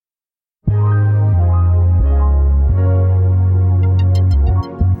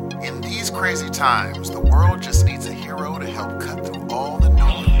Sometimes the world just needs a hero to help cut through all the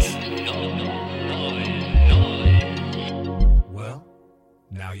noise. Well,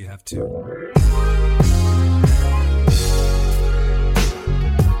 now you have two.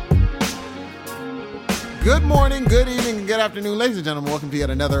 Good morning, good evening, and good afternoon, ladies and gentlemen. Welcome to yet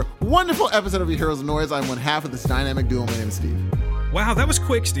another wonderful episode of Your Heroes of Noise. I'm one half of this dynamic duo. My name is Steve. Wow, that was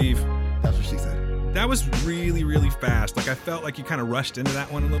quick, Steve. That's what she said. That was really, really fast. Like, I felt like you kind of rushed into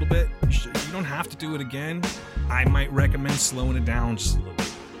that one a little bit. You don't have to do it again. I might recommend slowing it down just a little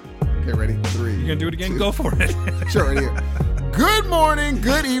bit. Okay, ready? 3. You gonna do it again? 2. Go for it. Sure, right here. Good morning,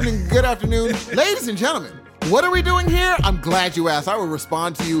 good evening, good afternoon, ladies and gentlemen. What are we doing here? I'm glad you asked. I will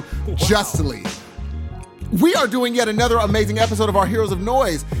respond to you justly. We are doing yet another amazing episode of our Heroes of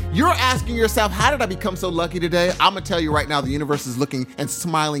Noise. You're asking yourself, how did I become so lucky today? I'm going to tell you right now, the universe is looking and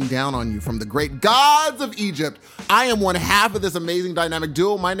smiling down on you from the great gods of Egypt. I am one half of this amazing dynamic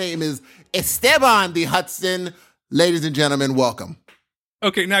duo. My name is Esteban the Hudson. Ladies and gentlemen, welcome.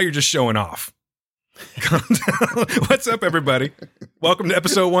 Okay, now you're just showing off. Calm down. What's up, everybody? Welcome to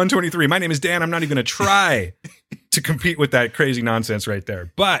episode 123. My name is Dan. I'm not even going to try to compete with that crazy nonsense right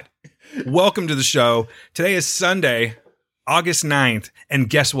there. But welcome to the show. Today is Sunday, August 9th. And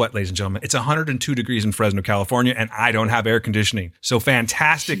guess what, ladies and gentlemen? It's 102 degrees in Fresno, California, and I don't have air conditioning. So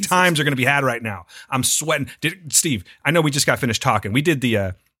fantastic times are going to be had right now. I'm sweating. Steve, I know we just got finished talking. We did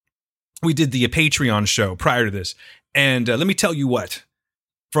the Patreon show prior to this. And let me tell you what.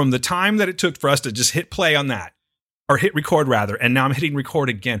 From the time that it took for us to just hit play on that, or hit record rather, and now I'm hitting record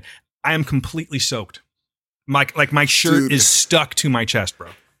again, I am completely soaked. My shirt is stuck to my chest, bro.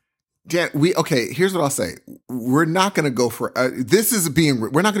 Dan, here's what I'll say. We're not going to go for,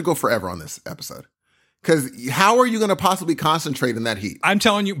 we're not going to go forever on this episode. Because how are you going to possibly concentrate in that heat? I'm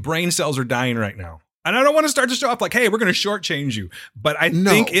telling you, brain cells are dying right now. And I don't want to start to show off like, hey, we're going to shortchange you. But I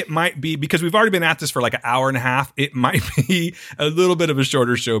think it might be, because we've already been at this for like an hour and a half, it might be a little bit of a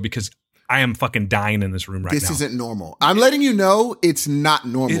shorter show because I am fucking dying in this room right now. This isn't normal. I'm letting you know it's not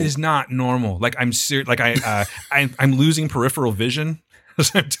normal. It is not normal. Like, I'm serious. Like, I'm losing peripheral vision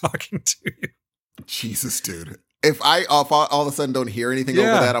as I'm talking to you. Jesus, dude. If I all of a sudden don't hear anything over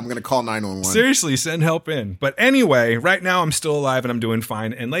that, I'm going to call 911. Seriously, send help in. But anyway, right now I'm still alive and I'm doing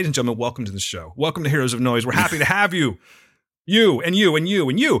fine. And ladies and gentlemen, welcome to the show. Welcome to Heroes of Noise. We're happy to have you. You and you and you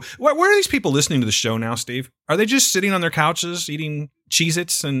and you. Where are these people listening to the show now, Steve? Are they just sitting on their couches eating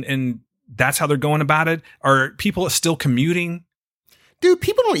Cheez-Its and that's how they're going about it? Are people still commuting? Dude,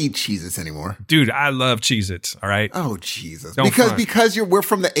 people don't eat Cheez-Its anymore. Dude, I love Cheez-Its, all right? Oh, Jesus. Don't front. Because we're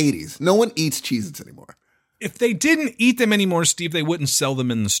from the 80s. No one eats Cheez-Its anymore. If they didn't eat them anymore, Steve, they wouldn't sell them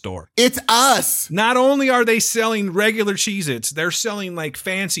in the store. It's us. Not only are they selling regular Cheez-Its, they're selling like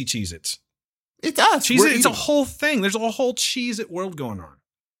fancy Cheez-Its. It's us. It's a whole thing. There's a whole Cheez-It world going on.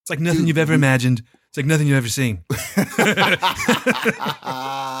 It's like nothing you've ever imagined. It's like nothing you've ever seen.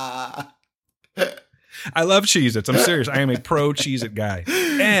 I love Cheez-Its. I'm serious. I am a pro Cheez-It guy.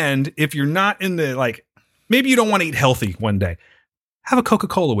 And if you're not in the, like, maybe you don't want to eat healthy one day, have a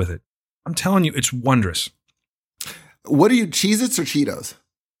Coca-Cola with it. I'm telling you, it's wondrous. What are you, Cheez-Its or Cheetos?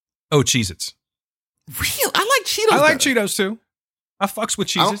 Oh, Cheez-Its. Real? I like Cheetos. I like Cheetos too. I fucks with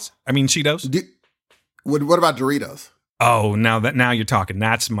Cheez-Its. I mean Cheetos. What about Doritos? Oh, now you're talking.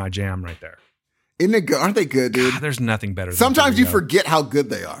 That's my jam right there. Isn't it good? Aren't they good, dude? God, there's nothing better. Sometimes you forget how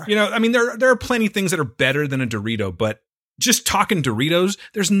good they are. You know, I mean, there are plenty of things that are better than a Dorito, but just talking Doritos,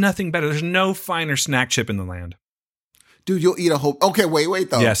 there's nothing better. There's no finer snack chip in the land. Dude, you'll eat a whole... Okay,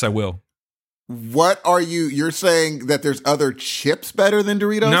 wait, though. Yes, I will. What are you... You're saying that there's other chips better than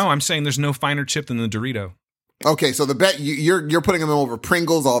Doritos? No, I'm saying there's no finer chip than the Dorito. Okay, so you're putting them over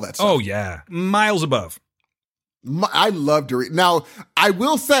Pringles, all that stuff. Oh, yeah. Miles above. I love Doritos. Now, I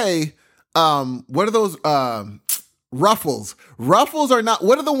will say, what are those... Ruffles. Ruffles are not...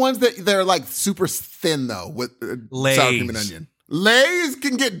 What are the ones that they're like super thin, though, with Lay's. sour cream and onion? Lay's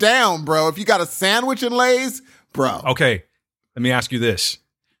can get down, bro. If you got a sandwich in Lay's, bro. Okay, let me ask you this.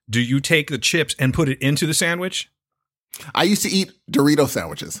 Do you take the chips and put it into the sandwich? I used to eat Dorito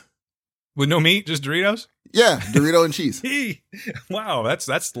sandwiches. With no meat, just Doritos? Yeah, Dorito and cheese. Wow,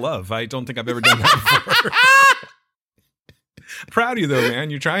 that's love. I don't think I've ever done that before. Proud of you though, man.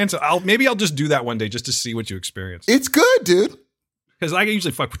 You're trying to. Maybe I'll just do that one day just to see what you experience. It's good, dude. Because I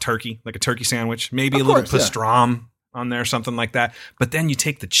usually fuck with turkey, like a turkey sandwich, maybe a little pastrami on there, something like that. But then you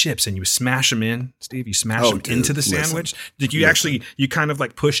take the chips and you smash them in, Steve. You smash them into the sandwich. Did you you kind of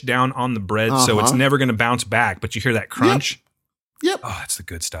like push down on the bread so it's never going to bounce back, but you hear that crunch? Yep. Oh, that's the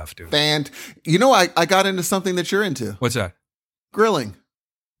good stuff, dude. And you know, I got into something that you're into. What's that? Grilling.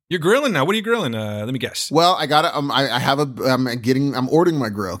 You're grilling now. What are you grilling? Let me guess. Well, I got I'm ordering my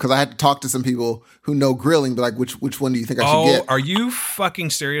grill because I had to talk to some people who know grilling, but like, which one do you think I should get? Are you fucking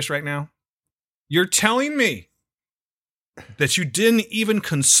serious right now? You're telling me that you didn't even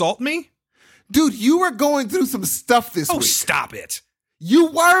consult me? Dude, you were going through some stuff this week. Oh, stop it. You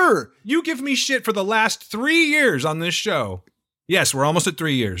were. You give me shit for the last 3 years on this show. Yes, we're almost at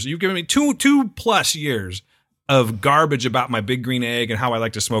 3 years. You've given me two plus years of garbage about my big green egg and how I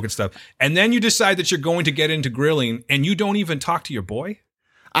like to smoke and stuff. And then you decide that you're going to get into grilling and you don't even talk to your boy?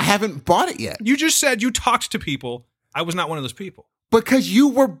 I haven't bought it yet. You just said you talked to people. I was not one of those people. Because you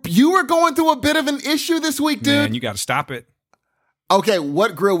were going through a bit of an issue this week, dude. Man, you got to stop it. Okay,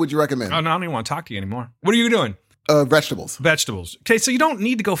 what grill would you recommend? Oh, no, I don't even want to talk to you anymore. What are you doing? Vegetables. Vegetables. Okay, so you don't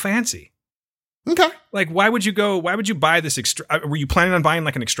need to go fancy. Okay. Like, why would you buy this were you planning on buying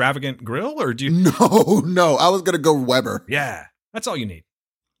like an extravagant grill or do you? No. I was going to go Weber. Yeah, that's all you need.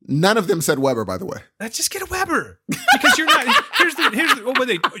 None of them said Weber, by the way. Let's just get a Weber because you're not.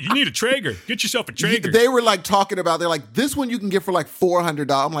 You need a Traeger. Get yourself a Traeger. They were like talking about. They're like, this one you can get for like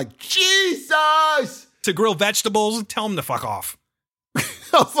 $400. I'm like, Jesus! To grill vegetables, tell them to fuck off.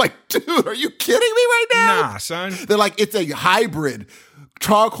 I was like, dude, are you kidding me right now? Nah, son. They're like, it's a hybrid,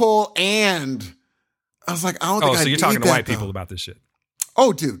 charcoal and. I was like, I don't think. So you're talking to white people about this shit?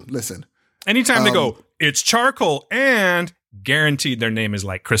 Oh, dude, listen. Anytime they go, it's charcoal and. Guaranteed their name is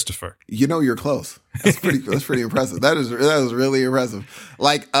like Christopher. You know you're close. That's pretty impressive. That is really impressive.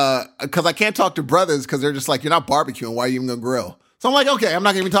 Like, because I can't talk to brothers because they're just like, you're not barbecuing. Why are you even gonna grill? So I'm like, okay, I'm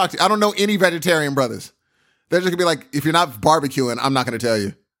not gonna even talk to you. I don't know any vegetarian brothers. They're just gonna be like, if you're not barbecuing, I'm not gonna tell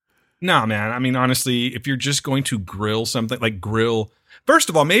you. No, man. I mean, honestly, if you're just going to grill something, first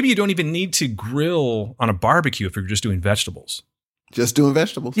of all, maybe you don't even need to grill on a barbecue if you're just doing vegetables. Just doing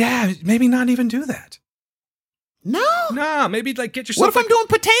vegetables? Yeah, maybe not even do that. No, maybe like get yourself. What if I'm doing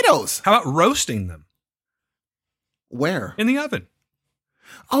potatoes? How about roasting them? Where? In the oven.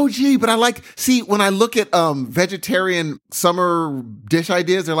 Oh, gee, but when I look at vegetarian summer dish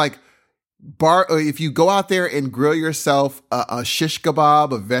ideas, they're like, if you go out there and grill yourself a shish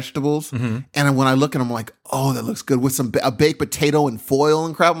kebab of vegetables, and when I look at them, I'm like, oh, that looks good with a baked potato and foil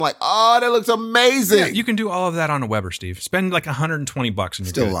and crap. I'm like, oh, that looks amazing. Yeah, you can do all of that on a Weber, Steve. Spend like $120 and you're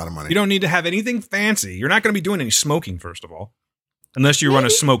still good. A lot of money. You don't need to have anything fancy. You're not going to be doing any smoking, first of all, unless you want to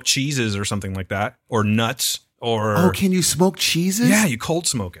smoke cheeses or something like that, or nuts, or. Oh, can you smoke cheeses? Yeah, you cold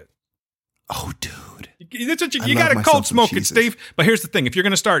smoke it. Oh, dude. That's what you got to cold smoke it, Steve. But here's the thing. If you're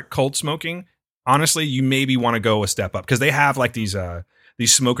going to start cold smoking, honestly, you maybe want to go a step up because they have like these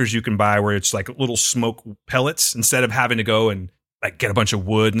smokers you can buy where it's like little smoke pellets instead of having to go and like get a bunch of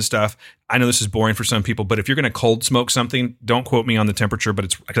wood and stuff. I know this is boring for some people, but if you're going to cold smoke something, don't quote me on the temperature, but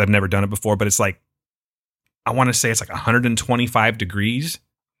it's because I've never done it before, but it's like, I want to say it's like 125 degrees.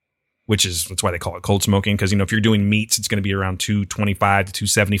 That's why they call it cold smoking. Because, if you're doing meats, it's going to be around 225 to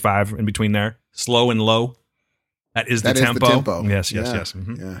 275 in between there. Slow and low. That is the tempo. Yes.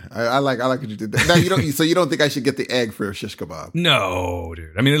 Mm-hmm. Yeah. I like what you did there. Now, you don't think I should get the egg for a shish kebab? No,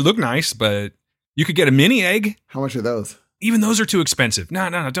 dude. I mean, it looked nice, but you could get a mini egg. How much are those? Even those are too expensive. No,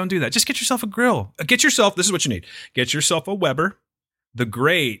 don't do that. Just get yourself a grill. This is what you need. Get yourself a Weber. The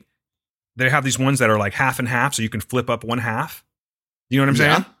grate, they have these ones that are like half and half, so you can flip up one half. You know what I'm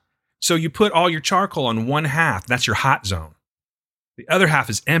saying? So you put all your charcoal on one half. That's your hot zone. The other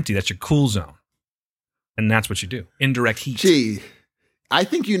half is empty. That's your cool zone. And that's what you do. Indirect heat. Gee, I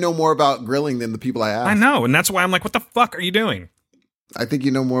think you know more about grilling than the people I asked. I know. And that's why I'm like, what the fuck are you doing? I think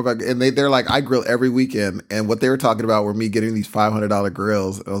you know more about, and they're like, I grill every weekend. And what they were talking about were me getting these $500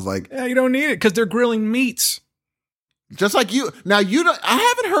 grills. I was like, yeah, you don't need it because they're grilling meats. Just like you. Now,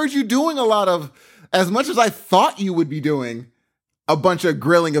 I haven't heard you doing a lot of, as much as I thought you would be doing, a bunch of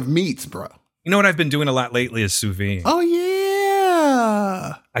grilling of meats, bro. You know what I've been doing a lot lately is sous vide. Oh,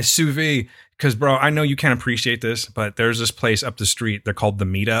 yeah. I sous vide because, bro, I know you can't appreciate this, but there's this place up the street. They're called The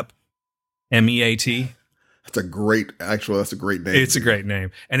Meetup, MEAT. That's a great name. It's a great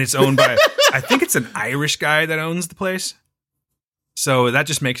name. And it's owned by, I think it's an Irish guy that owns the place. So that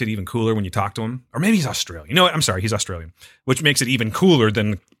just makes it even cooler when you talk to him. Or maybe he's Australian. You know what? I'm sorry, he's Australian, which makes it even cooler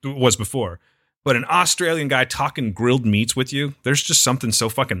than it was before. But an Australian guy talking grilled meats with you, there's just something so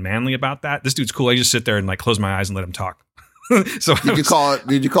fucking manly about that. This dude's cool. I just sit there and like close my eyes and let him talk. So did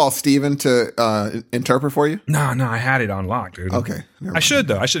you call Steven to interpret for you? No, I had it on lock, dude. Okay. I should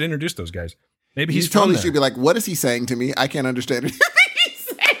though. I should introduce those guys. Maybe he's totally should be like, what is he saying to me? I can't understand it.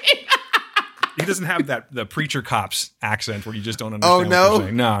 He doesn't have the preacher cop's accent where you just don't understand. Oh no, what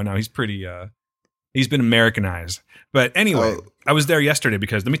they're saying. No, he's pretty. He's been Americanized. But anyway, I was there yesterday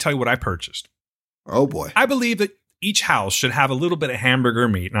because let me tell you what I purchased. Oh boy, I believe that each house should have a little bit of hamburger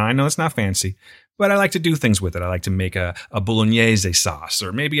meat. Now, I know it's not fancy, but I like to do things with it. I like to make a bolognese sauce,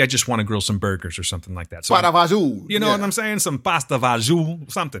 or maybe I just want to grill some burgers or something like that. So Pasta fagioli. you know what I'm saying? Some pasta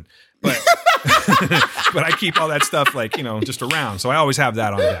fagioli, something. But but I keep all that stuff like, just around. So I always have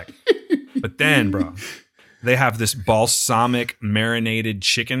that on deck. But then, bro, they have this balsamic marinated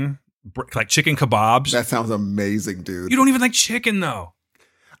chicken, like chicken kebabs. That sounds amazing, dude. You don't even like chicken, though.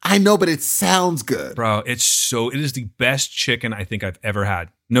 I know, but it sounds good. Bro, it is the best chicken I think I've ever had.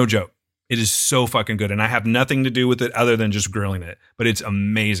 No joke. It is so fucking good. And I have nothing to do with it other than just grilling it. But it's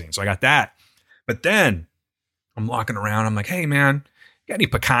amazing. So I got that. But then I'm walking around. I'm like, hey, man, you got any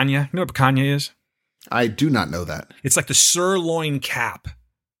picanha? You know what picanha is? I do not know that. It's like the sirloin cap.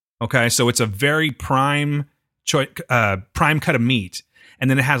 Okay. So it's a very prime cut of meat. And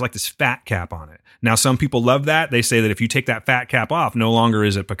then it has like this fat cap on it. Now, some people love that. They say that if you take that fat cap off, no longer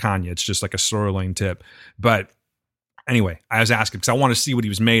is it picanha. It's just like a sirloin tip. But anyway, I was asking because I want to see what he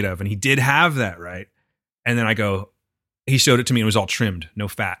was made of. And he did have that, right? And then he showed it to me and it was all trimmed, no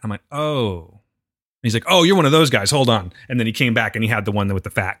fat. I'm like, oh. And he's like, oh, you're one of those guys. Hold on. And then he came back and he had the one with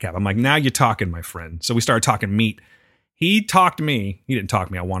the fat cap. I'm like, now you're talking, my friend. So we started talking meat. He talked me. He didn't talk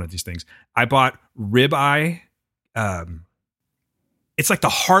me. I wanted these things. I bought ribeye. It's like the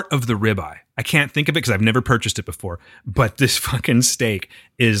heart of the ribeye. I can't think of it because I've never purchased it before. But this fucking steak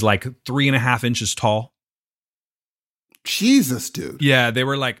is like 3.5 inches tall. Jesus, dude. Yeah, they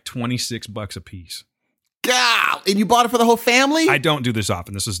were like $26 a piece. God, and you bought it for the whole family? I don't do this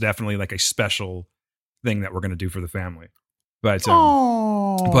often. This is definitely like a special thing that we're going to do for the family. But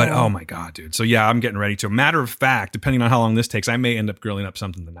oh my God, dude. So yeah, I'm getting ready to. Matter of fact, depending on how long this takes, I may end up grilling up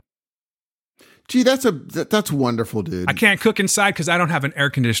something tonight. Gee, that's wonderful, dude. I can't cook inside because I don't have an air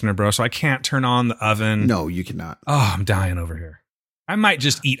conditioner, bro. So I can't turn on the oven. No, you cannot. Oh, I'm dying over here. I might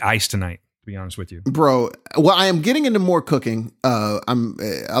just eat ice tonight, to be honest with you. Bro, well, I am getting into more cooking.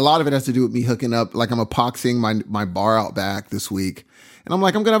 A lot of it has to do with me hooking up. Like I'm epoxying my bar out back this week. And I'm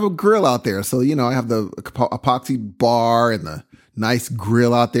like, I'm going to have a grill out there. So, I have the epoxy bar and the nice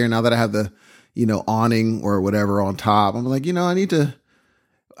grill out there. Now that I have the, awning or whatever on top, I'm like,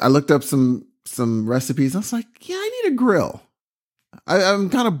 I looked up some recipes. I was like, yeah, I need a grill. I'm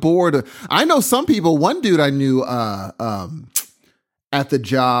kind of bored. I know some people, one dude I knew at the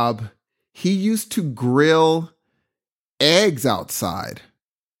job, he used to grill eggs outside.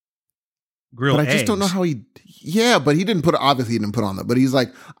 Grill but I eggs? just don't know how but he didn't put on that. But he's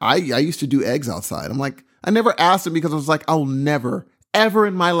like, I used to do eggs outside. I'm like, I never asked him because I was like, I'll never, ever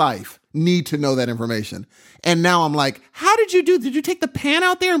in my life need to know that information. And now I'm like, how did you take the pan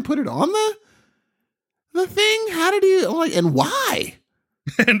out there and put it on the thing? How did you, and why?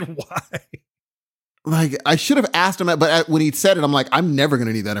 And why? Like, I should have asked him, but when he said it, I'm like, I'm never going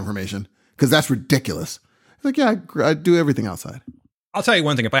to need that information because that's ridiculous. He's like, yeah, I do everything outside. I'll tell you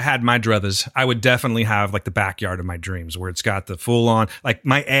one thing. If I had my druthers, I would definitely have like the backyard of my dreams where it's got the full on, like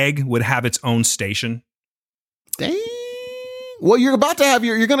my egg would have its own station. Dang. Well, you're about to have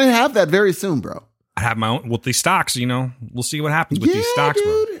you're going to have that very soon, bro. I have my own, with these stocks, we'll see what happens with these stocks,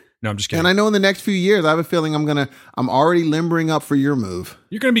 dude. bro. No, I'm just kidding. And I know in the next few years, I have a feeling I'm already limbering up for your move.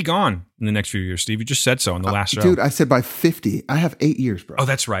 You're going to be gone in the next few years, Steve. You just said so in the last show. Dude, I said by 50. I have 8 years, bro. Oh,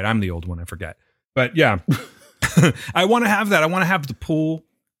 that's right. I'm the old one. I forget. But yeah, I want to have that. I want to have the pool.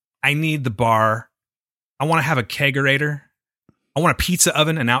 I need the bar. I want to have a kegerator. I want a pizza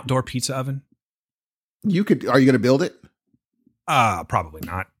oven, an outdoor pizza oven. Are you going to build it? Probably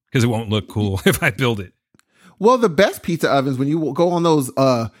not, because it won't look cool if I build it. Well, the best pizza ovens, when you go on those,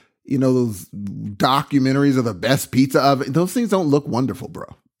 those documentaries of the best pizza oven, those things don't look wonderful, bro.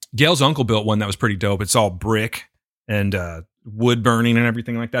 Gail's uncle built one that was pretty dope. It's all brick and wood burning and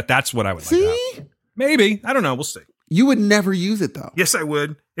everything like that. That's what I would like. See? Maybe. I don't know. We'll see. You would never use it, though. Yes, I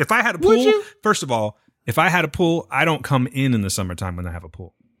would. If I had a pool, first of all, if I had a pool, I don't come in the summertime when I have a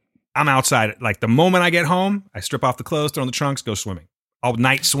pool. I'm outside. Like the moment I get home, I strip off the clothes, throw in the trunks, go swimming. I'll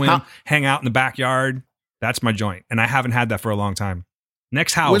night swim, hang out in the backyard. That's my joint. And I haven't had that for a long time.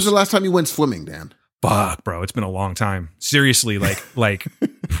 Next house. When's the last time you went swimming, Dan? Fuck, bro. It's been a long time. Seriously, like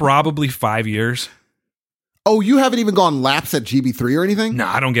probably 5 years. Oh, you haven't even gone laps at GB3 or anything? No,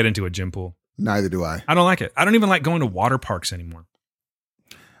 I don't get into a gym pool. Neither do I. I don't like it. I don't even like going to water parks anymore.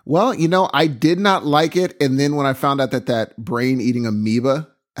 Well, I did not like it. And then when I found out that brain-eating amoeba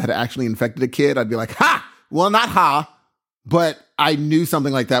had actually infected a kid, I'd be like, ha! Well, not ha, but I knew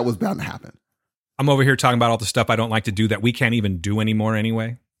something like that was bound to happen. I'm over here talking about all the stuff I don't like to do that we can't even do anymore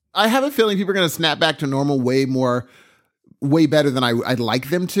anyway. I have a feeling people are going to snap back to normal way better than I'd like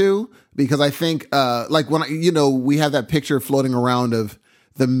them to, because I think, like when we have that picture floating around of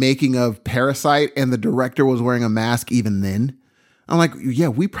the making of Parasite and the director was wearing a mask even then. I'm like, yeah,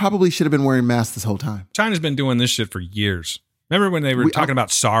 we probably should have been wearing masks this whole time. China's been doing this shit for years. Remember when they were talking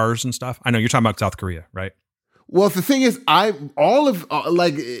about SARS and stuff? I know you're talking about South Korea, right? Well, the thing is, I'm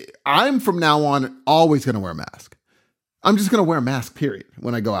from now on always going to wear a mask. I'm just going to wear a mask, period,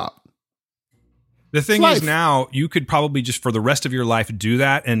 when I go out. The thing is now, you could probably just for the rest of your life do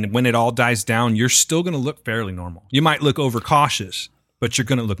that. And when it all dies down, you're still going to look fairly normal. You might look overcautious, but you're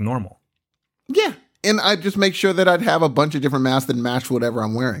going to look normal. Yeah. And I just make sure that I'd have a bunch of different masks that match whatever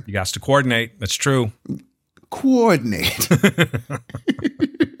I'm wearing. You got to coordinate. That's true. Coordinate.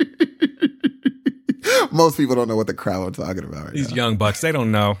 Most people don't know what the crowd are talking about right These now. young bucks, they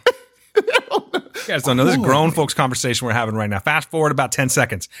don't know. You guys don't know. This is a grown folks conversation we're having right now. Fast forward about 10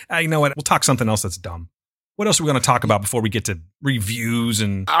 seconds. You know what? We'll talk something else that's dumb. What else are we going to talk about before we get to reviews?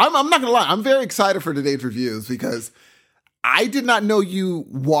 And I'm not going to lie. I'm very excited for today's reviews because I did not know you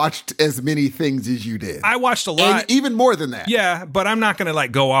watched as many things as you did. I watched a lot. And even more than that. Yeah, but I'm not going to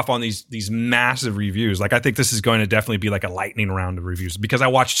like go off on these massive reviews. Like I think this is going to definitely be like a lightning round of reviews because I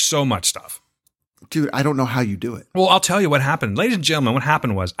watched so much stuff. Dude, I don't know how you do it. Well, I'll tell you what happened. Ladies and gentlemen, what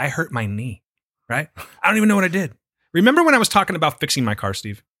happened was I hurt my knee, right? I don't even know what I did. Remember when I was talking about fixing my car,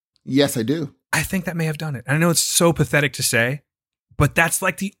 Steve? Yes, I do. I think that may have done it. And I know it's so pathetic to say, but that's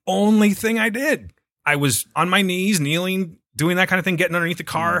like the only thing I did. I was on my knees, kneeling, doing that kind of thing, getting underneath the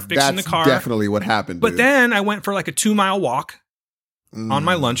car, fixing the car. That's definitely what happened, But dude. then I went for like a 2-mile walk on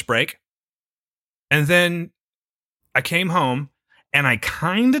my lunch break. And then I came home and I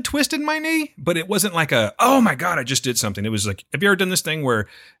kind of twisted my knee, but it wasn't like oh my God, I just did something. It was like, have you ever done this thing where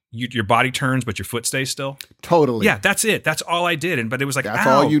your body turns, but your foot stays still? Totally. Yeah, that's it. That's all I did. But it was like, that's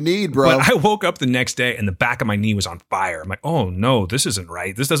ow. all you need, bro. But I woke up the next day and the back of my knee was on fire. I'm like, oh no, this isn't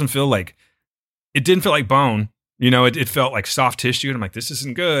right. This doesn't feel like, it didn't feel like bone. You know, it felt like soft tissue. And I'm like, this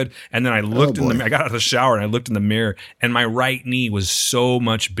isn't good. And then I looked in the mirror. I got out of the shower and I looked in the mirror and my right knee was so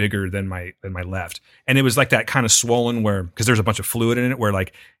much bigger than my left. And it was like that kind of swollen where, because there's a bunch of fluid in it where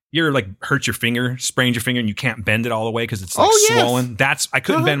like, you're like hurt your finger, sprained your finger and you can't bend it all the way because it's like swollen. I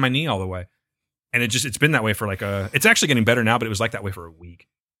couldn't bend my knee all the way. And it's been that way for like it's actually getting better now, but it was like that way for a week.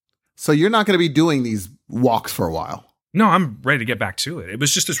 So you're not going to be doing these walks for a while. No, I'm ready to get back to it. It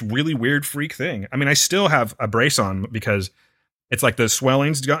was just this really weird freak thing. I mean, I still have a brace on because it's like the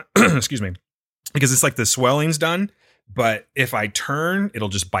swelling's done. Excuse me. Because it's like the swelling's done, but if I turn, it'll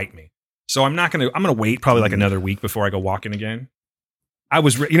just bite me. So I'm going to wait probably like another week before I go walking again.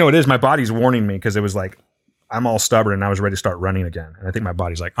 It is, my body's warning me because it was like, I'm all stubborn and I was ready to start running again. And I think my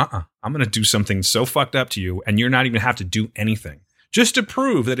body's like, I'm going to do something so fucked up to you and you're not even have to do anything. Just to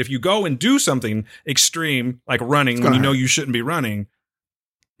prove that if you go and do something extreme, like running, when you know you shouldn't be running,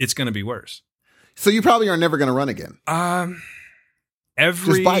 it's going to be worse. So you probably are never going to run again.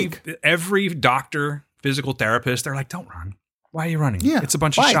 Every doctor, physical therapist, they're like, don't run. Why are you running? Yeah, it's a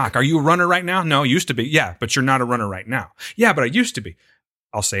bunch of shock. Are you a runner right now? No, used to be. Yeah, but you're not a runner right now. Yeah, but I used to be.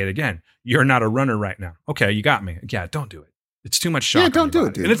 I'll say it again. You're not a runner right now. Okay, you got me. Yeah, don't do it. It's too much shock. Yeah, don't do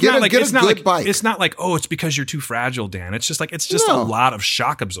it, dude. And it's not like, oh, it's because you're too fragile, Dan. It's just like, a lot of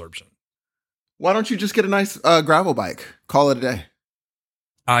shock absorption. Why don't you just get a nice gravel bike? Call it a day.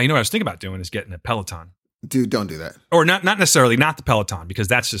 You know what I was thinking about doing is getting a Peloton. Dude, don't do that. Or not necessarily, not the Peloton, because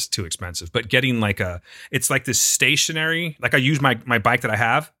that's just too expensive, but getting it's like this stationary, like I use my bike that I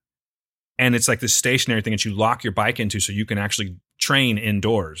have, and it's like this stationary thing that you lock your bike into so you can actually train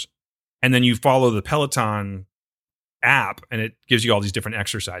indoors. And then you follow the Peloton app and it gives you all these different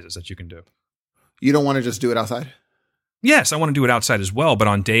exercises that you can do. You don't want to just do it outside? Yes, I want to do it outside as well, but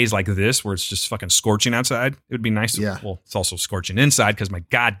on days like this where it's just fucking scorching outside, it would be nice to, well, it's also scorching inside because my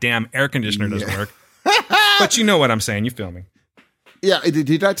goddamn air conditioner doesn't work. But you know what I'm saying, you feel me. Yeah,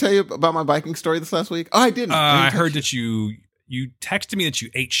 did I tell you about my biking story this last week? Oh, I didn't. I heard that you texted me that you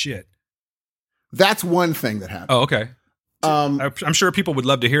ate shit. That's one thing that happened. Oh, okay. I'm sure people would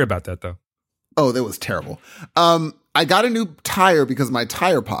love to hear about that though. Oh, that was terrible. I got a new tire because my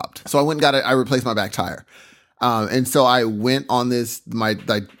tire popped. So I went and I replaced my back tire. And so I went on my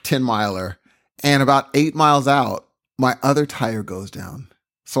 10 miler, and about 8 miles out, my other tire goes down.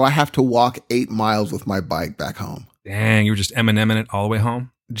 So I have to walk 8 miles with my bike back home. Dang, you were just M&M'ing it all the way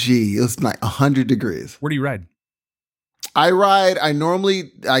home? Gee, it was like 100 degrees. Where do you ride? I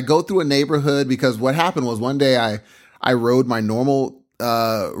go through a neighborhood because what happened was one day I rode my normal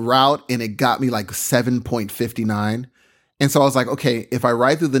route and it got me like 7.59. And so I was like, okay, if I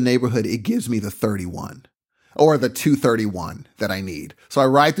ride through the neighborhood, it gives me the 31 or the 231 that I need. So I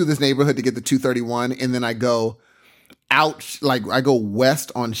ride through this neighborhood to get the 231 and then I go out, like I go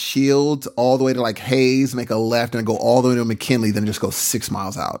west on Shields all the way to like Hayes, make a left, and I go all the way to McKinley, then just go 6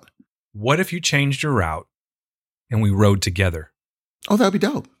 miles out. What if you changed your route and we rode together? Oh, that would be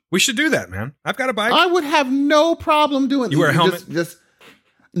dope. We should do that, man. I've got a bike. I would have no problem doing that. You wear a helmet?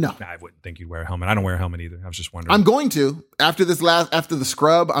 No. I wouldn't think you'd wear a helmet. I don't wear a helmet either. I was just wondering. I'm going to. After the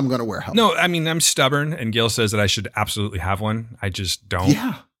scrub, I'm going to wear a helmet. No, I mean, I'm stubborn, and Gil says that I should absolutely have one. I just don't.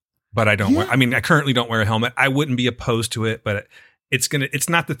 Yeah. But I don't I currently don't wear a helmet. I wouldn't be opposed to it, but it's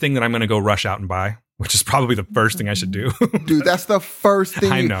not the thing that I'm going to go rush out and buy, which is probably the first thing I should do. Dude, that's the first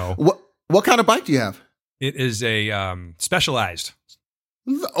thing. I know. What kind of bike do you have? It is a Specialized.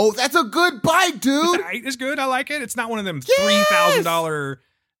 Oh, that's a good bike, dude. It's good. I like it. It's not one of them Yes! $3,000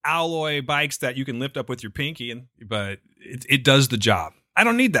 alloy bikes that you can lift up with your pinky, but it does the job. I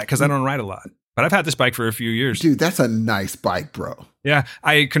don't need that because I don't ride a lot. But I've had this bike for a few years. Dude, that's a nice bike, bro. Yeah,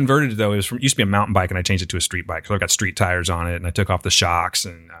 I converted it though. It used to be a mountain bike, and I changed it to a street bike. So I've got street tires on it, and I took off the shocks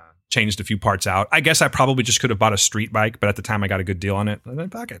and changed a few parts out. I guess I probably just could have bought a street bike, but at the time I got a good deal on it. And then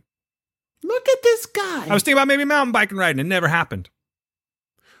fuck it. Look at this guy. I was thinking about maybe mountain biking riding. It never happened.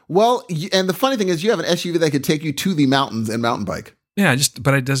 Well, and the funny thing is, you have an SUV that could take you to the mountains and mountain bike. Yeah,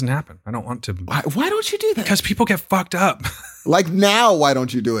 but it doesn't happen. I don't want to. Why don't you do that? Because people get fucked up. Like now, why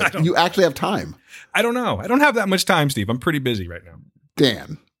don't you do it? You actually have time. I don't know. I don't have that much time, Steve. I'm pretty busy right now.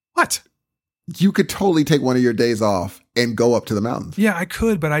 Dan. What? You could totally take one of your days off and go up to the mountains. Yeah, I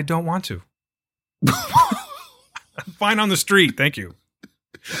could, but I don't want to. I'm fine on the street. Thank you.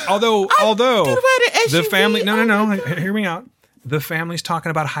 Although the family, no, hear me out. The family's talking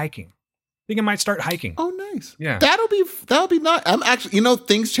about hiking. I think I might start hiking. Oh, nice. Yeah. That'll be nice. I'm actually,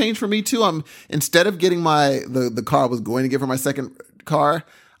 things change for me too. Instead of getting the car I was going to get for my second car,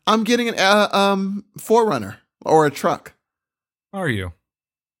 I'm getting an 4Runner or a truck. Are you?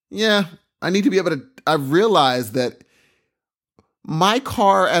 Yeah. I need to be able to, I've realized that my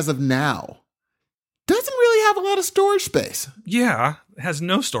car as of now doesn't really have a lot of storage space. Yeah. It has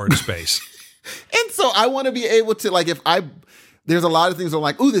no storage space. And so I want to be able to, there's a lot of things I'm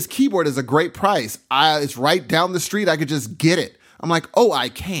like, ooh, this keyboard is a great price. It's right down the street. I could just get it. I'm like, oh, I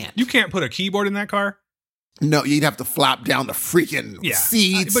can't. You can't put a keyboard in that car? No, you'd have to flap down the freaking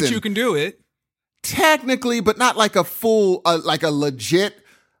seats. But you can do it. Technically, but not like a full, like a legit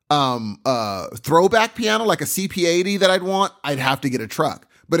throwback piano, like a CP80 that I'd want. I'd have to get a truck.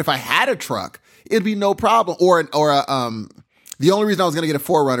 But if I had a truck, it'd be no problem. The only reason I was going to get a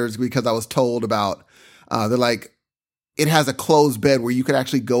 4Runner is because I was told about, they're like, it has a closed bed where you could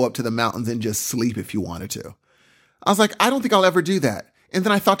actually go up to the mountains and just sleep if you wanted to. I was like, I don't think I'll ever do that. And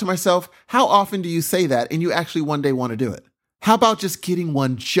then I thought to myself, how often do you say that and you actually one day want to do it? How about just getting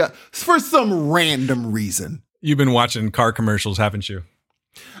one just for some random reason? You've been watching car commercials, haven't you?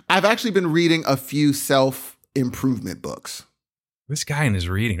 I've actually been reading a few self-improvement books. This guy in his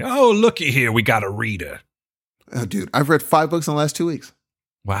reading. Oh, looky here. We got a reader. Oh, dude, I've read 5 books in the last 2 weeks.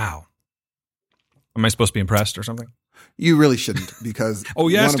 Wow. Am I supposed to be impressed or something? You really shouldn't because... Oh,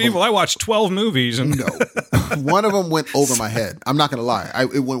 yeah, Steve. Well, I watched 12 movies. And no. One of them went over my head. I'm not going to lie.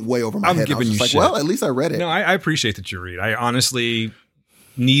 It went way over my head. I'm giving you shit. Well, at least I read it. No, I appreciate that you read. I honestly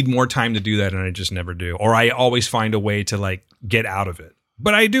need more time to do that, and I just never do. Or I always find a way to, get out of it.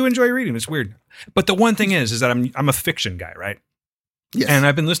 But I do enjoy reading. It's weird. But the one thing is that I'm a fiction guy, right? Yes. And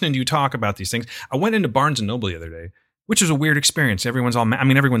I've been listening to you talk about these things. I went into Barnes & Noble the other day, which was a weird experience. Everyone's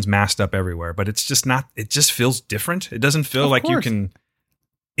everyone's masked up everywhere, but it's just not, it just feels different. It doesn't feel like you can,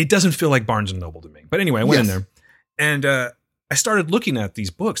 it doesn't feel like Barnes & Noble to me. But anyway, I went in there and I started looking at these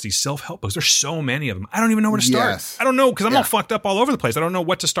books, these self-help books. There's so many of them. I don't even know where to start. Yes. I don't know because I'm all fucked up all over the place. I don't know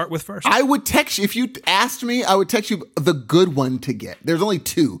what to start with first. I would text you, if you asked me, I would text you the good one to get. There's only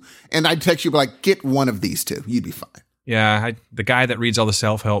 2. And I'd text you, get one of these 2. You'd be fine. Yeah, the guy that reads all the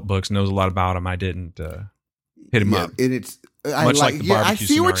self-help books knows a lot about them. I didn't hit him up. And it's much like the barbecue I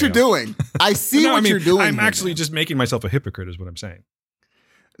see what you're doing. I see what you're doing. I'm actually just making myself a hypocrite is what I'm saying.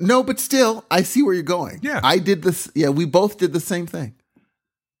 No, but still, I see where you're going. Yeah. I did this. Yeah, we both did the same thing.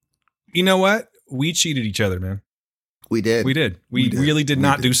 You know what? We cheated each other, man. We did. We really did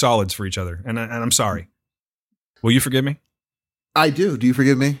not do solids for each other. And I'm sorry. Will you forgive me? I do. Do you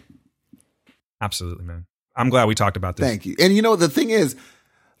forgive me? Absolutely, man. I'm glad we talked about this. Thank you. And the thing is,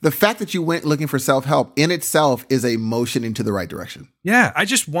 the fact that you went looking for self-help in itself is a motion into the right direction. Yeah. I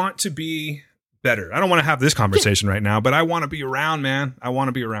just want to be better. I don't want to have this conversation right now, but I want to be around, man. I want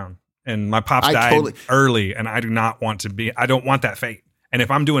to be around. And my pops died early, and I do not want to be, I don't want that fate. And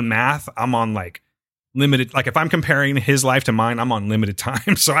if I'm doing math, I'm on limited, if I'm comparing his life to mine, I'm on limited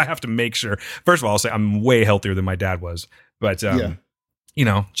time. So I have to make sure, first of all, I'll say I'm way healthier than my dad was. But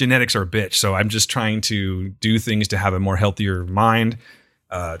genetics are a bitch. So I'm just trying to do things to have a more healthier mind,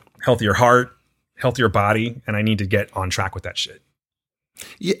 healthier heart, healthier body. And I need to get on track with that shit.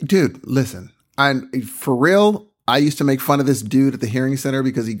 Yeah, dude, listen, for real, I used to make fun of this dude at the hearing center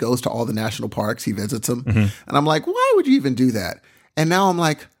because he goes to all the national parks. He visits them. Mm-hmm. And I'm like, why would you even do that? And now I'm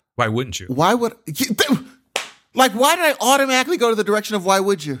like, why wouldn't you? Why did I automatically go to the direction of why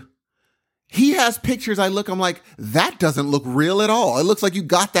would you? He has pictures. I'm like, that doesn't look real at all. It looks like you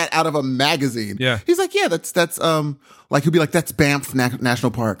got that out of a magazine. Yeah. He's like, yeah, that's like, he'll be like, that's Banff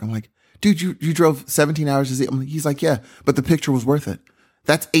National Park. I'm like, dude, you drove 17 hours to see it. He's like, yeah, but the picture was worth it.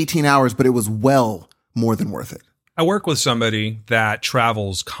 That's 18 hours, but it was well more than worth it. I work with somebody that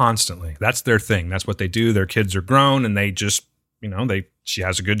travels constantly. That's their thing. That's what they do. Their kids are grown and they just, she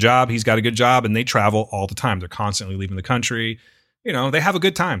has a good job. He's got a good job and they travel all the time. They're constantly leaving the country. They have a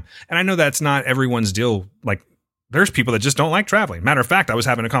good time. And I know that's not everyone's deal. Like there's people that just don't like traveling. Matter of fact, I was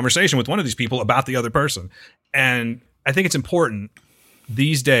having a conversation with one of these people about the other person. And I think it's important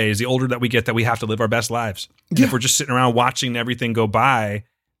these days, the older that we get, that we have to live our best lives. Yeah. If we're just sitting around watching everything go by,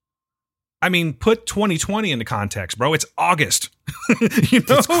 put 2020 into context, bro. It's August.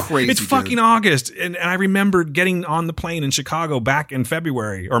 It's crazy. It's fucking August. And I remember getting on the plane in Chicago back in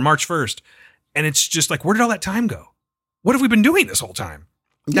February or March 1st. And it's just like, where did all that time go? What have we been doing this whole time?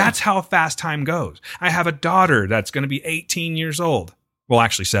 Yeah. That's how fast time goes. I have a daughter that's going to be 18 years old. Well,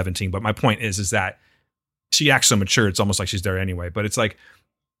 actually 17. But my point is that she acts so mature. It's almost like she's there anyway. But it's like,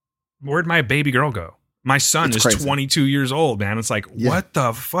 where'd my baby girl go? My son is crazy. 22 years old, man. It's like, what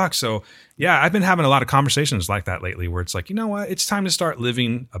the fuck? So yeah, I've been having a lot of conversations like that lately where it's like, you know what? It's time to start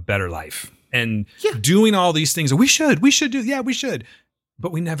living a better life and doing all these things that we should do. Yeah, we should.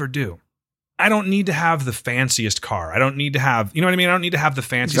 But we never do. I don't need to have the fanciest car. I don't need to have, you know what I mean? I don't need to have the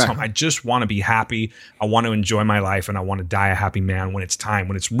fanciest home. I just want to be happy. I want to enjoy my life and I want to die a happy man when it's time,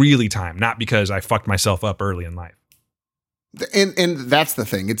 when it's really time, not because I fucked myself up early in life. And that's the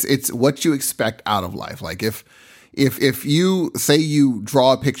thing. It's what you expect out of life. Like if you say you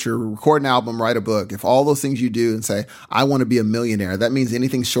draw a picture, record an album, write a book, if all those things you do and say, I want to be a millionaire, that means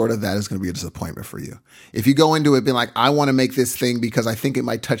anything short of that is going to be a disappointment for you. If you go into it being like, I want to make this thing because I think it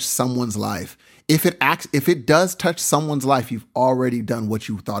might touch someone's life. If it does touch someone's life, you've already done what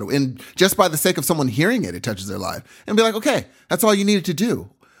you thought it would. And just by the sake of someone hearing it, it touches their life. And be like, okay, that's all you needed to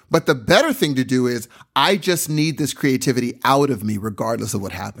do. But the better thing to do is, I just need this creativity out of me regardless of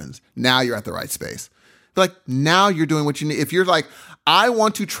what happens. Now you're at the right space. Like, now you're doing what you need. If you're like, I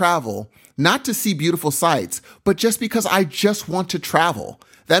want to travel, not to see beautiful sights, but just because I just want to travel,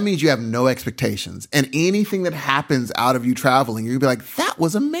 that means you have no expectations. And anything that happens out of you traveling, you'll be like, that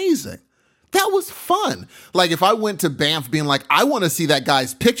was amazing. That was fun. Like if I went to Banff being like, I want to see that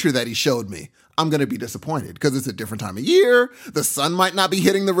guy's picture that he showed me, I'm going to be disappointed because it's a different time of year. The sun might not be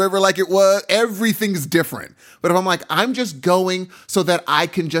hitting the river like it was. Everything's different. But if I'm like, I'm just going so that I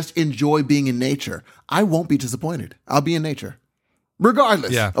can just enjoy being in nature, I won't be disappointed. I'll be in nature.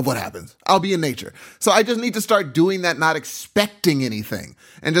 Regardless of what happens, I'll be in nature. So I just need to start doing that, not expecting anything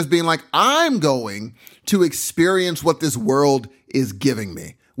and just being like, I'm going to experience what this world is giving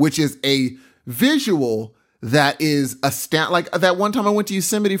me, which is a visual that is like that one time I went to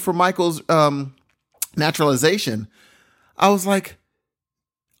Yosemite for Michael's naturalization. I was like,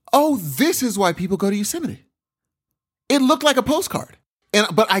 oh, this is why people go to Yosemite. It looked like a postcard.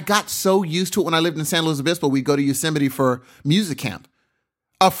 But I got so used to it when I lived in San Luis Obispo. We'd go to Yosemite for music camp,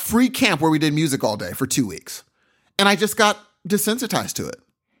 a free camp where we did music all day for 2 weeks. And I just got desensitized to it.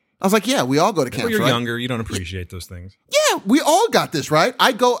 I was like, yeah, we all go to camps, When you're right? younger, you don't appreciate those things. Yeah, we all got this, right?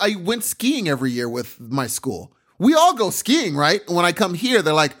 I went skiing every year with my school. We all go skiing, right? When I come here,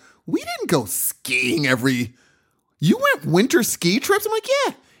 they're like, we didn't go skiing you went winter ski trips? I'm like,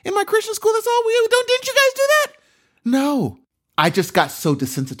 yeah, in my Christian school, that's all we don't. Didn't you guys do that? No. I just got so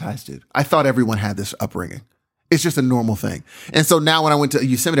desensitized, dude. I thought everyone had this upbringing. It's just a normal thing. And so now when I went to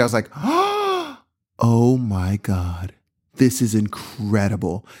Yosemite, I was like, oh my God, this is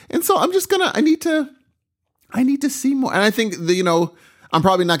incredible. And so I'm just I need to see more. And I think I'm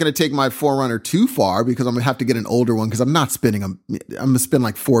probably not going to take my 4Runner too far because I'm going to have to get an older one because I'm not spending I'm going to spend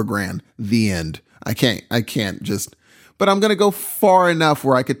like $4,000. The end. I can't just, but I'm going to go far enough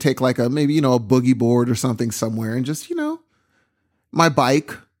where I could take like maybe a boogie board or something somewhere and just, my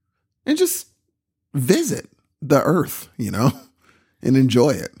bike and just visit the earth, and enjoy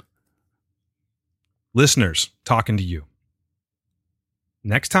it. Listeners, talking to you.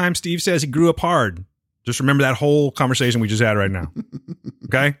 Next time Steve says he grew up hard, just remember that whole conversation we just had right now.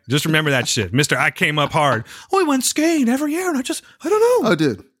 Okay? Just remember that shit. Mr. I came up hard. Oh, we went skiing every year and I don't know. Oh,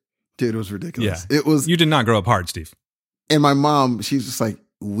 dude, it was ridiculous. Yeah. It was. You did not grow up hard, Steve. And my mom, she's just like,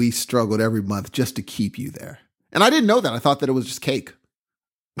 we struggled every month just to keep you there. And I didn't know that. I thought that it was just cake.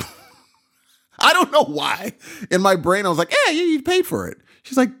 I don't know why. In my brain, I was like, yeah, you paid for it.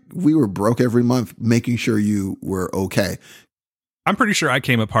 She's like, we were broke every month making sure you were okay. I'm pretty sure I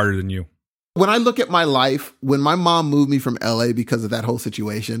came up harder than you. When I look at my life, when my mom moved me from LA because of that whole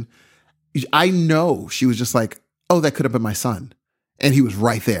situation, I know she was just like, oh, that could have been my son. And he was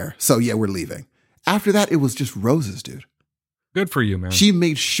right there. So yeah, we're leaving. After that, it was just roses, dude. Good for you, man. She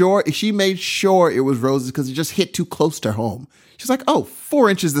made sure it was roses because it just hit too close to home. She's like, oh, 4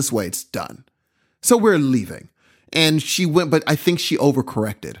 inches this way, it's done. So we're leaving. And she went, but I think she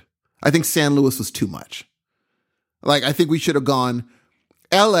overcorrected. I think San Luis was too much. Like, I think we should have gone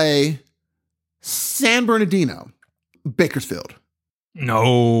LA, San Bernardino, Bakersfield.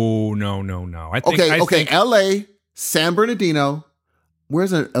 No. I think LA, San Bernardino.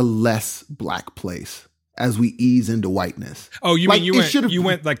 Where's a less black place as we ease into whiteness? Oh, you mean you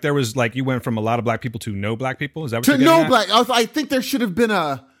went like there was like you went from a lot of black people to no black people? Is that what to you're getting no at? black? I think there should have been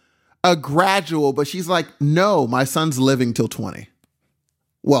a gradual, but she's like, no, my son's living till 20.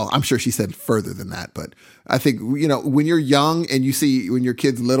 Well, I'm sure she said further than that, but I think, when you're young and you see when your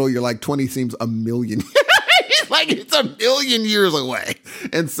kid's little, you're like 20 seems a million. Like it's a million years away.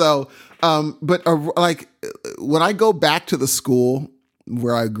 And so, like when I go back to the school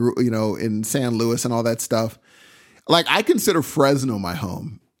where I grew, in San Luis and all that stuff, like I consider Fresno my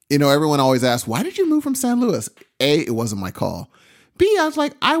home. Everyone always asks, why did you move from San Luis? A, it wasn't my call. B, I was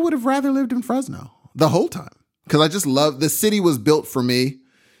like, I would have rather lived in Fresno the whole time because I just love the city was built for me.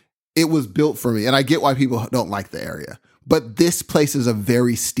 It was built for me. And I get why people don't like the area. But this place is a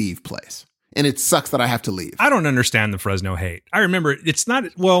very Steve place. And it sucks that I have to leave. I don't understand the Fresno hate. I remember it's not,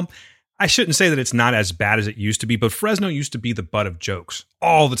 well, I shouldn't say that it's not as bad as it used to be, but Fresno used to be the butt of jokes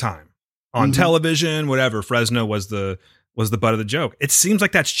all the time. On television, whatever, Fresno was the butt of the joke. It seems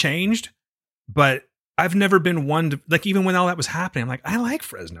like that's changed, but I've never been one to, like, even when all that was happening, I'm like, I like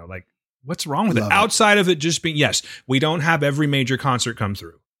Fresno. Like, what's wrong with it? Outside of it just being, yes, we don't have every major concert come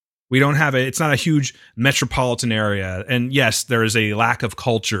through. We don't have it. It's not a huge metropolitan area. And yes, there is a lack of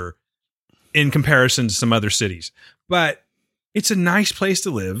culture in comparison to some other cities, but it's a nice place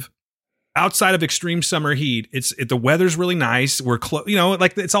to live. Outside of extreme summer heat, the weather's really nice. We're close,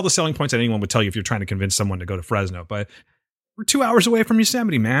 like it's all the selling points that anyone would tell you if you're trying to convince someone to go to Fresno. But we're 2 hours away from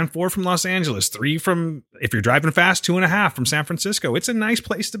Yosemite, man. 4 from Los Angeles, 3 from, if you're driving fast, 2.5 from San Francisco. It's a nice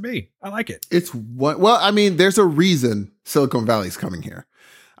place to be. I like it. There's a reason Silicon Valley's coming here.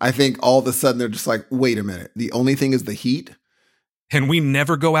 I think all of a sudden they're just like, wait a minute. The only thing is the heat. And we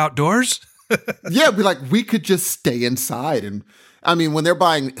never go outdoors? Yeah, we could just stay inside. And I mean, when they're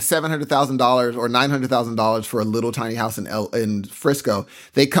buying $700,000 or $900,000 for a little tiny house in Frisco,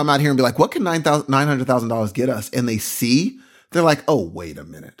 they come out here and be like, what can $900,000 get us? And they see, they're like, oh, wait a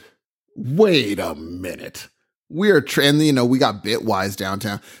minute. We are, we got Bitwise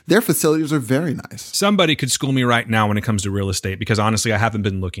downtown. Their facilities are very nice. Somebody could school me right now when it comes to real estate, because honestly, I haven't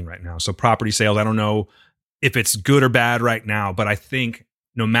been looking right now. So property sales, I don't know if it's good or bad right now, but I think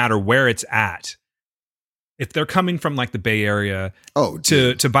no matter where it's at, if they're coming from like the Bay Area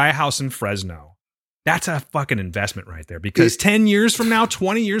to buy a house in Fresno, that's a fucking investment right there. Because 10 years from now,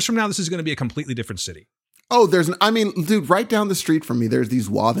 20 years from now, this is going to be a completely different city. Oh, dude, right down the street from me, there's these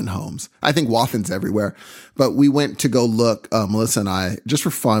Wathen homes. I think Wathen's everywhere. But we went to go look, Melissa and I, just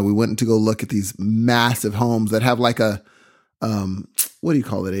for fun, we went to go look at these massive homes that have like a, what do you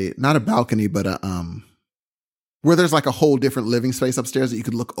call it? Not a balcony, but where there's like a whole different living space upstairs that you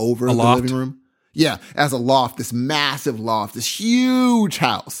could look over the living room. Yeah, as a loft, this massive loft, this huge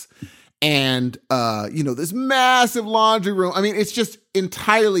house. And, this massive laundry room. I mean, it's just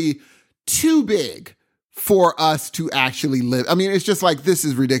entirely too big for us to actually live. I mean, it's just like, this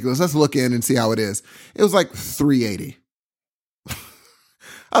is ridiculous. Let's look in and see how it is. It was like $380.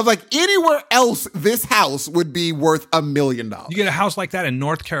 I was like, anywhere else, this house would be worth $1 million. You get a house like that in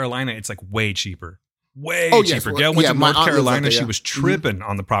North Carolina, it's like way cheaper. Cheaper. Gail went to North Carolina. She was tripping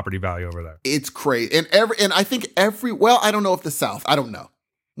on the property value over there. It's crazy. And I think I don't know if the South, I don't know.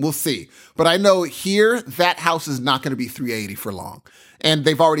 We'll see. But I know here, that house is not going to be $380 for long. And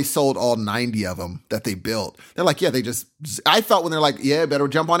they've already sold all 90 of them that they built. They're like, yeah, I thought when they're like, yeah, better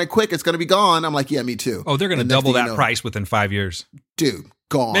jump on it quick. It's going to be gone. I'm like, yeah, me too. Oh, they're going to double that price within 5 years. Dude,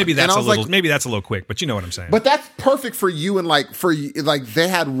 gone. Maybe that's a little quick, but you know what I'm saying. But that's perfect for you. And they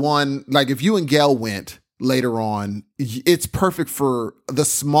had one, like if you and Gail went later on, it's perfect for the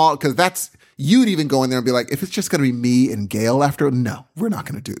small, because you'd even go in there and be like, if it's just going to be me and Gail after, no, we're not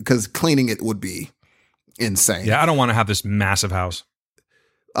going to do it, because cleaning it would be insane. Yeah, I don't want to have this massive house.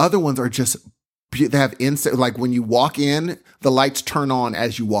 Other ones are just they have insert, like when you walk in, the lights turn on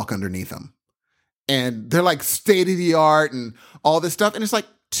as you walk underneath them. And they're like state of the art and all this stuff. And it's like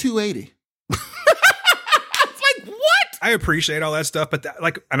 $280. It's like, what? I appreciate all that stuff, but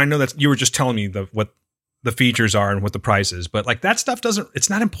and I know that you were just telling me what the features are and what the price is, but like that stuff it's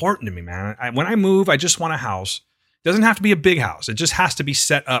not important to me, man. When I move, I just want a house. It doesn't have to be a big house. It just has to be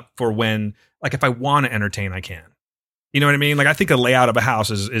set up for when, like if I want to entertain, I can. You know what I mean? Like I think the layout of a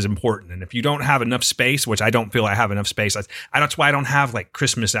house is important. And if you don't have enough space, which I don't feel I have enough space, that's why I don't have like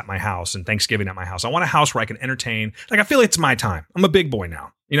Christmas at my house and Thanksgiving at my house. I want a house where I can entertain. Like I feel like it's my time. I'm a big boy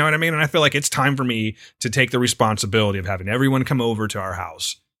now. You know what I mean? And I feel like it's time for me to take the responsibility of having everyone come over to our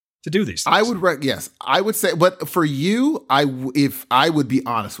house to do these things. I would say, but for you, if I would be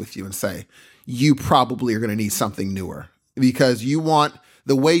honest with you and say, you probably are going to need something newer because you want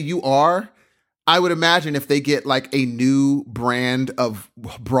the way you are. I would imagine if they get like a new brand of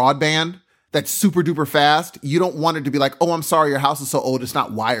broadband that's super duper fast, you don't want it to be like, oh, I'm sorry, your house is so old, it's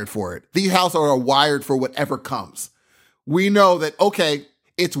not wired for it. These houses are wired for whatever comes. We know that, okay,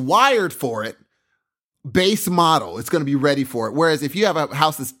 it's wired for it, base model, it's going to be ready for it. Whereas if you have a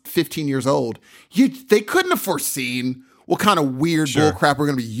house that's 15 years old, they couldn't have foreseen what kind of weird bullcrap we're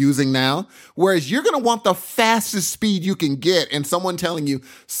going to be using now. Whereas you're going to want the fastest speed you can get. And someone telling you,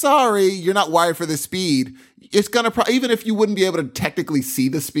 sorry, you're not wired for this speed. It's going to, even if you wouldn't be able to technically see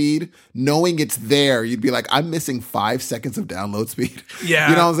the speed, knowing it's there, you'd be like, I'm missing 5 seconds of download speed. Yeah.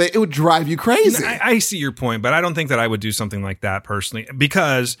 You know what I'm saying? It would drive you crazy. I see your point, but I don't think that I would do something like that personally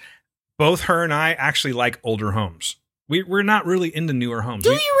because both her and I actually like older homes. We're not really into newer homes. Do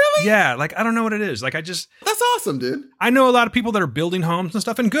you really? Yeah. Like, I don't know what it is. Like, that's awesome, dude. I know a lot of people that are building homes and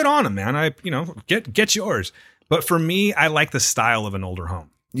stuff and good on them, man. Get yours. But for me, I like the style of an older home.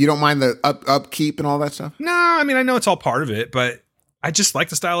 You don't mind the upkeep and all that stuff? No, I mean, I know it's all part of it, but I just like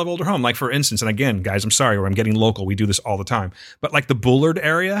the style of older home. Like for instance, and again, guys, I'm sorry, I'm getting local. We do this all the time, but like the Bullard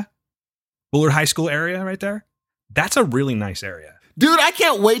High School area right there, that's a really nice area. Dude, I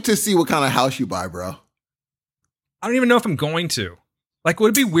can't wait to see what kind of house you buy, bro. I don't even know if I'm going to. Like, would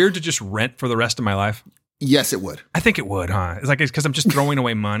it be weird to just rent for the rest of my life? Yes, it would. I think it would, huh? It's because I'm just throwing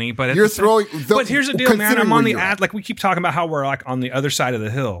away money. But but here's the deal, man. I'm on the ad. Like we keep talking about how we're like on the other side of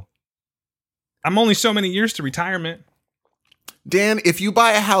the hill. I'm only so many years to retirement. Dan, if you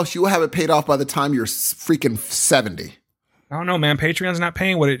buy a house, you will have it paid off by the time you're freaking 70. I don't know, man. Patreon's not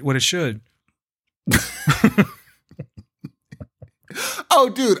paying what it should. Oh,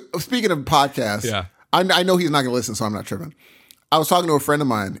 dude. Speaking of podcasts, yeah. I know he's not going to listen, so I'm not tripping. I was talking to a friend of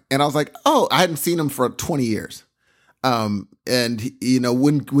mine, and I was like, oh, I hadn't seen him for 20 years. And, you know,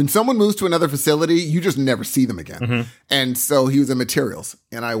 when someone moves to another facility, you just never see them again. Mm-hmm. And so he was in materials,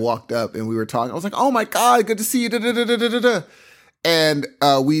 and I walked up, and we were talking. I was like, oh, my God, good to see you. Da, da, da, da, da, da. And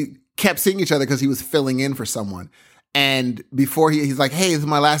we kept seeing each other because he was filling in for someone. And before he's like, hey, this is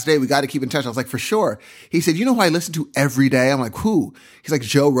my last day. We got to keep in touch. I was like, for sure. He said, you know who I listen to every day? I'm like, who? He's like,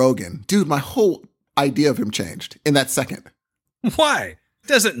 Joe Rogan. Dude, my whole idea of him changed in that second. Why? It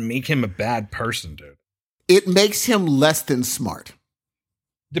doesn't make him a bad person, dude. It makes him less than smart.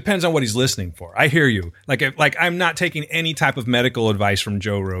 Depends on what he's listening for. I hear you. Like I'm not taking any type of medical advice from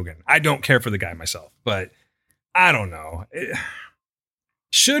Joe Rogan. I don't care for the guy myself, but I don't know.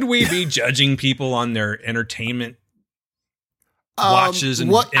 Should we be judging people on their entertainment watches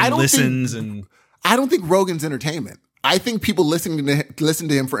and listens? I don't think Rogan's entertainment. I think people listen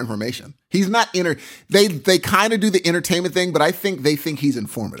to him for information. He's not they kind of do the entertainment thing, but I think they think he's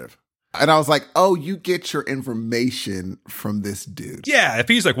informative. And I was like, oh, you get your information from this dude. Yeah, if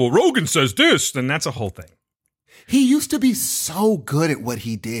he's like, well, Rogan says this, then that's a whole thing. He used to be so good at what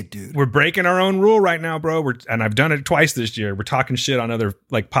he did, dude. We're breaking our own rule right now, bro. And I've done it twice this year. We're talking shit on other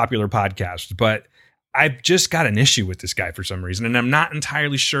like popular podcasts, but I've just got an issue with this guy for some reason, and I'm not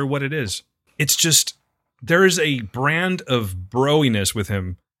entirely sure what it is. It's just there is a brand of broiness with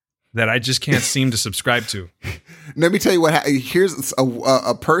him that I just can't seem to subscribe to. Let me tell you what happened. Here's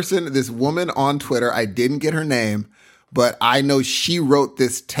a person, this woman on Twitter. I didn't get her name, but I know she wrote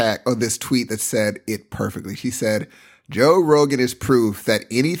this this tweet that said it perfectly. She said, Joe Rogan is proof that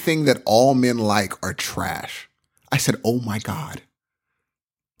anything that all men like are trash. I said, oh my God.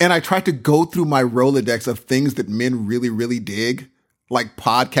 And I tried to go through my Rolodex of things that men really, really dig, like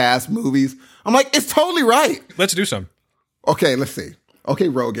podcasts, movies. I'm like, it's totally right. Let's do some. Okay, let's see. Okay,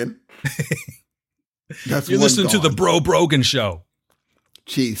 Rogan. That's You're listening to the Bro Brogan show.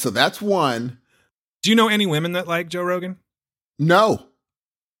 Gee, so that's one. Do you know any women that like Joe Rogan? No.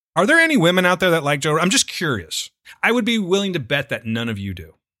 Are there any women out there that like Joe Rogan? I'm just curious. I would be willing to bet that none of you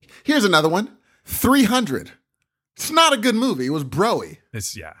do. Here's another one. 300. It's not a good movie. It was bro-y.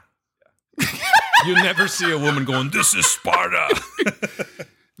 It's, yeah. You never see a woman going, "This is Sparta."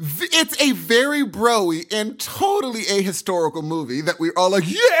 It's a very bro-y and totally ahistorical movie that we're all like,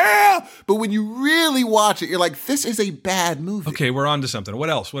 yeah! But when you really watch it, you're like, this is a bad movie. Okay, we're on to something. What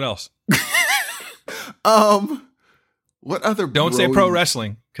else? What other Don't say pro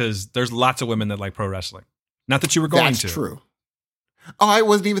wrestling, because there's lots of women that like pro wrestling. Not that you were going to. That's true. Oh, I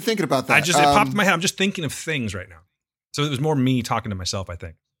wasn't even thinking about that. It popped in my head. I'm just thinking of things right now. So it was more me talking to myself, I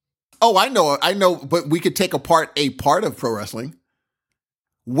think. Oh, I know, but we could take apart a part of pro wrestling.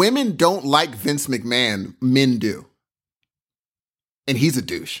 Women don't like Vince McMahon. Men do. And he's a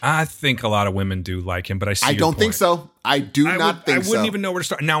douche. I think a lot of women do like him, but I don't think so. I wouldn't even know where to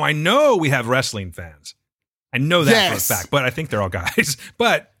start. Now, I know we have wrestling fans. I know that for a fact, but I think they're all guys.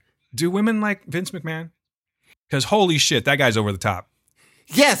 But do women like Vince McMahon? Because holy shit, that guy's over the top.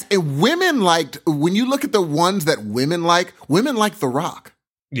 Yes, and when you look at the ones that women like The Rock.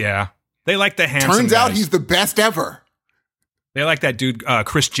 Yeah. They like the handsome Turns out guys. he's the best ever. They like that dude,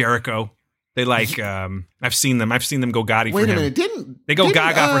 Chris Jericho. They like, I've seen them go Gotti for him. Wait a minute, they go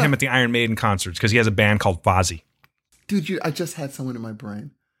Gaga for him at the Iron Maiden concerts because he has a band called Fozzy. Dude, I just had someone in my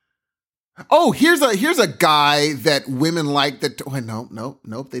brain. Oh, here's a guy that women like that. Oh,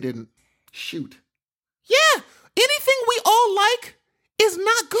 nope, they didn't. Shoot. Yeah, anything we all like is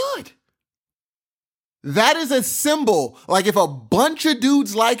not good. That is a symbol. Like if a bunch of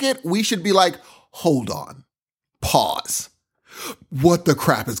dudes like it, we should be like, hold on, pause. What the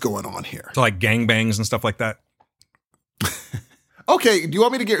crap is going on here? So like gangbangs and stuff like that. Okay, do you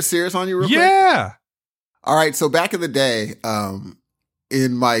want me to get serious on you real quick? Yeah. All right, so back in the day,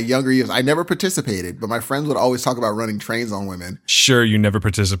 in my younger years, I never participated, but my friends would always talk about running trains on women. Sure, you never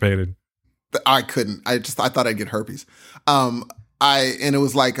participated. I couldn't. I thought I'd get herpes. And it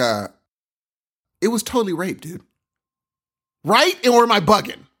was like it was totally rape, dude. Right? Or am I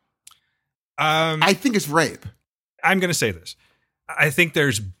bugging? I think it's rape. I'm going to say this. I think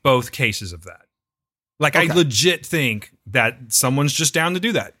there's both cases of that. Like, okay. I legit think that someone's just down to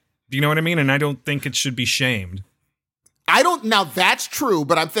do that. Do you know what I mean? And I don't think it should be shamed. Now that's true,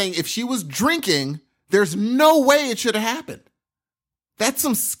 but I'm saying if she was drinking, there's no way it should have happened. That's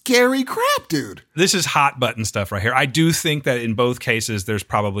some scary crap, dude. This is hot button stuff right here. I do think that in both cases,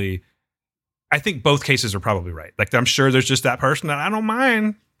 I think both cases are probably right. Like, I'm sure there's just that person that I don't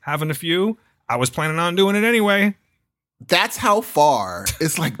mind having a few. I was planning on doing it anyway. That's how far.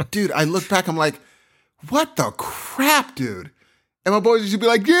 It's like, dude, I look back, I'm like, what the crap, dude? And my boys used to be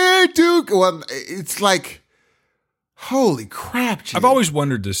like, yeah, dude. Well, it's like, holy crap, dude. I've always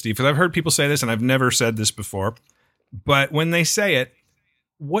wondered this, Steve, because I've heard people say this, and I've never said this before. But when they say it,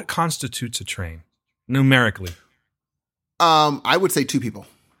 what constitutes a train numerically? I would say two people.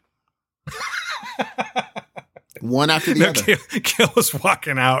 One after the other. Kayla was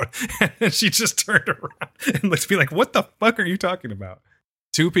walking out, and then she just turned around and looked at me like, what the fuck are you talking about?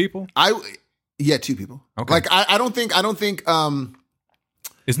 Two people? Yeah, two people. Okay. Like, I don't think.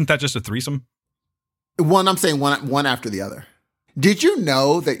 Isn't that just a threesome? I'm saying one after the other. Did you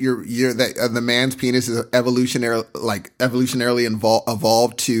know that the man's penis is evolutionarily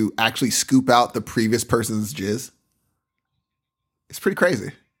evolved to actually scoop out the previous person's jizz? It's pretty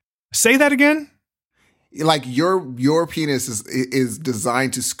crazy. Say that again? Like your penis is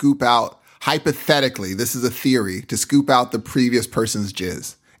designed to scoop out, hypothetically, this is a theory, to scoop out the previous person's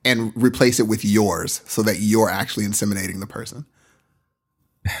jizz and replace it with yours so that you're actually inseminating the person.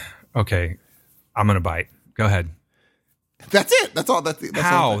 Okay. I'm going to bite. Go ahead. That's it. That's all. That's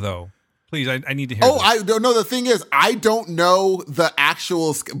how, though? Please, I need to hear this. I don't know. The thing is, I don't know the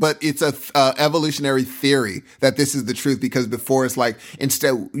actual, but it's a evolutionary theory that this is the truth, because before it's like,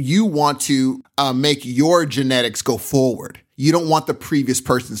 instead, you want to make your genetics go forward. You don't want the previous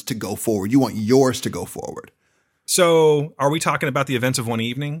person's to go forward. You want yours to go forward. So are we talking about the events of one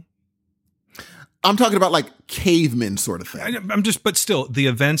evening? I'm talking about like cavemen sort of thing. But still, the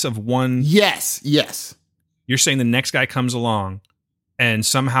events of one. Yes. You're saying the next guy comes along and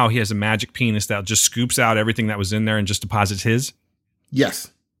somehow he has a magic penis that just scoops out everything that was in there and just deposits his? Yes.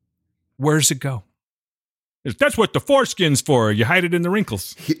 Where does it go? That's what the foreskin's for. You hide it in the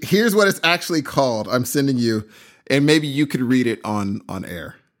wrinkles. Here's what it's actually called. I'm sending you, and maybe you could read it on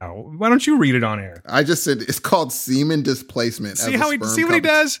air. Oh, why don't you read it on air? I just said it's called semen displacement. See what he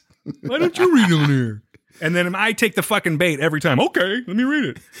does? Why don't you read it on air? And then I take the fucking bait every time. Okay, let me read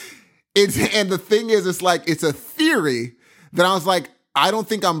it. And the thing is, it's like, it's a theory that I was like, I don't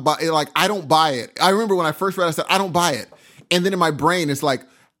think I don't buy it. I remember when I first read it, I said, I don't buy it. And then in my brain, it's like,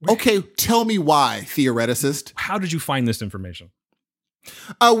 okay, tell me why, theoreticist. How did you find this information?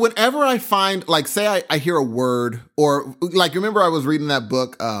 Whenever I find, like, say I hear a word, or like, remember I was reading that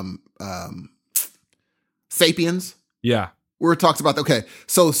book, Sapiens. Yeah. Where it talks about, okay,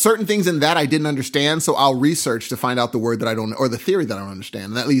 so certain things in that I didn't understand, so I'll research to find out the word that I don't, or the theory that I don't understand.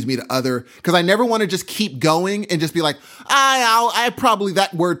 And that leads me to other, because I never want to just keep going and just be like, that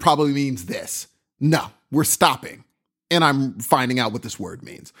word probably means this. No, we're stopping. And I'm finding out what this word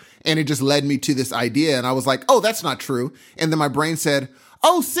means. And it just led me to this idea. And I was like, oh, that's not true. And then my brain said,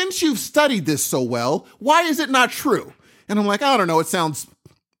 oh, since you've studied this so well, why is it not true? And I'm like, I don't know, it sounds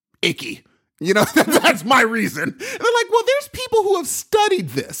icky. You know, that's my reason. And they're like, well, there's people who have studied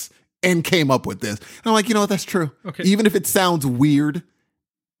this and came up with this. And I'm like, you know what? That's true. Okay. Even if it sounds weird,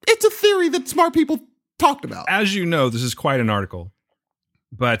 it's a theory that smart people talked about. As you know, this is quite an article.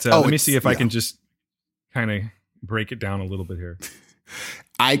 But let me see if I can just kind of break it down a little bit here.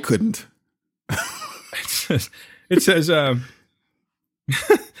 I couldn't. It says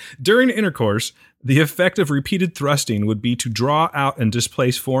during intercourse, the effect of repeated thrusting would be to draw out and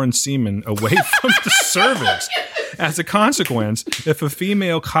displace foreign semen away from the cervix. As a consequence, if a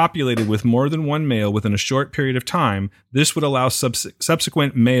female copulated with more than one male within a short period of time, this would allow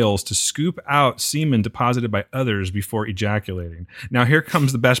subsequent males to scoop out semen deposited by others before ejaculating. Now, here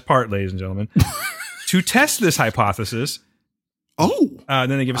comes the best part, ladies and gentlemen. To test this hypothesis, then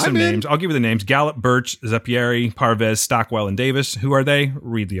they give us some names. I'll give you the names. Gallup, Birch, Zapieri, Parvez, Stockwell, and Davis. Who are they?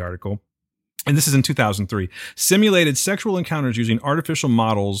 Read the article. And this is in 2003. Simulated sexual encounters using artificial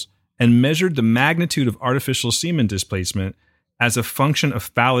models and measured the magnitude of artificial semen displacement as a function of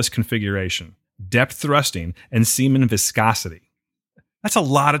phallus configuration, depth thrusting, and semen viscosity. That's a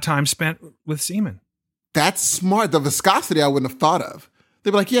lot of time spent with semen. That's smart. The viscosity I wouldn't have thought of.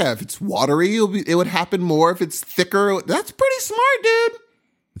 They'd be like, yeah, if it's watery, it would happen more. If it's thicker, that's pretty smart, dude.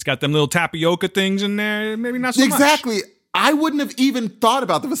 It's got them little tapioca things in there. Maybe not so much. Exactly. I wouldn't have even thought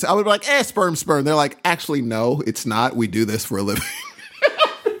about the viscosity. I would be like, sperm. They're like, actually, no, it's not. We do this for a living.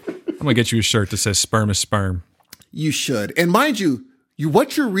 I'm going to get you a shirt that says sperm is sperm. You should. And mind you,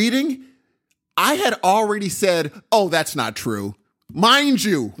 what you're reading, I had already said, oh, that's not true. Mind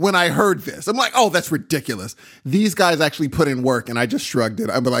you, when I heard this, I'm like, oh, that's ridiculous. These guys actually put in work, and I just shrugged it.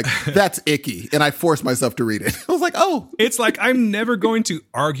 I'm like, that's icky. And I forced myself to read it. I was like, oh. It's like, I'm never going to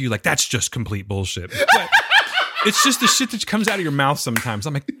argue like that's just complete bullshit. But it's just the shit that comes out of your mouth sometimes.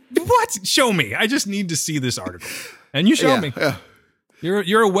 I'm like, what? Show me. I just need to see this article. And you showed me. Yeah.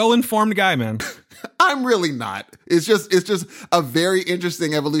 You're a well-informed guy, man. I'm really not. It's just a very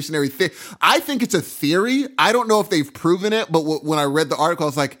interesting evolutionary thing. I think it's a theory. I don't know if they've proven it, but when I read the article, I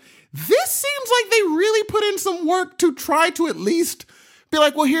was like, this seems like they really put in some work to try to at least be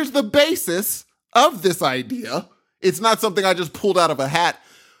like, well, here's the basis of this idea. It's not something I just pulled out of a hat.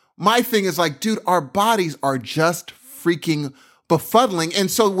 My thing is like, dude, our bodies are just freaking befuddling. And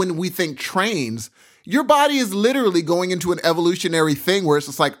so when we think trains, your body is literally going into an evolutionary thing where it's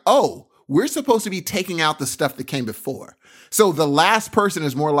just like, oh, we're supposed to be taking out the stuff that came before. So the last person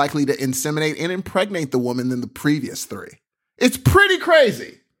is more likely to inseminate and impregnate the woman than the previous three. It's pretty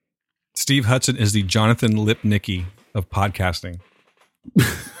crazy. Steve Hudson is the Jonathan Lipnicki of podcasting.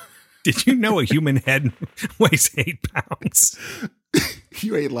 Did you know a human head weighs 8 pounds?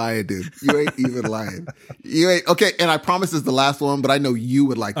 You ain't lying, dude. You ain't even lying. You ain't okay. And I promise this is the last one, but I know you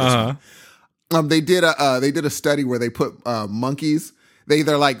would like this one. They did a study where they put monkeys.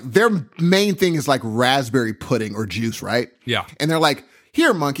 They're like, their main thing is like raspberry pudding or juice, right? Yeah. And they're like,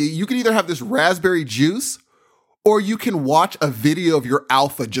 here, monkey, you can either have this raspberry juice or you can watch a video of your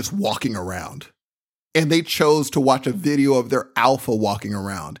alpha just walking around. And they chose to watch a video of their alpha walking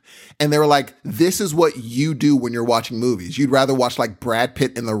around. And they were like, this is what you do when you're watching movies. You'd rather watch like Brad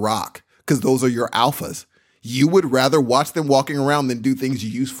Pitt and The Rock because those are your alphas. You would rather watch them walking around than do things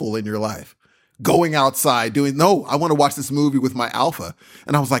useful in your life. Going outside, no, I want to watch this movie with my alpha.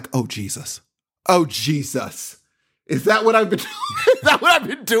 And I was like, oh, Jesus. Oh, Jesus. Is that what I've been doing? Is that what I've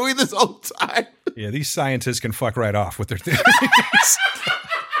been doing this whole time? Yeah, these scientists can fuck right off with their theories.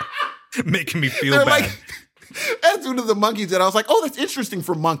 Making me feel They're bad. Like, as soon as the monkeys did, I was like, oh, that's interesting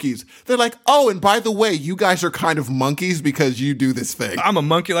for monkeys. They're like, oh, and by the way, you guys are kind of monkeys because you do this thing. I'm a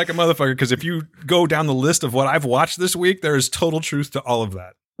monkey like a motherfucker because if you go down the list of what I've watched this week, there is total truth to all of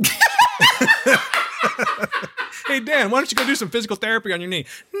that. Hey, Dan, why don't you go do some physical therapy on your knee?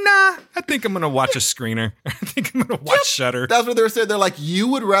 Nah, I think I'm going to watch a screener. I think I'm going to watch Shudder. That's what they were saying. They're like, you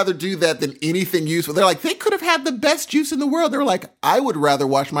would rather do that than anything useful. They're like, they could have had the best juice in the world. They're like, I would rather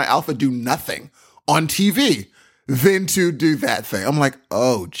watch my alpha do nothing on TV than to do that thing. I'm like,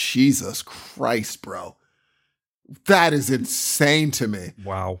 oh, Jesus Christ, bro. That is insane to me.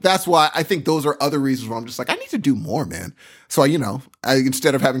 Wow. That's why I think those are other reasons why I'm just like, I need to do more, man. So,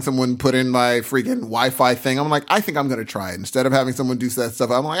 instead of having someone put in my freaking Wi-Fi thing, I'm like, I think I'm going to try it. Instead of having someone do that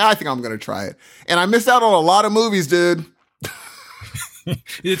stuff, I'm like, I think I'm going to try it. And I missed out on a lot of movies, dude.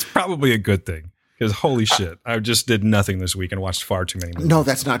 It's probably a good thing. Because holy shit, I just did nothing this week and watched far too many movies. No,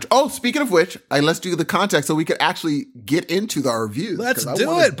 that's not true. Oh, speaking of which, let's do the context so we could actually get into our reviews. Let's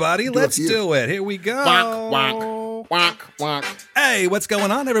do it, buddy. Let's do it. Here we go. Wonk. Hey, what's going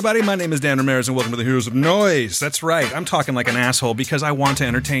on, everybody? My name is Dan Ramirez, and welcome to the Heroes of Noise. That's right. I'm talking like an asshole because I want to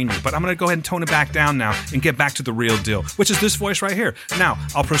entertain you, but I'm going to go ahead and tone it back down now and get back to the real deal, which is this voice right here. Now,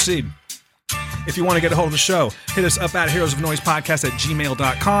 I'll proceed. If you want to get a hold of the show, hit us up at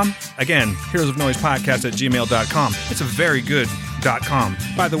heroesofnoisepodcast@gmail.com. Again, heroesofnoisepodcast@gmail.com. It's a very good .com.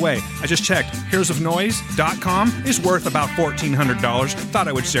 By the way, I just checked. Heroesofnoise.com is worth about $1,400. Thought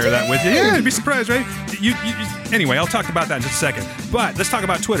I would share that with you. Yeah, you'd be surprised, right? Anyway, I'll talk about that in just a second. But let's talk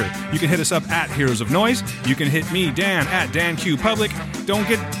about Twitter. You can hit us up at Heroes of Noise. You can hit me, Dan, at DanQPublic. Don't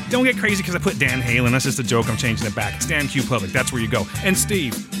get crazy because I put Dan Halen. That's just a joke. I'm changing it back. It's DanQPublic. That's where you go. And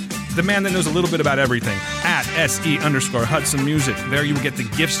Steve, the man that knows a little bit about everything, at SE_Hudson Music. There you will get the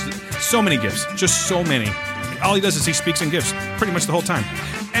gifts. So many gifts. Just so many. All he does is he speaks in gifts pretty much the whole time.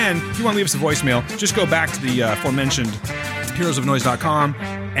 And if you want to leave us a voicemail, just go back to the aforementioned heroesofnoise.com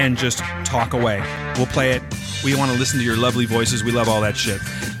and just talk away. We'll play it. We want to listen to your lovely voices. We love all that shit.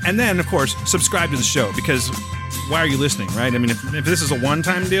 And then, of course, subscribe to the show because why are you listening, right? I mean, if this is a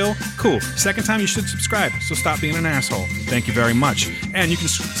one-time deal, cool. Second time, you should subscribe. So stop being an asshole. Thank you very much. And you can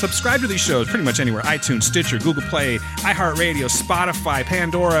subscribe to these shows pretty much anywhere. iTunes, Stitcher, Google Play, iHeartRadio, Spotify,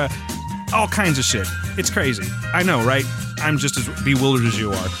 Pandora, all kinds of shit. It's crazy. I know, right? I'm just as bewildered as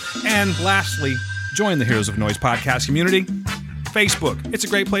you are. And lastly, join the Heroes of Noise podcast community. Facebook. It's a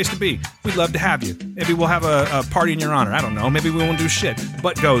great place to be. We'd love to have you. Maybe we'll have a party in your honor. I don't know. Maybe we won't do shit.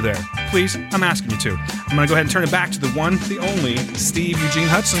 But go there. Please, I'm asking you to. I'm going to go ahead and turn it back to the one, the only, Steve Eugene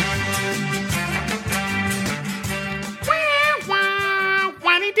Hudson.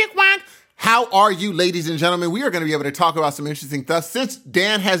 How are you, ladies and gentlemen? We are going to be able to talk about some interesting stuff. Since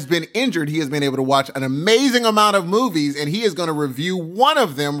Dan has been injured, he has been able to watch an amazing amount of movies, and he is going to review one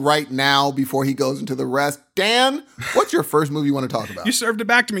of them right now before he goes into the rest. Dan, what's your first movie you want to talk about? You served it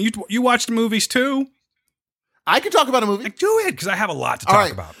back to me. You watched the movies too? I can talk about a movie. Do it, because I have a lot to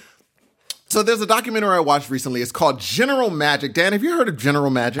talk about. So there's a documentary I watched recently. It's called General Magic. Dan, have you heard of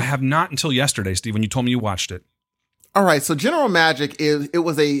General Magic? I have not until yesterday, Steve, when you told me you watched it. All right, so General Magic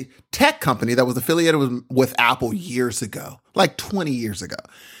was a tech company that was affiliated with Apple years ago, like 20 years ago.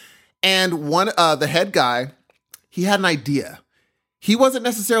 And the head guy, he had an idea. He wasn't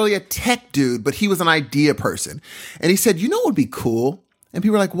necessarily a tech dude, but he was an idea person. And he said, you know what would be cool? And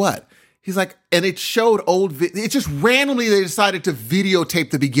people were like, what? He's like, and it showed it just randomly they decided to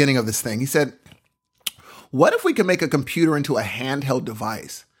videotape the beginning of this thing. He said, what if we could make a computer into a handheld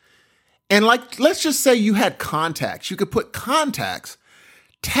device? And let's just say you had contacts. You could put contacts,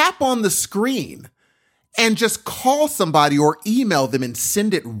 tap on the screen, and just call somebody or email them and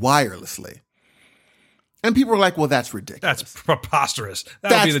send it wirelessly. And people were like, well, that's ridiculous. That's preposterous.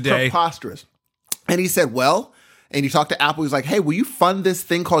 That'll be the day. That's preposterous. And he said, well, and he talked to Apple. He's like, hey, will you fund this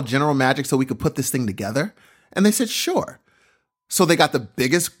thing called General Magic so we could put this thing together? And they said, sure. So they got the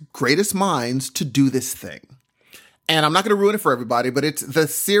biggest, greatest minds to do this thing. And I'm not going to ruin it for everybody, but it's the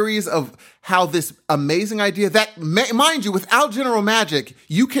series of how this amazing idea that, mind you, without General Magic,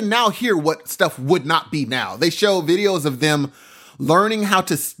 you can now hear what stuff would not be now. They show videos of them learning how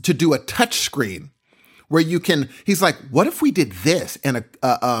to do a touch screen where you can, he's like, what if we did this? And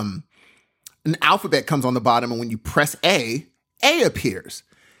an alphabet comes on the bottom, and when you press A appears.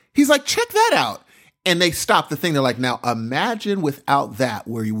 He's like, check that out. And they stop the thing. They're like, now imagine without that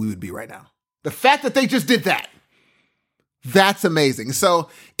where we would be right now. The fact that they just did that. That's amazing. So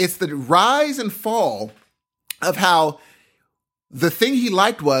it's the rise and fall of how the thing he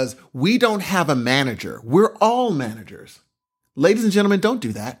liked was we don't have a manager. We're all managers. Ladies and gentlemen, don't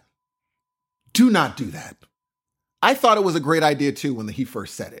do that. Do not do that. I thought it was a great idea too when he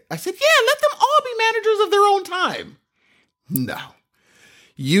first said it. I said, yeah, let them all be managers of their own time. No.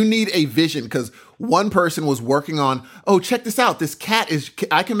 You need a vision because one person was working on, oh, check this out.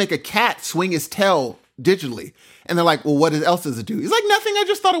 I can make a cat swing his tail digitally. And they're like, well, what else does it do? He's like, nothing. I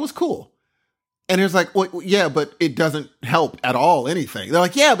just thought it was cool. And it's like, well, yeah, but it doesn't help at all anything. They're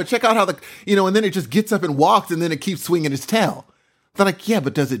like, yeah, but check out how and then it just gets up and walks and then it keeps swinging its tail. They're like, yeah,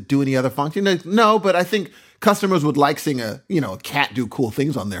 but does it do any other function? Like, no, but I think customers would like seeing a cat do cool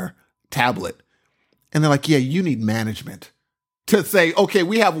things on their tablet. And they're like, yeah, you need management to say, okay,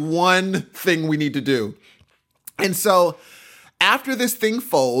 we have one thing we need to do. And so after this thing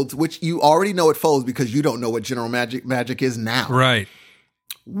folds, which you already know it folds because you don't know what General Magic is now. Right.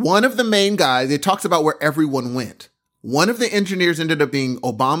 One of the main guys, it talks about where everyone went. One of the engineers ended up being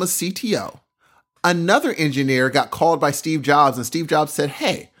Obama's CTO. Another engineer got called by Steve Jobs, and Steve Jobs said,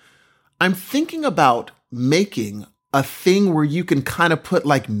 hey, I'm thinking about making a thing where you can kind of put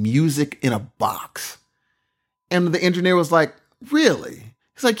like music in a box. And the engineer was like, really?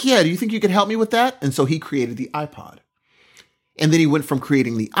 He's like, yeah, do you think you could help me with that? And so he created the iPod. And then he went from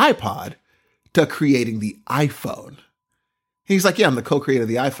creating the iPod to creating the iPhone. He's like, yeah, I'm the co-creator of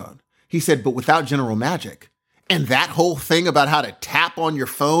the iPhone. He said, but without General Magic and that whole thing about how to tap on your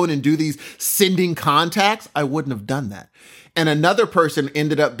phone and do these sending contacts, I wouldn't have done that. And another person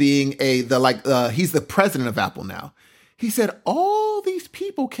ended up being he's the president of Apple now. He said, all these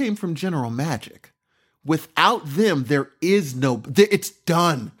people came from General Magic. Without them, it's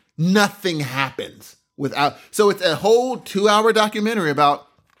done. Nothing happens without. So it's a whole 2-hour documentary about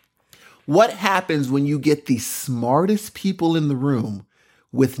what happens when you get the smartest people in the room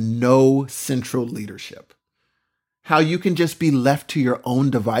with no central leadership. How you can just be left to your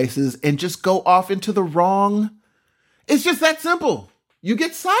own devices and just go off into the wrong. It's just that simple. You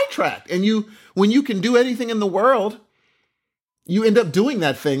get sidetracked, and when you can do anything in the world, you end up doing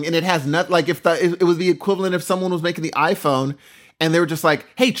that thing, and it has not like if it was the equivalent if someone was making the iPhone and they were just like,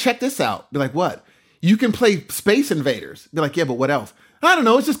 hey, check this out. Be like, what? You can play Space Invaders. Be like, yeah, but what else? I don't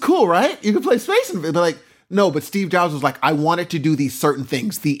know. It's just cool, right? You can play Space Invaders. Be like, no, but Steve Jobs was like, I wanted to do these certain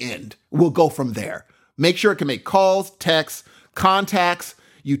things. The end. We'll go from there. Make sure it can make calls, texts, contacts.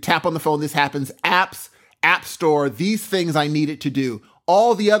 You tap on the phone. This happens. Apps, App Store. These things I need it to do.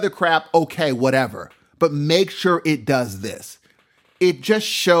 All the other crap, okay, whatever. But make sure it does this. It just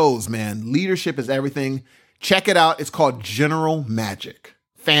shows, man, leadership is everything. Check it out. It's called General Magic.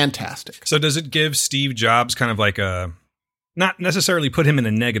 Fantastic. So does it give Steve Jobs kind of like not necessarily put him in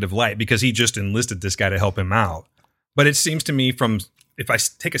a negative light because he just enlisted this guy to help him out. But it seems to me if I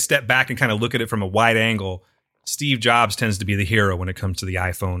take a step back and kind of look at it from a wide angle, Steve Jobs tends to be the hero when it comes to the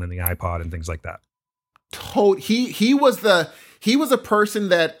iPhone and the iPod and things like that. He was a person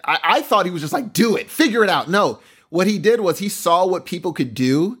that I thought he was just like, do it, figure it out. No. What he did was he saw what people could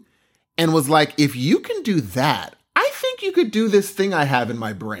do and was like, if you can do that, I think you could do this thing I have in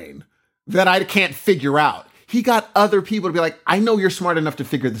my brain that I can't figure out. He got other people to be like, I know you're smart enough to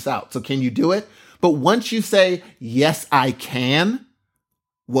figure this out. So can you do it? But once you say, yes, I can,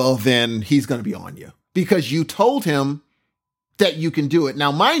 well, then he's going to be on you because you told him that you can do it.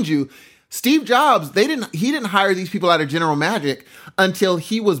 Now, mind you, Steve Jobs, he didn't hire these people out of General Magic until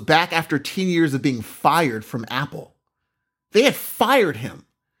he was back after 10 years of being fired from Apple. They had fired him,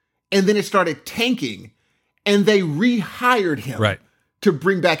 and then it started tanking, and they rehired him to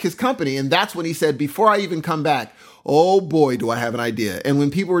bring back his company. And that's when he said, before I even come back, oh boy, do I have an idea. And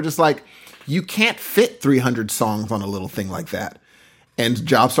when people were just like, you can't fit 300 songs on a little thing like that. And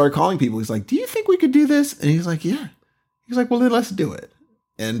Jobs started calling people. He's like, do you think we could do this? And he's like, yeah. He's like, well, then let's do it.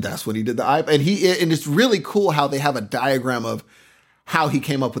 And that's when he did the iPod. And it's really cool how they have a diagram of how he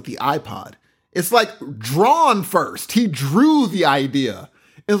came up with the iPod. It's like drawn first. He drew the idea.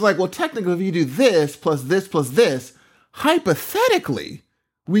 It's like, well, technically, if you do this plus this, hypothetically,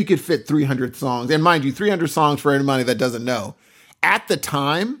 we could fit 300 songs. And mind you, 300 songs for anybody that doesn't know, at the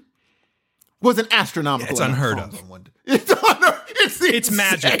time, was an astronomical. It's unheard of. It's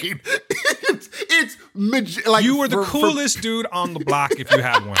magic. It's like you were the coolest dude on the block if you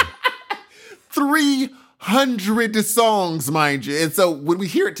had one. 300 songs, mind you. And so when we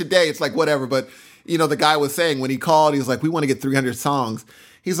hear it today, it's like whatever. But the guy was saying when he called, he was like, "We want to get 300 songs."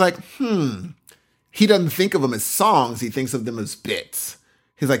 He's like, He doesn't think of them as songs. He thinks of them as bits.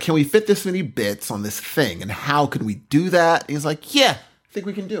 He's like, "Can we fit this many bits on this thing? And how can we do that?" And he's like, "Yeah, I think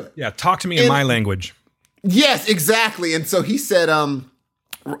we can do it." Yeah, talk to me in my language. Yes, exactly. And so he said, and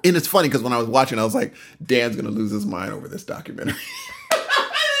it's funny because when I was watching, I was like, Dan's going to lose his mind over this documentary.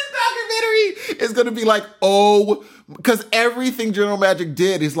 This documentary is going to be like, because everything General Magic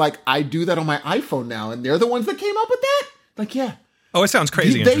did is like, I do that on my iPhone now. And they're the ones that came up with that? Like, yeah. Oh, it sounds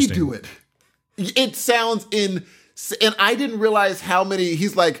crazy They interesting. do it. It sounds and I didn't realize how many,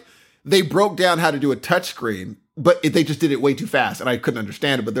 he's like, they broke down how to do a touchscreen, but they just did it way too fast. And I couldn't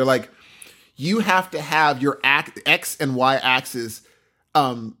understand it. But they're like, you have to have your X and Y axis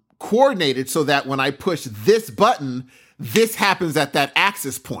coordinated so that when I push this button, this happens at that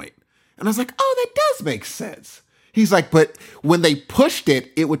axis point. And I was like, oh, that does make sense. He's like, but when they pushed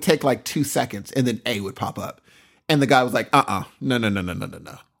it, it would take like 2 seconds and then A would pop up. And the guy was like, no.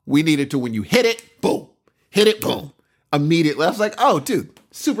 We need it to when you hit it, boom. Hit it, boom. immediately. I was like, oh, dude,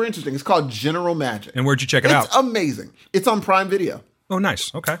 super interesting. It's called General Magic. And where'd you check it out? It's amazing. It's on Prime Video. Oh,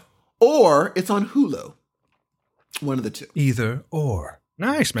 nice. Okay. Or it's on Hulu. One of the two. Either or.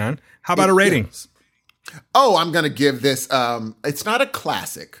 Nice, man. How about a rating? Oh, I'm going to give this, it's not a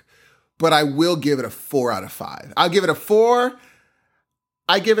classic, but I will give it a 4 out of 5. I'll give it a 4.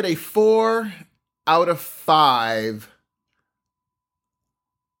 I give it a 4 out of 5.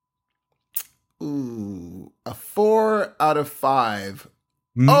 Ooh, a 4 out of 5.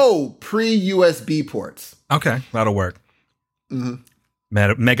 Oh, pre-USB ports. Okay, that'll work.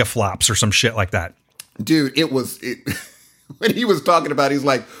 Mega flops or some shit like that. Dude, when he was talking about it, he's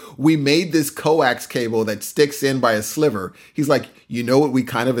like, we made this coax cable that sticks in by a sliver. He's like, you know what we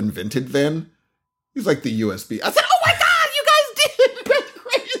kind of invented then? He's like, the USB. I said, oh my God, you guys did. That's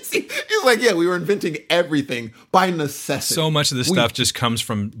crazy. He's like, yeah, we were inventing everything by necessity. So much of this stuff just comes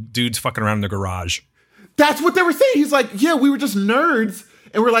from dudes fucking around in the garage. That's what they were saying. He's like, yeah, we were just nerds.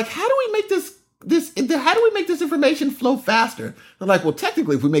 And we're like, how do we make how do we make this information flow faster? They're like, well,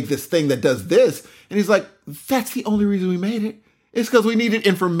 technically, if we make this thing that does this. And he's like, that's the only reason we made it. It's because we needed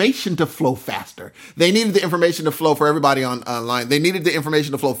information to flow faster. They needed the information to flow for everybody online. They needed the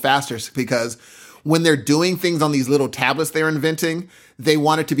information to flow faster because when they're doing things on these little tablets they're inventing, they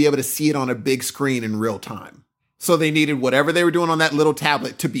wanted to be able to see it on a big screen in real time. So they needed whatever they were doing on that little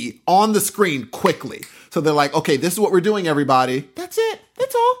tablet to be on the screen quickly. So they're like, okay, this is what we're doing, everybody. That's it.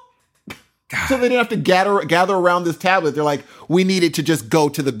 That's all. God. So they didn't have to gather around this tablet. They're like, we need it to just go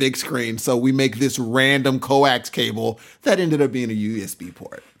to the big screen. So we make this random coax cable that ended up being a USB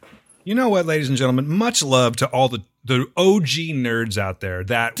port. You know what, ladies and gentlemen? Much love to all the OG nerds out there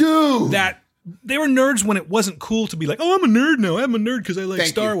that they were nerds when it wasn't cool to be like, oh, I'm a nerd now. I'm a nerd because I like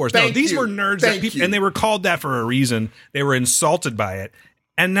Star Wars. No, these were nerds and they were called that for a reason. They were insulted by it.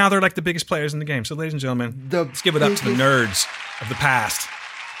 And now they're like the biggest players in the game. So, ladies and gentlemen, let's give it up to the nerds of the past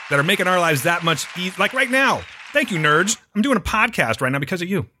that are making our lives that much easier. Like right now. Thank you, nerds. I'm doing a podcast right now because of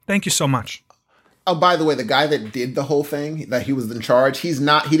you. Thank you so much. Oh, by the way, the guy that did the whole thing, that he was in charge, he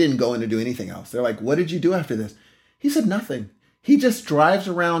didn't go in to do anything else. They're like, what did you do after this? He said nothing. He just drives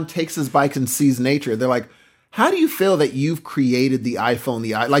around, takes his bike, and sees nature. They're like, how do you feel that you've created the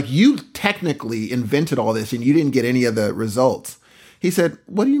iPhone? Like, you technically invented all this and you didn't get any of the results. He said,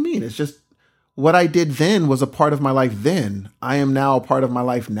 what do you mean? It's just what I did then was a part of my life then. I am now a part of my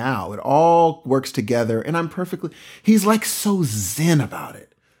life now. It all works together and I'm he's like so zen about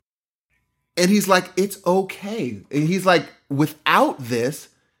it. And he's like, it's okay. And he's like, without this,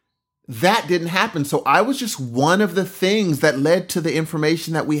 that didn't happen. So I was just one of the things that led to the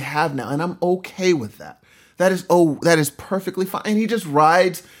information that we have now. And I'm okay with that. That is perfectly fine. And he just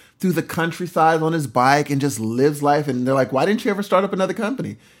rides through the countryside on his bike and just lives life. And they're like, why didn't you ever start up another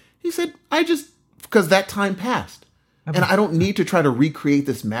company? He said, because that time passed. And I don't need to try to recreate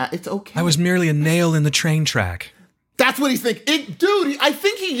this It's okay. I was merely a nail in the train track. That's what he's thinking. Dude, I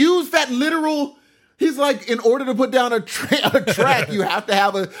think he used that literal... He's like, in order to put down a track, you have to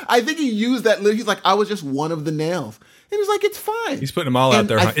have I think he used that. He's like, I was just one of the nails. And he's like, it's fine. He's putting them all out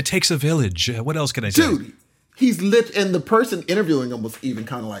there. It takes a village. What else can I say? Dude, he's lit. And the person interviewing him was even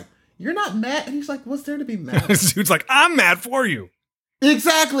kind of like, you're not mad? And he's like, what's there to be mad? Dude's like, I'm mad for you.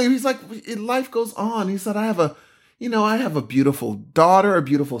 Exactly. He's like, life goes on. He said, I have a beautiful daughter, a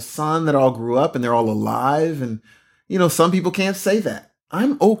beautiful son that all grew up and they're all alive. And, some people can't say that.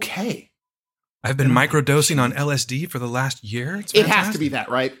 I'm okay. I've been microdosing on LSD for the last year. It has to be that,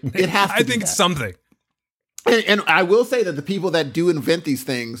 right? It has to be I think it's something. And I will say that the people that do invent these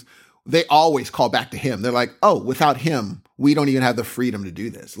things, they always call back to him. They're like, oh, without him, we don't even have the freedom to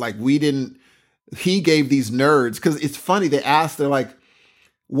do this. Like, he gave these nerds, because it's funny, they're like,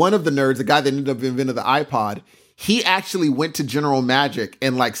 one of the nerds, the guy that ended up inventing the iPod, he actually went to General Magic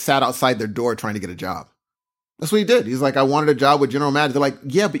and like sat outside their door trying to get a job. That's what he did. He's like, I wanted a job with General Magic. They're like,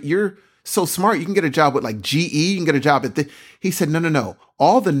 yeah, but you're so smart. You can get a job with like GE. You can get a job at He said, no.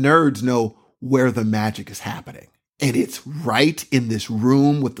 All the nerds know where the magic is happening. And it's right in this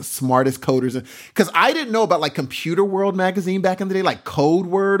room with the smartest coders. Because I didn't know about like Computer World magazine back in the day, like Code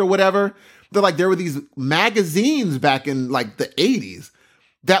Word or whatever. There were these magazines back in like the 80s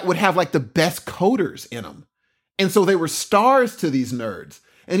that would have like the best coders in them. And so they were stars to these nerds.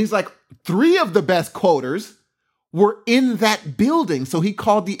 And he's like, 3 of the best coders were in that building. So he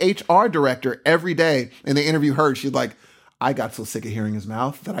called the HR director every day and they interviewed her. She's like, I got so sick of hearing his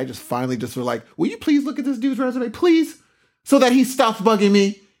mouth that I just finally just were like, will you please look at this dude's resume, please? So that he stops bugging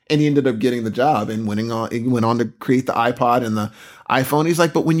me. And he ended up getting the job and he went on to create the iPod and the iPhone. He's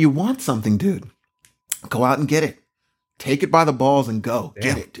like, but when you want something, dude, go out and get it. Take it by the balls and go.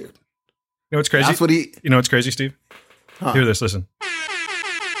 Damn. Get it, dude. You know what's crazy? That's what You know what's crazy, Steve? Hear this, listen.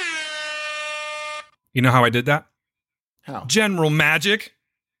 You know how I did that? How? General Magic.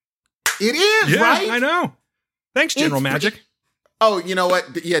 It is, Yeah, right? I know. Thanks, General Magic. Oh, you know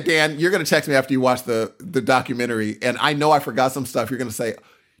what? Yeah, Dan, you're going to text me after you watch the documentary, and I know I forgot some stuff. You're going to say,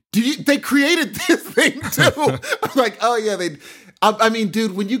 they created this thing too? I'm like, oh, yeah, they... I mean,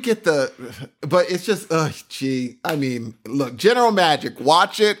 dude, when you get but it's just, I mean, look, General Magic,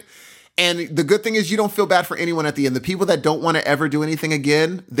 watch it. And the good thing is you don't feel bad for anyone at the end. The people that don't want to ever do anything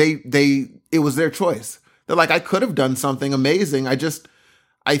again, it was their choice. They're like, I could have done something amazing.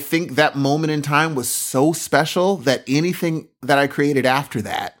 I think that moment in time was so special that anything that I created after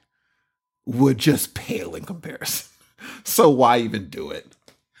that would just pale in comparison. So why even do it?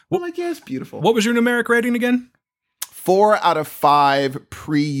 Well, like, yeah, it's beautiful. What was your numeric rating again? 4 out of 5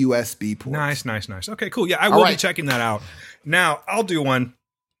 pre-USB ports. Nice. Okay, cool. Yeah, I will be checking that out. Now, I'll do one.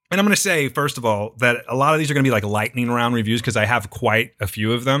 And I'm going to say, first of all, that a lot of these are going to be like lightning round reviews because I have quite a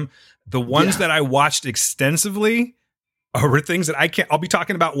few of them. The ones that I watched extensively are things that I'll be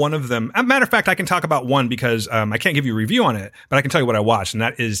talking about one of them. As a matter of fact, I can talk about one because I can't give you a review on it, but I can tell you what I watched. And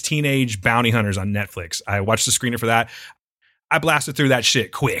that is Teenage Bounty Hunters on Netflix. I watched the screener for that. I blasted through that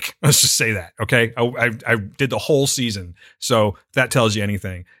shit quick. Let's just say that, okay? I did the whole season, so if that tells you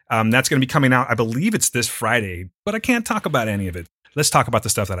anything. That's going to be coming out, I believe it's this Friday, but I can't talk about any of it. Let's talk about the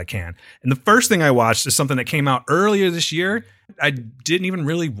stuff that I can. And the first thing I watched is something that came out earlier this year. I didn't even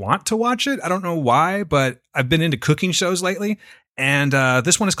really want to watch it. I don't know why, but I've been into cooking shows lately, and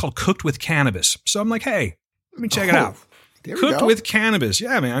this one is called Cooked with Cannabis. So I'm like, hey, let me check it out. Cooked with Cannabis.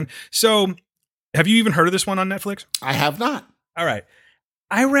 Yeah, man. So have you even heard of this one on Netflix? I have not. All right.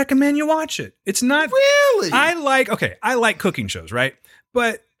 I recommend you watch it. It's not really. I like cooking shows, right?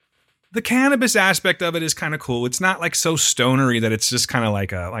 But the cannabis aspect of it is kind of cool. It's not like so stonery that it's just kind of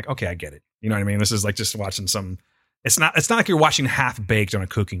like okay, I get it. You know what I mean? This is like just watching some. It's not like you're watching Half Baked on a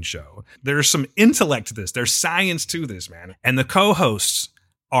cooking show. There's some intellect to this. There's science to this, man. And the co-hosts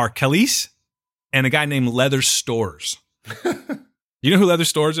are Khalees and a guy named Leather Stores. You know who Leather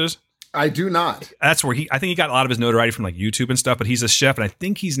Stores is? I do not. That's where I think he got a lot of his notoriety from like YouTube and stuff, but he's a chef and I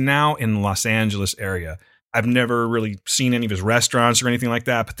think he's now in the Los Angeles area. I've never really seen any of his restaurants or anything like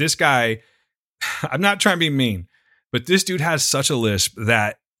that, but this guy, I'm not trying to be mean, but this dude has such a lisp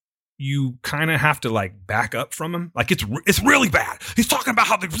that you kind of have to like back up from him. Like it's really bad. He's talking about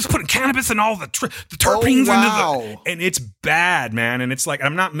how they're just putting cannabis and all the terpenes into and it's bad, man. And it's like,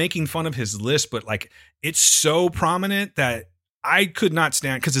 I'm not making fun of his lisp, but like it's so prominent that I could not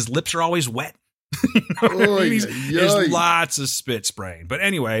stand because his lips are always wet. You know I mean? There's lots of spit spraying. But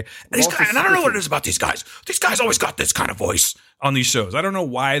anyway, these guys, and I don't know what it is about these guys. These guys always got this kind of voice on these shows. I don't know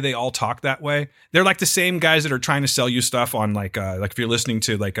why they all talk that way. They're like the same guys that are trying to sell you stuff on like if you're listening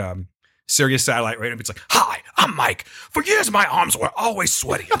to like Sirius Satellite Radio, it's like, hi, I'm Mike. For years, my arms were always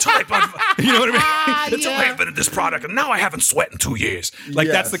sweaty until you know what I mean? Until I invented this product, and now I haven't sweat in 2 years. Like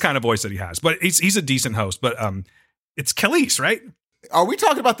that's the kind of voice that he has. But he's a decent host. But it's Khalees, right? Are we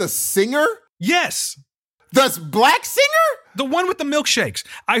talking about the singer? Yes. The black singer? The one with the milkshakes.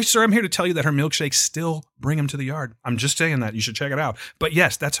 I'm here to tell you that her milkshakes still bring him to the yard. I'm just saying that. You should check it out. But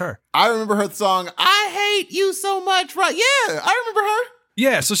yes, that's her. I remember her song, I Hate You So Much. Right? Yeah, I remember her.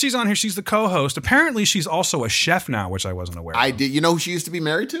 Yeah, so she's on here. She's the co-host. Apparently, she's also a chef now, which I wasn't aware of. I did. You know who she used to be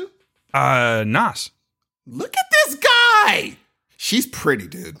married to? Nas. Look at this guy. She's pretty,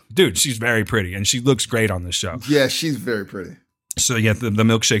 dude. Dude, she's very pretty, and she looks great on this show. Yeah, she's very pretty. So, yeah, the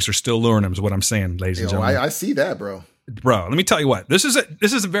milkshakes are still luring him, is what I'm saying, ladies and gentlemen. I see that, bro. Bro, let me tell you what. This is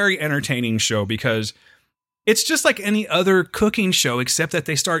a very entertaining show because it's just like any other cooking show, except that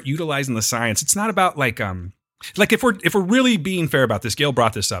they start utilizing the science. It's not about like if we're really being fair about this, Gail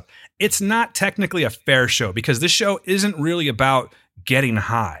brought this up. It's not technically a fair show because this show isn't really about getting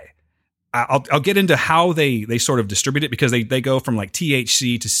high. I'll get into how they sort of distribute it because they go from like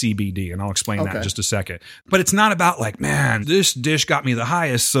THC to CBD, and I'll explain that in just a second. But it's not about like, man, this dish got me the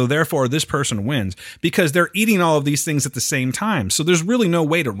highest, so therefore this person wins, because they're eating all of these things at the same time. So there's really no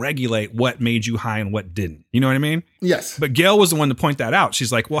way to regulate what made you high and what didn't. You know what I mean? Yes. But Gail was the one to point that out.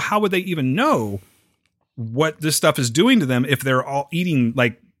 She's like, well, how would they even know what this stuff is doing to them if they're all eating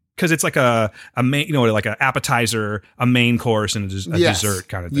like, because it's like a main, you know, like an appetizer, a main course, and a dessert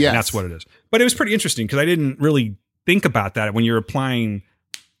kind of thing. Yes. That's what it is. But it was pretty interesting because I didn't really think about that when you're applying,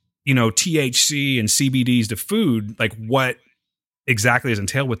 you know, THC and CBDs to food, like what exactly is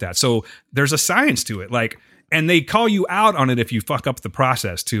entailed with that. So there's a science to it. Like, and they call you out on it if you fuck up the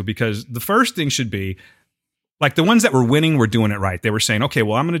process too, because the first thing should be, like the ones that were winning were doing it right. They were saying, okay,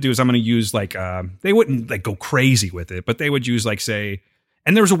 well, I'm going to use like, they wouldn't like go crazy with it, but they would use like, say,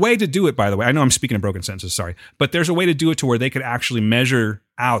 And there's a way to do it, by the way. I know I'm speaking in broken sentences, sorry. But there's a way to do it to where they could actually measure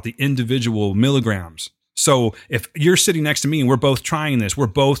out the individual milligrams. So if you're sitting next to me and we're both trying this, we're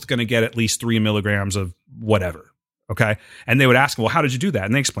both going to get at least 3 milligrams of whatever. Okay. And they would ask, well, how did you do that?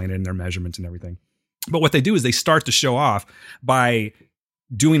 And they explain it in their measurements and everything. But what they do is they start to show off by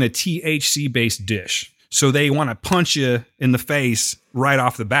doing a THC based dish. So they want to punch you in the face right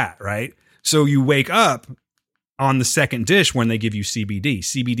off the bat, right? So you wake up on the second dish when they give you CBD.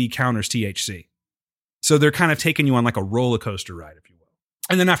 CBD counters THC. So they're kind of taking you on like a roller coaster ride, if you will.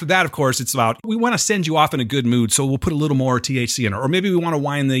 And then after that, of course, it's about, we want to send you off in a good mood, so we'll put a little more THC in it. Or maybe we want to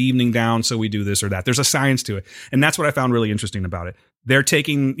wind the evening down, so we do this or that. There's a science to it. And that's what I found really interesting about it. They're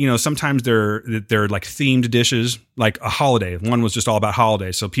taking, sometimes they're like themed dishes, like a holiday. One was just all about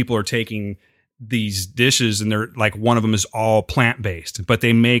holidays. So people are taking these dishes and they're like, one of them is all plant-based, but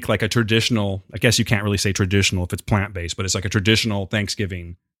they make like a traditional, I guess you can't really say traditional if it's plant-based, but it's like a traditional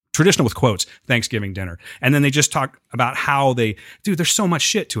Thanksgiving, traditional with quotes, Thanksgiving dinner. And then they just talk about how there's so much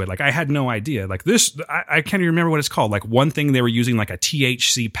shit to it. Like I had no idea. Like this, I can't even remember what it's called. Like one thing they were using like a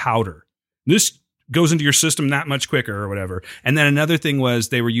THC powder. This goes into your system that much quicker or whatever. And then another thing was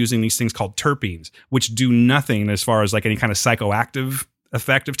they were using these things called terpenes, which do nothing as far as like any kind of psychoactive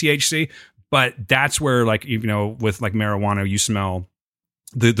effect of THC. But that's where, like, with like marijuana, you smell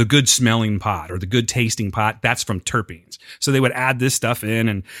the good smelling pot or the good tasting pot. That's from terpenes. So they would add this stuff in,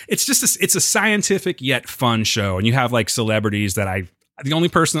 and it's just it's a scientific yet fun show. And you have like celebrities that the only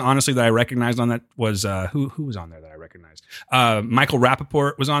person honestly that I recognized on that was who was on there that I recognized. Michael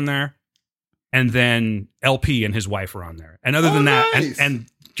Rappaport was on there, and then LP and his wife were on there. And other than that, nice. and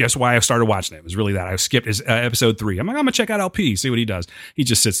guess why I started watching it? It was really that I skipped his episode 3. I'm like, I'm gonna check out LP, see what he does. He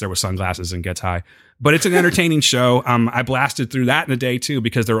just sits there with sunglasses and gets high. But it's an entertaining show. I blasted through that in a day too,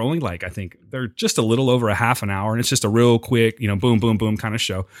 because they're only like, I think they're just a little over a half an hour, and it's just a real quick, boom, boom, boom kind of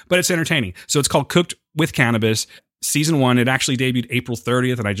show. But it's entertaining. So it's called Cooked with Cannabis. Season 1, it actually debuted April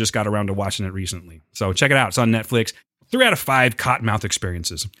 30th, and I just got around to watching it recently. So check it out. It's on Netflix. 3 out of 5 cottonmouth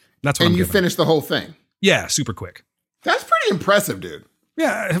experiences. That's what I'm giving. And you finished the whole thing? Yeah, super quick. That's pretty impressive, dude.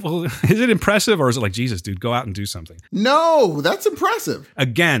 Yeah, well, is it impressive, or is it like, Jesus, dude, go out and do something? No, that's impressive.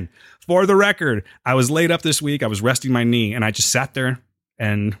 Again, for the record, I was laid up this week. I was resting my knee, and I just sat there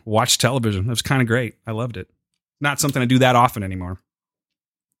and watched television. It was kind of great. I loved it. Not something I do that often anymore.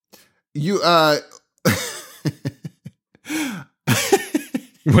 You,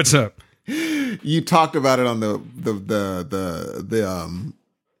 What's up? You talked about it on the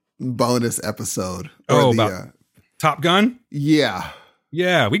bonus episode. About Top Gun? Yeah.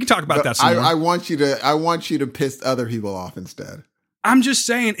 Yeah, we can talk about that some more. I want you to piss other people off instead. I'm just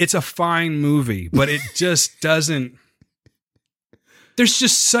saying it's a fine movie, but it just doesn't. There's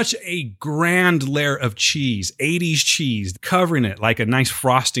just such a grand layer of cheese, 80s cheese, covering it like a nice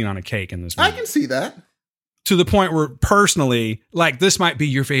frosting on a cake in this movie. I can see that. To the point where personally, like, this might be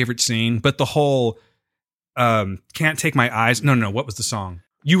your favorite scene, but the whole Can't Take My Eyes. No, what was the song?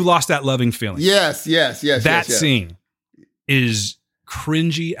 You Lost That Loving Feeling. Yes. That scene is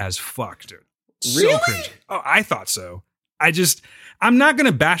cringy as fuck, dude. Really? So cringy. Oh, I thought so. I'm not going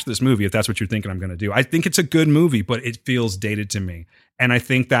to bash this movie if that's what you're thinking I'm going to do. I think it's a good movie, but it feels dated to me. And I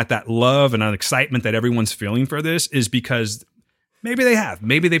think that love and excitement that everyone's feeling for this is because maybe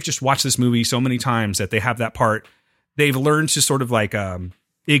they've just watched this movie so many times that they have that part. They've learned to sort of like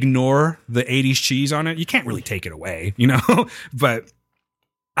ignore the 80s cheese on it. You can't really take it away, but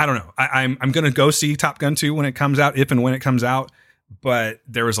I don't know. I'm going to go see Top Gun 2 when it comes out, if and when it comes out, but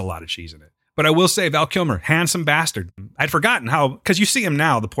there was a lot of cheese in it. But I will say, Val Kilmer, handsome bastard. I'd forgotten how, because you see him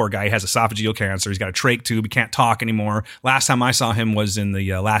now, the poor guy, he has esophageal cancer. He's got a trach tube. He can't talk anymore. Last time I saw him was in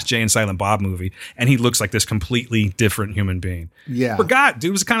the last Jay and Silent Bob movie, and he looks like this completely different human being. Yeah. Forgot.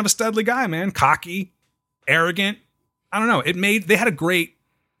 Dude was kind of a studly guy, man. Cocky, arrogant. I don't know. They had a great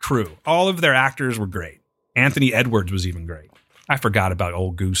crew. All of their actors were great. Anthony Edwards was even great. I forgot about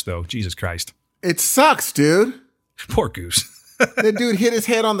old Goose, though. Jesus Christ. It sucks, dude. Poor Goose. That dude hit his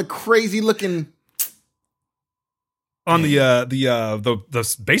head on the crazy looking on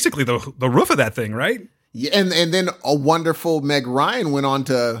the basically the roof of that thing, right? Yeah, and then a wonderful Meg Ryan went on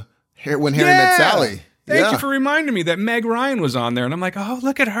to When Harry Met Sally. Thank you for reminding me that Meg Ryan was on there, and I'm like, oh,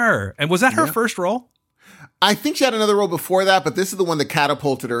 look at her. And was that her first role? I think she had another role before that, but this is the one that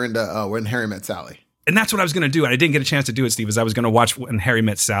catapulted her into When Harry Met Sally. And that's what I was going to do. And I didn't get a chance to do it, Steve, as I was going to watch When Harry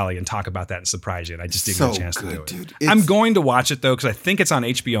Met Sally and talk about that and surprise you. And I just didn't get a chance to do it. Dude. I'm going to watch it, though, because I think it's on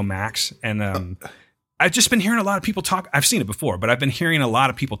HBO Max. And I've just been hearing a lot of people talk. I've seen it before, but I've been hearing a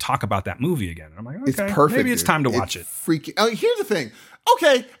lot of people talk about that movie again. And I'm like, okay, it's perfect, maybe it's time to watch it. Freaking. Oh, here's the thing.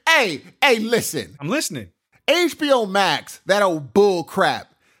 Okay. Hey, listen. I'm listening. HBO Max, that old bull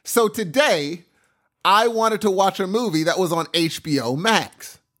crap. So today, I wanted to watch a movie that was on HBO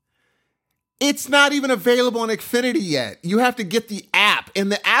Max. It's not even available on Xfinity yet. You have to get the app,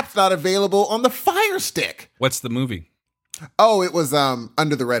 and the app's not available on the Fire Stick. What's the movie? Oh, it was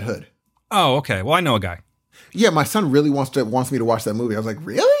Under the Red Hood. Oh, okay. Well, I know a guy. Yeah, my son really wants me to watch that movie. I was like,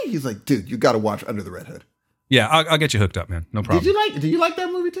 really? He's like, dude, you got to watch Under the Red Hood. Yeah, I'll get you hooked up, man. No problem. Do you like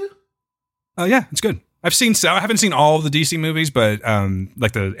that movie too? Oh, yeah, it's good. I haven't seen all of the DC movies, but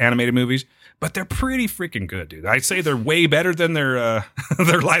like the animated movies, but they're pretty freaking good, dude. I'd say they're way better than their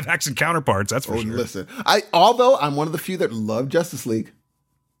their live action counterparts. That's for sure. Listen, although I'm one of the few that love Justice League.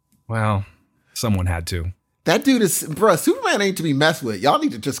 Well, someone had to. That dude is, bruh, Superman ain't to be messed with. Y'all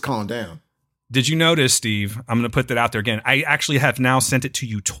need to just calm down. Did you notice, Steve? I'm going to put that out there again. I actually have now sent it to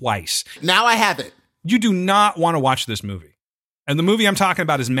you twice. Now I have it. You do not want to watch this movie. And the movie I'm talking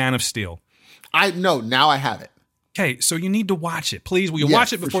about is Man of Steel. Now I have it. Okay, so you need to watch it. Please, will you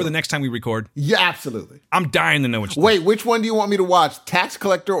watch it before the next time we record? Yeah, absolutely. I'm dying to know what you Wait, which one do you want me to watch? Tax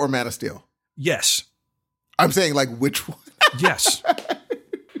Collector or Man of Steel? Yes. I'm saying, like, which one? Yes.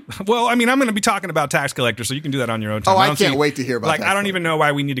 Well, I mean, I'm going to be talking about Tax Collector, so you can do that on your own time. Oh, I can't wait to hear about that. Like, I don't even know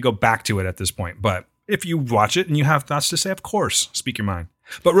why we need to go back to it at this point. But if you watch it and you have thoughts to say, of course, speak your mind.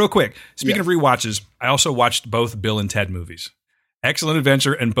 But real quick, speaking of rewatches, I also watched both Bill and Ted movies. Excellent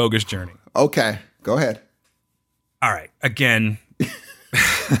Adventure and Bogus Journey. Okay, go ahead. All right. Again.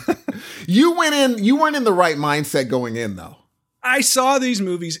 You weren't in the right mindset going in, though. I saw these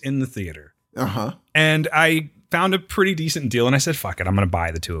movies in the theater. Uh-huh. And I found a pretty decent deal, and I said, fuck it, I'm going to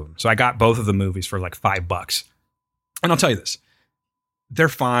buy the two of them. So I got both of the movies for like $5. And I'll tell you this. They're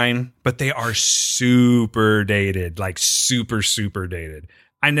fine, but they are super dated, like super, super dated.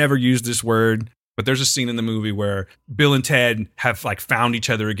 I never used this word, but there's a scene in the movie where Bill and Ted have like found each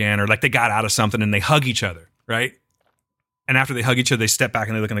other again, or like they got out of something and they hug each other, right? And after they hug each other, they step back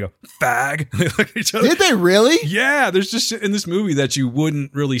and they look and they go, fag. They look at each other. Did they really? Yeah, there's just shit in this movie that you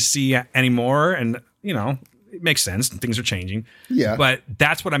wouldn't really see anymore. And, you know, it makes sense. Things are changing. Yeah. But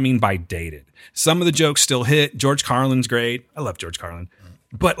that's what I mean by dated. Some of the jokes still hit. George Carlin's great. I love George Carlin.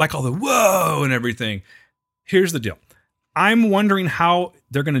 But like all the whoa and everything. Here's the deal. I'm wondering how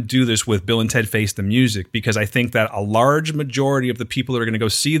they're going to do this with Bill and Ted Face the Music, because I think that a large majority of the people that are going to go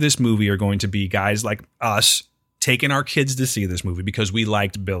see this movie are going to be guys like us taking our kids to see this movie because we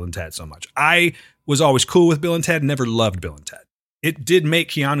liked Bill and Ted so much. I was always cool with Bill and Ted, never loved Bill and Ted. It did make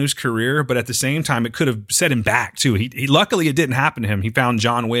Keanu's career, but at the same time, it could have set him back too. He luckily it didn't happen to him. He found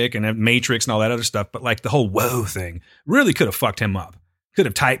John Wick and Matrix and all that other stuff, but like the whole whoa thing really could have fucked him up. Could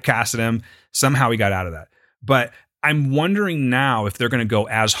have typecasted him. Somehow he got out of that. But I'm wondering now if they're going to go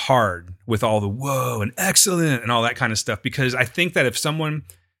as hard with all the whoa and excellent and all that kind of stuff, because I think that if someone,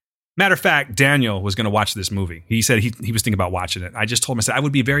 matter of fact, Daniel was going to watch this movie. He said he was thinking about watching it. I just told him, I said, I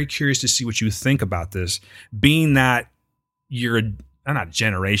would be very curious to see what you think about this, being that you're not a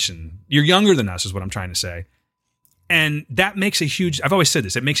generation, you're younger than us is what I'm trying to say. And that makes a huge, I've always said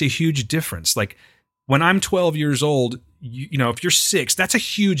this, it makes a huge difference. Like when I'm 12 years old, you know, if you're 6, that's a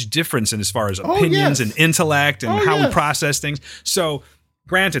huge difference in as far as opinions and intellect and how we process things. So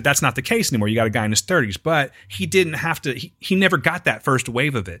granted, that's not the case anymore. You got a guy in his 30s, but he didn't have to, he never got that first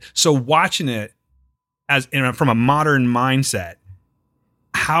wave of it. So watching it as from a modern mindset,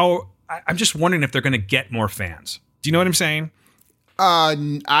 I'm just wondering if they're going to get more fans. Do you know what I'm saying?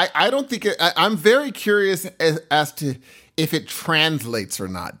 I don't think I'm very curious as to if it translates or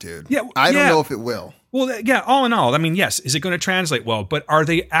not, dude. Yeah, I don't know if it will. Well, yeah, all in all, I mean, yes, is it going to translate well? But are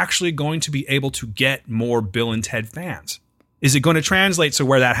they actually going to be able to get more Bill and Ted fans? Is it going to translate to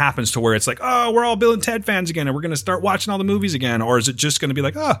where that happens to where it's like, oh, we're all Bill and Ted fans again and we're going to start watching all the movies again? Or is it just going to be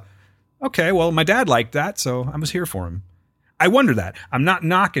like, oh, okay, well, my dad liked that, so I was here for him. I wonder that. I'm not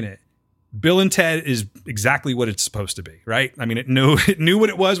knocking it. Bill and Ted is exactly what it's supposed to be, right? I mean, it knew what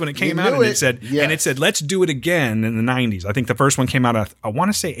it was when it came out, and it said, let's do it again in the 90s. I think the first one came out, I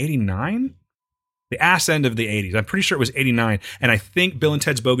want to say 89? The ass end of the 80s. I'm pretty sure it was 89. And I think Bill and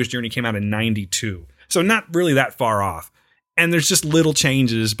Ted's Bogus Journey came out in 92. So not really that far off. And there's just little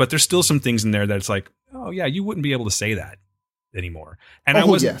changes, but there's still some things in there that it's like, oh yeah, you wouldn't be able to say that anymore. And I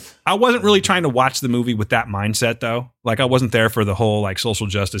wasn't really trying to watch the movie with that mindset though. Like I wasn't there for the whole like social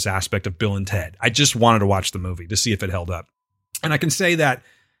justice aspect of Bill and Ted. I just wanted to watch the movie to see if it held up. And I can say that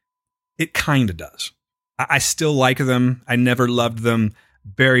it kind of does. I still like them. I never loved them.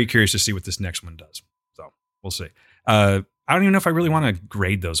 Very curious to see what this next one does. So we'll see. I don't even know if I really want to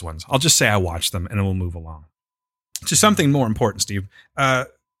grade those ones. I'll just say I watched them and then we'll move along to something more important, Steve. But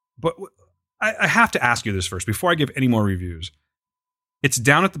I have to ask you this first before I give any more reviews. It's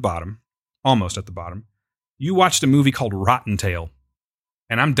down at the bottom, almost at the bottom. You watched a movie called Rotten Tail,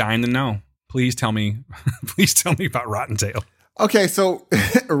 and I'm dying to know. Please tell me about Rotten Tail. Okay, so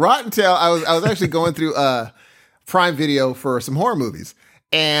Rotten Tail, I was actually going through Prime Video for some horror movies,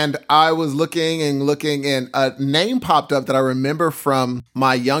 and I was looking, and a name popped up that I remember from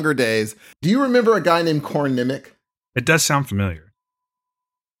my younger days. Do you remember a guy named Korn Nimick? It does sound familiar.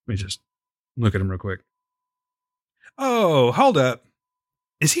 Let me just look at him real quick. Oh, hold up.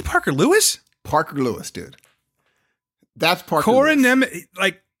 Is he Parker Lewis? Parker Lewis, dude. That's Parker Corin Lewis.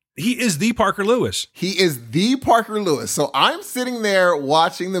 Like, he is the Parker Lewis. He is the Parker Lewis. So I'm sitting there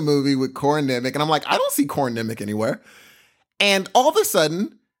watching the movie with Korn Nimick, and I'm like, I don't see Korn Nimick anywhere. And all of a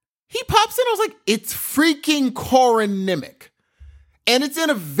sudden, he pops in. I was like, it's freaking Corin Nimick. And it's in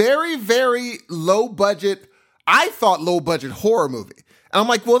a very, very low budget, I thought low budget horror movie. And I'm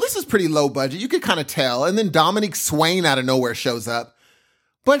like, well, this is pretty low budget. You could kind of tell. And then Dominique Swain out of nowhere shows up.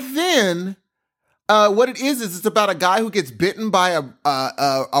 But then what it is it's about a guy who gets bitten by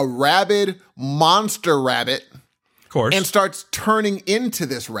a rabid monster rabbit. Of course. And starts turning into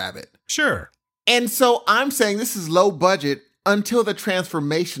this rabbit. Sure. And so I'm saying this is low budget until the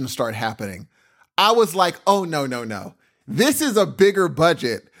transformations start happening. I was like, oh, no. This is a bigger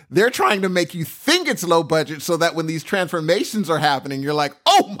budget. They're trying to make you think it's low budget so that when these transformations are happening, you're like,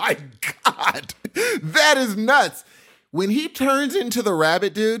 oh my God, that is nuts. When he turns into the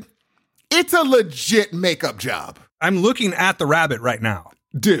rabbit, dude, it's a legit makeup job. I'm looking at the rabbit right now.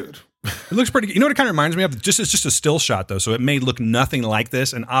 Dude. It looks pretty good. You know what it kind of reminds me of? It's just a still shot, though, so it may look nothing like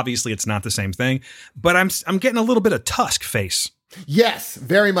this, and obviously it's not the same thing. But I'm getting a little bit of Tusk face. Yes,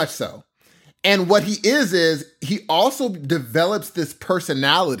 very much so. And what he is he also develops this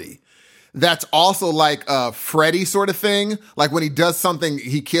personality that's also like a Freddy sort of thing. Like when he does something,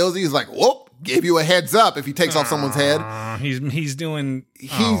 he kills you, he's like, whoop, gave you a heads up if he takes off someone's head.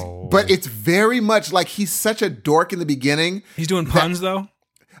 But it's very much like he's such a dork in the beginning. He's doing puns, though?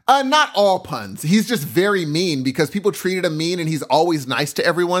 Not all puns. He's just very mean because people treated him mean and he's always nice to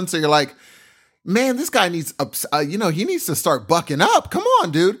everyone. So you're like, man, this guy needs, he needs to start bucking up. Come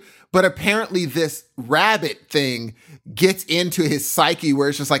on, dude. But apparently this rabbit thing gets into his psyche where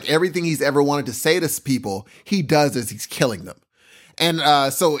it's just like everything he's ever wanted to say to people, he does as he's killing them. And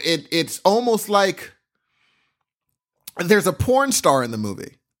so it's almost like there's a porn star in the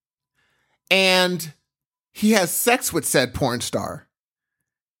movie and he has sex with said porn star.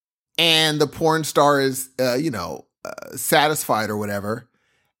 And the porn star is, satisfied or whatever.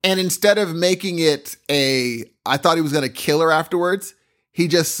 And instead of making it I thought he was going to kill her afterwards, he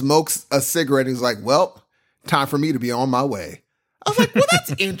just smokes a cigarette and he's like, well, time for me to be on my way. I was like, well,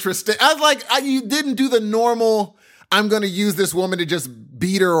 that's interesting. I was like, you didn't do the normal, I'm going to use this woman to just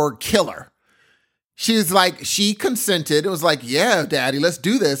beat her or kill her. She's like, she consented. It was like, yeah, daddy, let's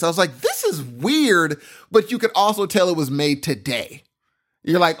do this. I was like, this is weird, but you could also tell it was made today.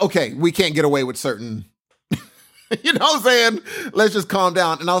 You're like, okay, we can't get away with certain, you know what I'm saying? Let's just calm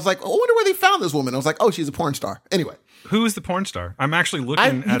down. And I was like, I wonder where they found this woman. I was like, oh, she's a porn star. Anyway. Who is the porn star? I'm actually looking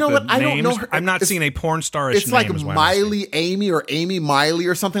at the names. I don't know her. I'm not seeing a porn star-ish name. It's like Miley Amy or Amy Miley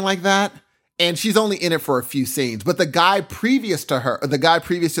or something like that. And she's only in it for a few scenes. But the guy previous to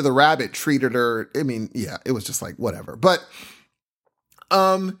the rabbit treated her, I mean, yeah, it was just like, whatever. But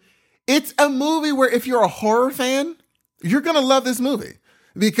it's a movie where if you're a horror fan, you're going to love this movie.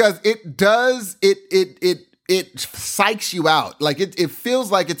 Because it psychs you out. Like it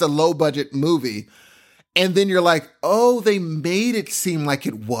feels like it's a low budget movie. And then you're like, oh, they made it seem like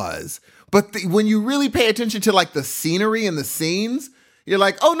it was. But when you really pay attention to like the scenery and the scenes, you're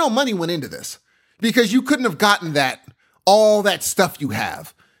like, oh no, money went into this. Because you couldn't have gotten all that stuff you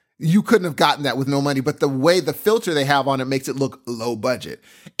have. You couldn't have gotten that with no money. But the way the filter they have on it makes it look low budget.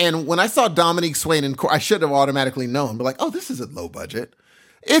 And when I saw Dominique Swain, I should have automatically known, but like, oh, this isn't low budget.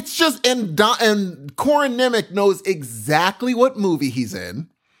 It's just, and Corin Nimick knows exactly what movie he's in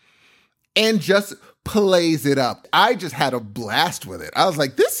and just plays it up. I just had a blast with it. I was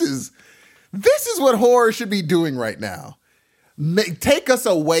like, this is what horror should be doing right now. Take us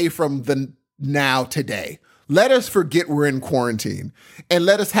away from the now today. Let us forget we're in quarantine and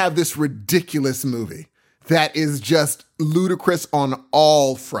let us have this ridiculous movie that is just ludicrous on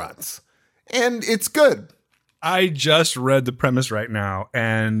all fronts. And it's good. I just read the premise right now,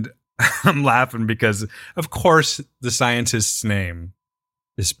 and I'm laughing because, of course, the scientist's name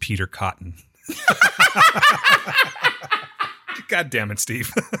is Peter Cotton. God damn it,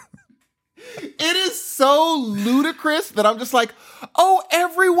 Steve. It is so ludicrous that I'm just like, oh,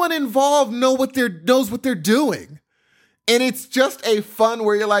 everyone involved knows what they're doing. And it's just a fun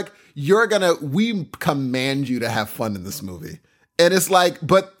where you're like, we command you to have fun in this movie. And it's like,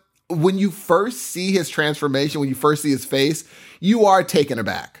 but when you first see his transformation, when you first see his face, you are taken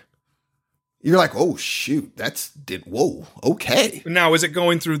aback. You're like, oh, shoot, whoa, okay. Now, is it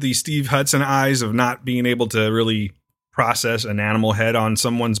going through the Steve Hudson eyes of not being able to really process an animal head on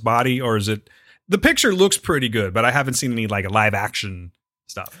someone's body? Or is it, the picture looks pretty good, but I haven't seen any like live action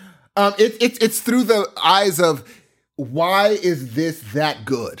stuff. It's through the eyes of, why is this that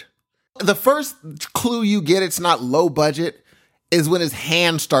good? The first clue you get, it's not low budget, is when his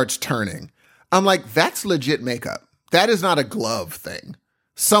hand starts turning. I'm like, that's legit makeup. That is not a glove thing.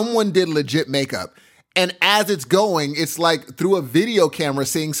 Someone did legit makeup. And as it's going, it's like through a video camera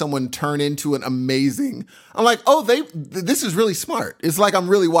seeing someone turn into an amazing. I'm like, oh, this is really smart. It's like I'm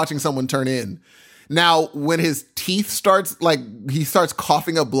really watching someone turn in. Now, when his teeth starts, like he starts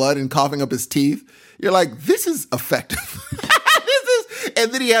coughing up blood and coughing up his teeth, you're like, this is effective.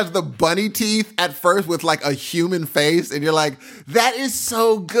 And then he has the bunny teeth at first with like a human face. And you're like, that is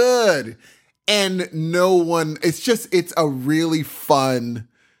so good. And it's a really fun,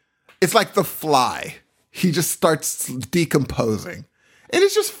 it's like The Fly. He just starts decomposing. And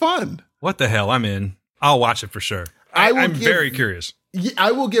it's just fun. What the hell? I'm in. I'll watch it for sure. I'm very curious.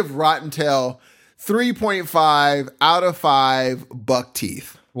 I will give Rotten Tail 3.5 out of 5 buck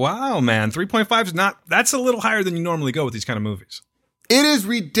teeth. Wow, man. 3.5 is that's a little higher than you normally go with these kind of movies. It is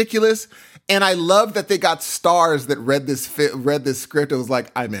ridiculous. And I love that they got stars that read this script. It was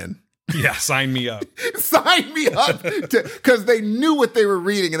like, I'm in. Yeah, sign me up. Sign me up. Because they knew what they were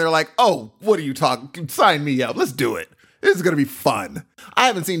reading. And they're like, oh, what are you talking? Sign me up. Let's do it. This is going to be fun. I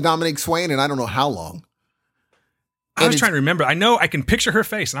haven't seen Dominique Swain in I don't know how long. I was trying to remember. I know I can picture her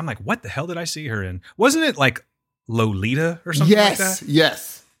face. And I'm like, what the hell did I see her in? Wasn't it like Lolita or something like that?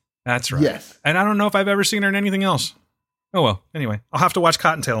 Yes. That's right. Yes. And I don't know if I've ever seen her in anything else. Oh, well. Anyway, I'll have to watch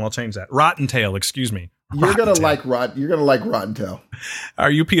Cottontail and I'll change that. Rotten Tail, excuse me. You're gonna like Rotten Tail.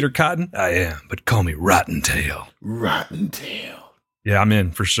 Are you Peter Cotton? I am, but call me Rotten Tail. Rotten Tail. Yeah, I'm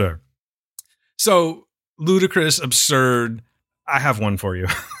in for sure. So ludicrous, absurd. I have one for you.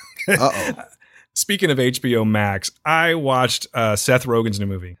 Uh-oh. Speaking of HBO Max, I watched Seth Rogen's new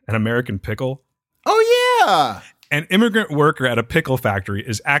movie, An American Pickle. Oh yeah. An immigrant worker at a pickle factory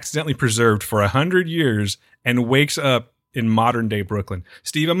is accidentally preserved for 100 years and wakes up in modern day Brooklyn.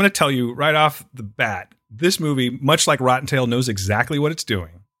 Steve, I'm going to tell you right off the bat, this movie, much like Rotten Tail, knows exactly what it's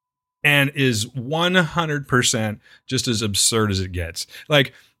doing and is 100% just as absurd as it gets.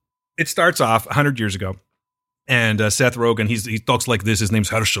 Like, it starts off 100 years ago, and Seth Rogen, he talks like this. His name's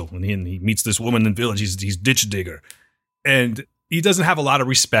Herschel, and he meets this woman in the village. He's ditch digger, and he doesn't have a lot of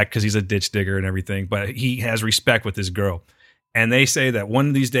respect because he's a ditch digger and everything, but he has respect with this girl. And they say that one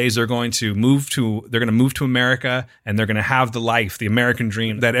of these days they're going to move to America, and they're going to have the life, the American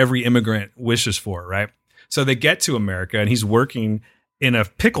dream that every immigrant wishes for, right? So they get to America, and he's working in a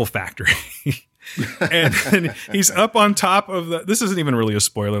pickle factory. And he's up on top of this isn't even really a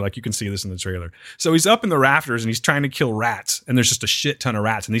spoiler, like you can see this in the trailer. So he's up in the rafters and he's trying to kill rats, and there's just a shit ton of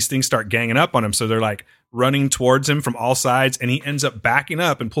rats, and these things start ganging up on him. So they're like running towards him from all sides, and he ends up backing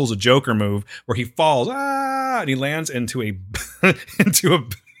up and pulls a Joker move where he falls, and he lands into a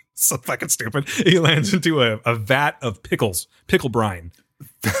so fucking stupid. He lands into a vat of pickle brine.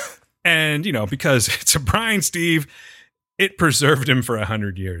 And because it's a brine, Steve, it preserved him for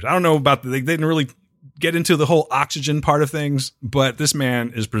 100 years. I don't know about they didn't really get into the whole oxygen part of things, but this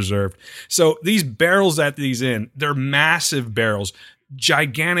man is preserved. So these barrels that he's in, they're massive barrels,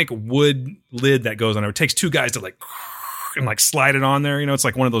 gigantic wood lid that goes on. It takes two guys to slide it on there. It's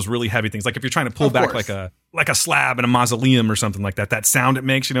like one of those really heavy things. Like if you're trying to pull back like a slab in a mausoleum or something like that, that sound it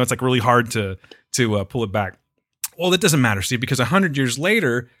makes, it's like really hard to pull it back. Well, that doesn't matter, Steve, because 100 years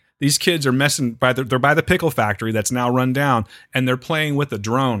later, these kids are they're by the pickle factory that's now run down, and they're playing with a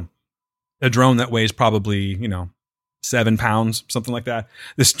drone that weighs probably, 7 pounds, something like that.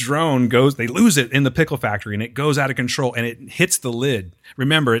 This drone they lose it in the pickle factory, and it goes out of control, and it hits the lid.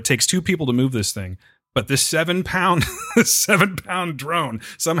 Remember, it takes two people to move this thing, but this 7-pound drone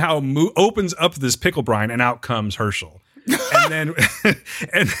somehow opens up this pickle brine, and out comes Herschel. And then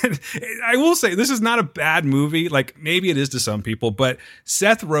I will say, this is not a bad movie. Like, maybe it is to some people, but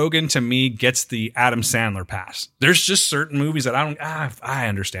Seth Rogen to me gets the Adam Sandler pass. There's just certain movies that I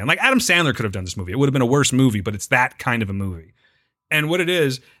understand. Like Adam Sandler could have done this movie. It would have been a worse movie, but it's that kind of a movie. And what it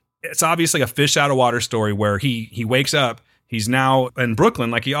is, it's obviously a fish out of water story where he wakes up. He's now in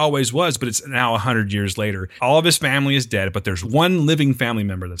Brooklyn like he always was, but it's now 100 years later. All of his family is dead, but there's one living family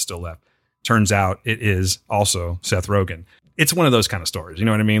member that's still left. Turns out it is also Seth Rogen. It's one of those kind of stories. You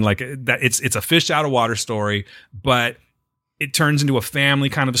know what I mean? Like that. It's a fish out of water story, but it turns into a family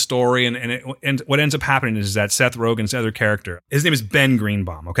kind of a story. And what ends up happening is that Seth Rogen's other character, his name is Ben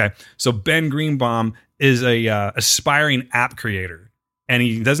Greenbaum. Okay. So Ben Greenbaum is a aspiring app creator. And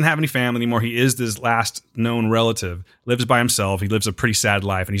he doesn't have any family anymore. He is this last known relative, lives by himself. He lives a pretty sad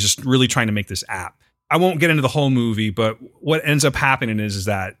life, and he's just really trying to make this app. I won't get into the whole movie, but what ends up happening is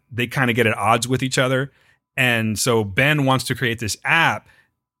that they kind of get at odds with each other. And so Ben wants to create this app,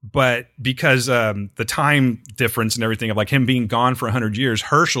 but because the time difference and everything of like him being gone for 100 years,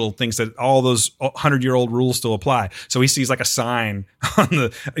 Herschel thinks that all those 100-year-old rules still apply. So he sees like a sign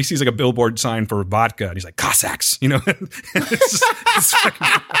he sees like a billboard sign for vodka, and he's like, Cossacks, you know.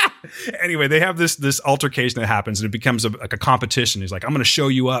 Anyway, they have this altercation that happens, and it becomes like a competition. He's like, I'm going to show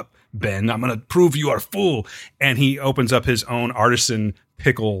you up, Ben. I'm going to prove you are a fool. And he opens up his own artisan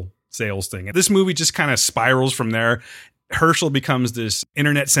pickle sales thing. And this movie just kind of spirals from there. Herschel becomes this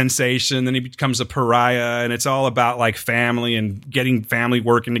internet sensation, then he becomes a pariah, and it's all about like family and getting family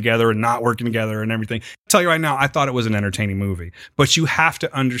working together and not working together and everything. I'll tell you right now, I thought it was an entertaining movie, but you have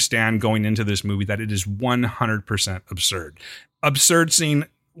to understand going into this movie that it is 100% absurd. Absurd scene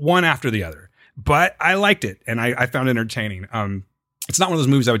one after the other, but I liked it and I found it entertaining. It's not one of those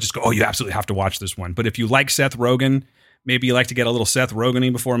movies I would just go, oh, you absolutely have to watch this one. But if you like Seth Rogen, maybe you like to get a little Seth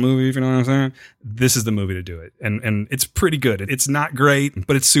Rogen-y before a movie, if you know what I'm saying, this is the movie to do it. And it's pretty good. It's not great,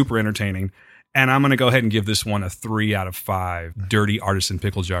 but it's super entertaining. And I'm going to go ahead and give this one a 3 out of 5 dirty artisan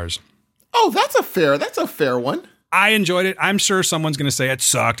pickle jars. Oh, that's a fair one. I enjoyed it. I'm sure someone's going to say it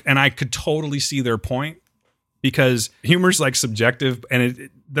sucked, and I could totally see their point because humor's like subjective, and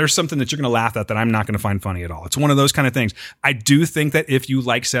there's something that you're going to laugh at that I'm not going to find funny at all. It's one of those kind of things. I do think that if you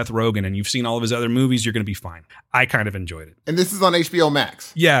like Seth Rogen and you've seen all of his other movies, you're going to be fine. I kind of enjoyed it. And this is on HBO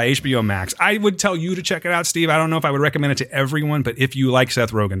Max. Yeah, HBO Max. I would tell you to check it out, Steve. I don't know if I would recommend it to everyone, but if you like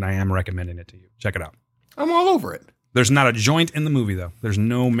Seth Rogen, I am recommending it to you. Check it out. I'm all over it. There's not a joint in the movie, though. There's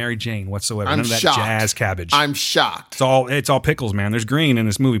no Mary Jane whatsoever. I'm None of that shocked. jazz cabbage. I'm shocked. It's all pickles, man. There's green in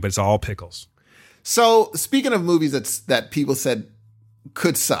this movie, but it's all pickles. So, speaking of movies that people said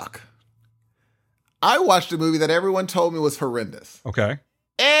could suck, I watched a movie that everyone told me was horrendous. Okay.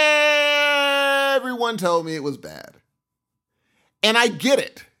 Everyone told me it was bad. And I get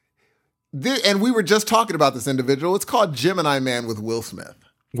it. And we were just talking about this individual. It's called Gemini Man with Will Smith.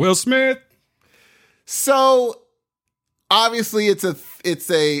 Will Smith. So, obviously it's a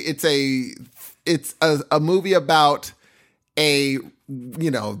movie about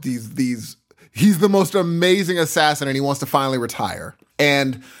he's the most amazing assassin and he wants to finally retire.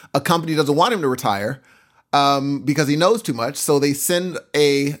 And a company doesn't want him to retire because he knows too much. So they send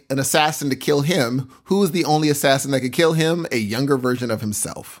an assassin to kill him. Who is the only assassin that could kill him? A younger version of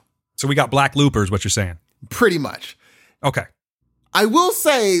himself. So we got Black Looper is what you're saying. Pretty much. Okay. I will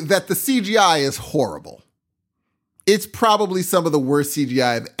say that the CGI is horrible. It's probably some of the worst CGI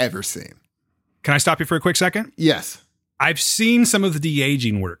I've ever seen. Can I stop you for a quick second? Yes. I've seen some of the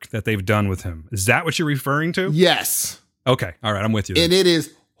de-aging work that they've done with him. Is that what you're referring to? Yes. Okay. All right. I'm with you then. And it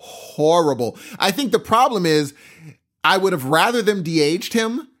is horrible. I think the problem is I would have rather them de-aged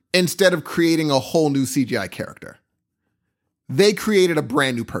him instead of creating a whole new CGI character. They created a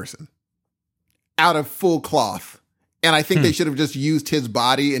brand new person out of full cloth. And I think they should have just used his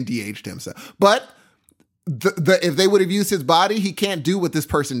body and de-aged him. But if they would have used his body, he can't do what this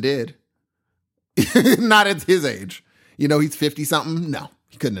person did. Not at his age. You know, he's 50-something. No,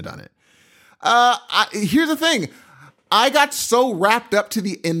 he couldn't have done it. Here's the thing. I got so wrapped up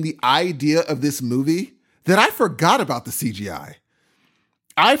in the idea of this movie that I forgot about the CGI.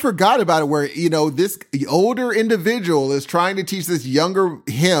 I forgot about it where, this older individual is trying to teach this younger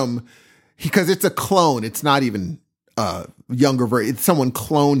him because it's a clone. It's not even younger version. Someone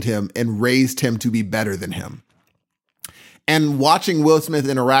cloned him and raised him to be better than him. And watching Will Smith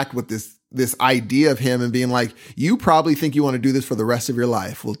interact with this idea of him and being like, you probably think you want to do this for the rest of your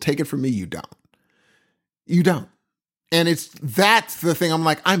life. Well, take it from me. You don't. You don't. And that's the thing. I'm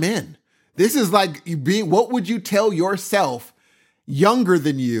like, I'm in. This is like what would you tell yourself younger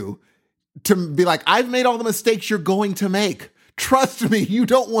than you to be like, I've made all the mistakes you're going to make. Trust me, you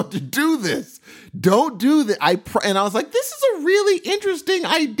don't want to do this. Don't do that. And I was like, this is a really interesting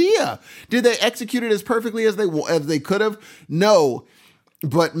idea. Did they execute it as perfectly as they could have? No.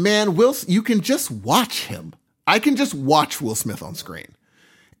 But man, you can just watch him. I can just watch Will Smith on screen.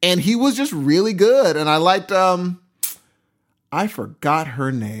 And he was just really good. And I liked, I forgot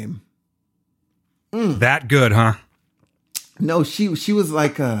her name. That good, huh? No, she was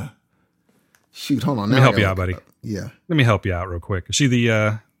like, shoot, hold on. Let me help you out, buddy. Yeah. Let me help you out real quick. Is she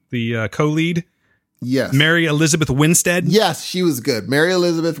the co-lead? Yes. Mary Elizabeth Winstead? Yes, she was good. Mary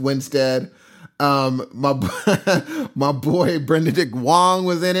Elizabeth Winstead. My my boy Benedict Wong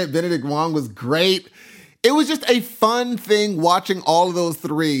was in it. Benedict Wong was great. It was just a fun thing watching all of those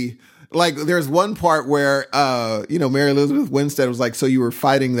three. Like, there's one part where, Mary Elizabeth Winstead was like, "So you were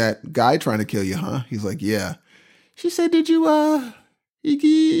fighting that guy trying to kill you, huh?" He's like, "Yeah." She said, "Did you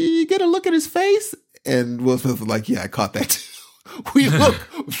get a look at his face?" And Will Smith was like, "Yeah, I caught that too." We look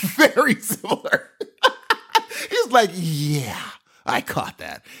very similar. He's like, "Yeah, I caught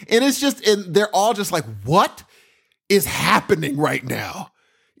that." And it's just, and they're all just like, "What is happening right now?"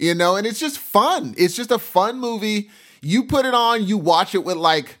 And it's just fun. It's just a fun movie. You put it on, you watch it with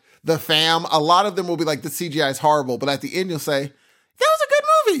like the fam. A lot of them will be like, the CGI is horrible. But at the end, you'll say, that was a good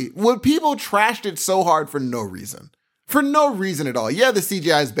movie. When people trashed it so hard for no reason. For no reason at all. Yeah, the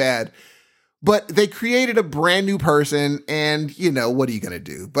CGI is bad. But they created a brand new person. And, what are you going to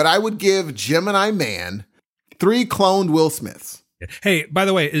do? But I would give Gemini Man 3 cloned Will Smiths. Hey, by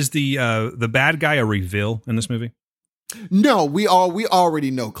the way, is the bad guy a reveal in this movie? No, we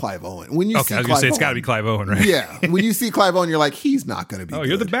already know Clive Owen. When you see I was going to say, it's got to be Clive Owen, right? Yeah. When you see Clive Owen, you're like, he's not going to be good.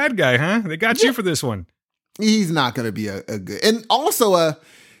 You're the bad guy, huh? They got you for this one. He's not going to be a good. And also,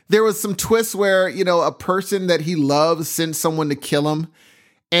 there was some twists where, a person that he loves sent someone to kill him.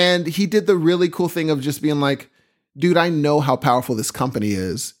 And he did the really cool thing of just being like, dude, I know how powerful this company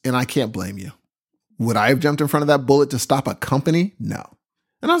is, and I can't blame you. Would I have jumped in front of that bullet to stop a company? No.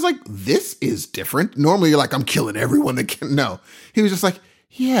 And I was like, this is different. Normally you're like, I'm killing everyone that can. No. He was just like,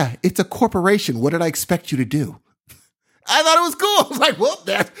 yeah, it's a corporation. What did I expect you to do? I thought it was cool. I was like, well,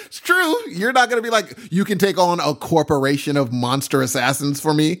 that's true. You're not going to be like, you can take on a corporation of monster assassins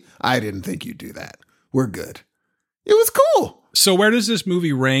for me. I didn't think you'd do that. We're good. It was cool. So where does this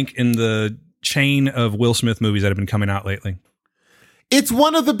movie rank in the chain of Will Smith movies that have been coming out lately? It's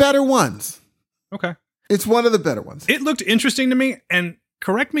one of the better ones. Okay. It's one of the better ones. It looked interesting to me, and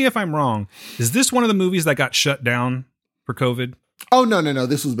correct me if I'm wrong. Is this one of the movies that got shut down for COVID? Oh, no.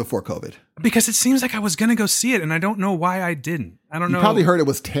 This was before COVID. Because it seems like I was going to go see it, and I don't know why I didn't. I don't know. You probably heard it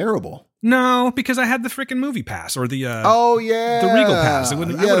was terrible. No, because I had the freaking movie pass or the the Regal pass. I would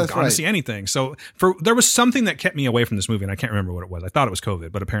have gone to see anything. So there was something that kept me away from this movie, and I can't remember what it was. I thought it was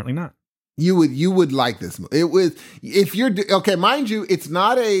COVID, but apparently not. You would like this movie. It was, if you're okay, mind you, it's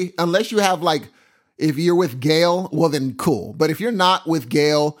not unless you have like, if you're with Gail, well then cool. But if you're not with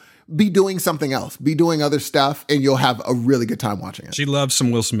Gail, be doing something else. Be doing other stuff, and you'll have a really good time watching it. She loves some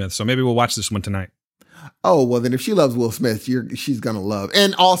Will Smith, so maybe we'll watch this one tonight. Oh, well then if she loves Will Smith, she's going to love.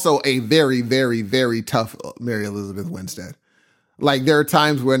 And also a very, very, very tough Mary Elizabeth Winstead. Like, there are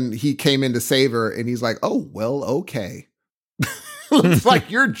times when he came in to save her, and he's like, oh, well, okay. Looks like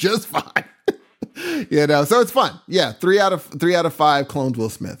you're just fine. So it's fun. Yeah, 3 out of 5 cloned Will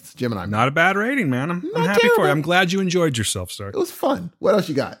Smiths. Gemini. Not a bad rating, man. I'm happy for you. I'm glad you enjoyed yourself, sir. It was fun. What else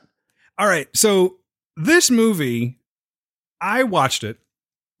you got? All right. So this movie, I watched it,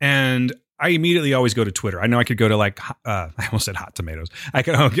 and I immediately always go to Twitter. I know I could go to like, I almost said Hot Tomatoes. I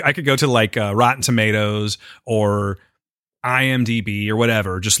could go to like Rotten Tomatoes or IMDb or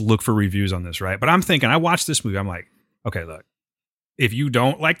whatever. Just look for reviews on this, right? But I'm thinking, I watched this movie. I'm like, okay, look, if you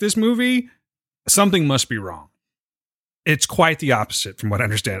don't like this movie, something must be wrong. It's quite the opposite from what I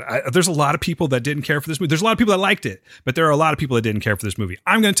understand. There's a lot of people that didn't care for this movie. There's a lot of people that liked it, but there are a lot of people that didn't care for this movie.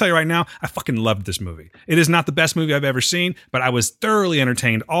 I'm going to tell you right now, I fucking loved this movie. It is not the best movie I've ever seen, but I was thoroughly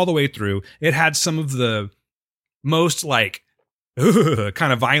entertained all the way through. It had some of the most like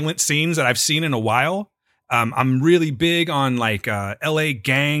kind of violent scenes that I've seen in a while. I'm really big on like LA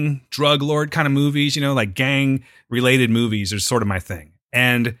gang, drug lord kind of movies, like gang related movies is sort of my thing.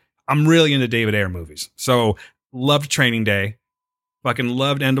 And I'm really into David Ayer movies. So loved Training Day, fucking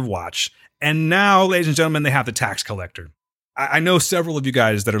loved End of Watch. And now, ladies and gentlemen, they have The Tax Collector. I know several of you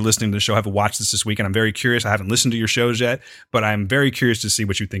guys that are listening to the show have watched this week, and I'm very curious. I haven't listened to your shows yet, but I'm very curious to see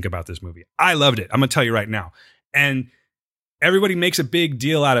what you think about this movie. I loved it. I'm going to tell you right now. And everybody makes a big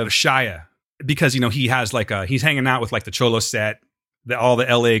deal out of Shia because, he has like he's hanging out with like the Cholo set, all the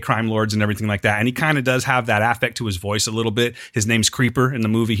LA crime lords and everything like that. And he kind of does have that affect to his voice a little bit. His name's Creeper in the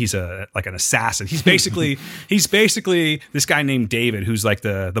movie. He's like an assassin. He's basically this guy named David, who's like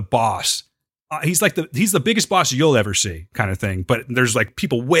the boss. He's the biggest boss you'll ever see kind of thing. But there's like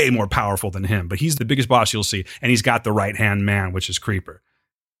people way more powerful than him, but he's the biggest boss you'll see. And he's got the right hand man, which is Creeper.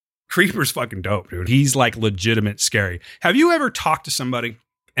 Creeper's fucking dope, dude. He's like legitimate scary. Have you ever talked to somebody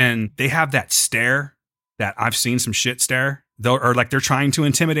and they have that stare, that I've seen some shit stare? Or like they're trying to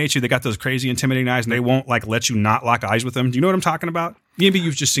intimidate you. They got those crazy intimidating eyes and they won't like let you not lock eyes with them. Do you know what I'm talking about? Maybe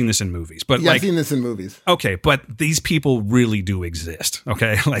you've just seen this in movies, but yeah, I've seen this in movies. Okay. But these people really do exist.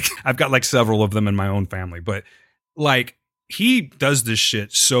 Okay. Like I've got like several of them in my own family, but like he does this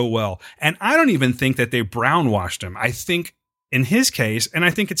shit so well. And I don't even think that they brownwashed him. I think in his case, and I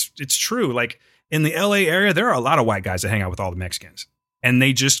think it's true, like in the LA area, there are a lot of white guys that hang out with all the Mexicans. And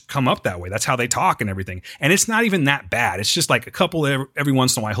they just come up that way. That's how they talk and everything. And it's not even that bad. It's just like a couple every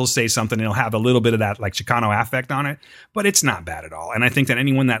once in a while, he'll say something and he'll have a little bit of that like Chicano affect on it, but it's not bad at all. And I think that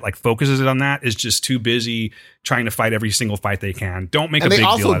anyone that like focuses it on that is just too busy trying to fight every single fight they can. Don't make a big deal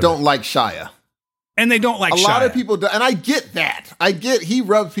out of it. And they also don't like Shia. And they don't like Shia. A lot of people do, and I get that. He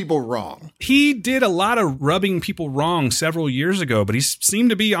rubs people wrong. He did a lot of rubbing people wrong several years ago, but he seemed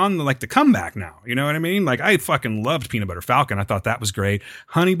to be on the comeback now. You know what I mean? Like, I fucking loved Peanut Butter Falcon. I thought that was great.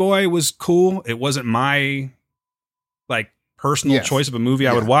 Honey Boy was cool. It wasn't my like personal choice of a movie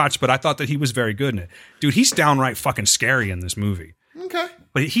I would watch, but I thought that he was very good in it. Dude, he's downright fucking scary in this movie. Okay.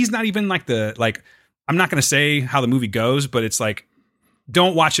 But he's not even like I'm not going to say how the movie goes, but it's like,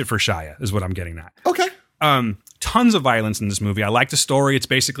 don't watch it for Shia is what I'm getting at. Okay. Tons of violence in this movie. I like the story. It's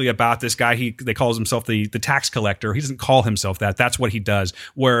basically about this guy. They calls himself the tax collector. He doesn't call himself that. That's what he does.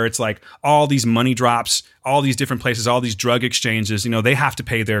 Where it's like all these money drops, all these different places, all these drug exchanges. You know, they have to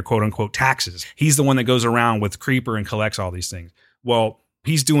pay their quote unquote taxes. He's the one that goes around with Creeper and collects all these things. Well,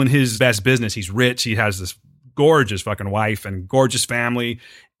 he's doing his best business. He's rich. He has this gorgeous fucking wife and gorgeous family,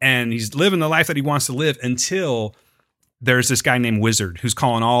 and he's living the life that he wants to live until there's this guy named Wizard who's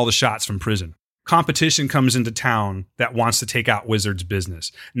calling all the shots from prison. Competition comes into town that wants to take out Wizard's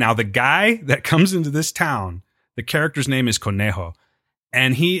business. Now, the guy that comes into this town, the character's name is Conejo,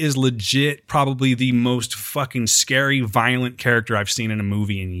 and he is legit probably the most fucking scary, violent character I've seen in a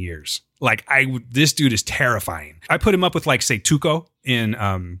movie in years. Like, this dude is terrifying. I put him up with, like, say, Tuco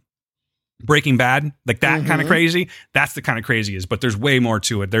in Breaking Bad, like that kind of crazy. That's the kind of crazy he is, but there's way more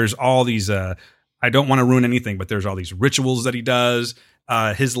to it. There's all these... I don't want to ruin anything, but there's all these rituals that he does.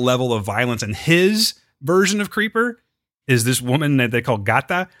 His level of violence and his version of Creeper is this woman that they call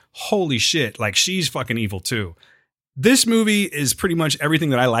Gata. Holy shit. Like, she's fucking evil too. This movie is pretty much everything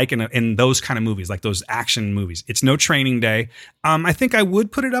that I like in those kind of movies, like those action movies. It's no Training Day. I think I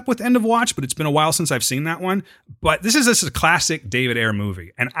would put it up with End of Watch, but it's been a while since I've seen that one. But this is a classic David Ayer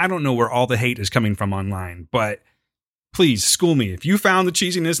movie. And I don't know where all the hate is coming from online, but please school me. If you found the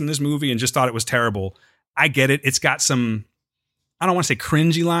cheesiness in this movie and just thought it was terrible, I get it. It's got some, I don't want to say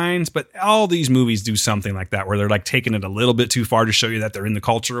cringy lines, but all these movies do something like that where they're like taking it a little bit too far to show you that they're in the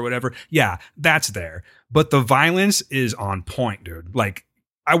culture or whatever. Yeah, that's there. But the violence is on point, dude. Like,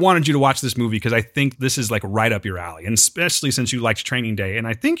 I wanted you to watch this movie because I think this is like right up your alley, and especially since you liked Training Day, and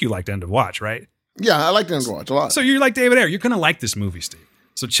I think you liked End of Watch, right? Yeah, I liked End of Watch a lot. So you like David Ayer. You're going to like this movie, Steve.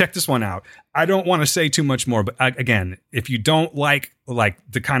 So check this one out. I don't want to say too much more, but again, if you don't like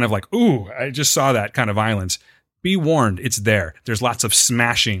the kind of like, ooh, I just saw that kind of violence, be warned, it's there. There's lots of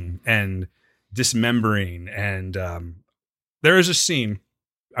smashing and dismembering. And there is a scene,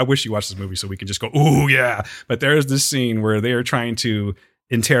 I wish you watched this movie so we can just go, ooh, yeah. But there is this scene where they are trying to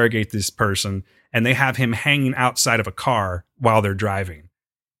interrogate this person, and they have him hanging outside of a car while they're driving.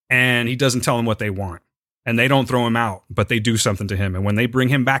 And he doesn't tell them what they want. And they don't throw him out, but they do something to him. And when they bring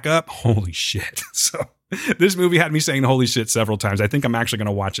him back up, holy shit. So this movie had me saying holy shit several times. I think I'm actually going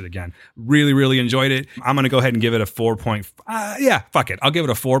to watch it again. Really, really enjoyed it. I'm going to go ahead and give it a 4.5. Fuck it. I'll give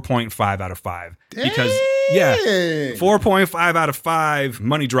it a 4.5 out of 5. Dang. Because, 4.5 out of 5.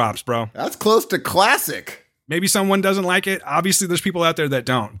 Money drops, bro. That's close to classic. Maybe someone doesn't like it. Obviously, there's people out there that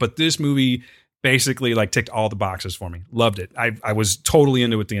don't. But this movie basically like ticked all the boxes for me. Loved it. I was totally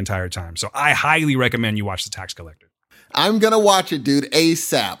into it the entire time. So I highly recommend you watch The Tax Collector. I'm going to watch it, dude,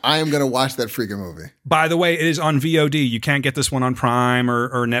 ASAP. I am going to watch that freaking movie. By the way, it is on VOD. You can't get this one on Prime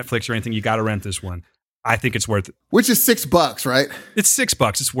or Netflix or anything. You got to rent this one. I think it's worth it. Which is $6, right? It's $6.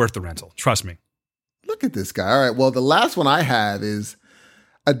 It's worth the rental. Trust me. Look at this guy. All right. Well, the last one I have is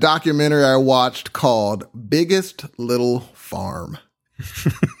a documentary I watched called Biggest Little Farm.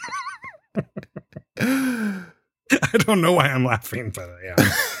 I don't know why I'm laughing, but yeah.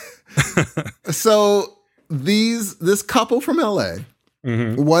 So this couple from LA,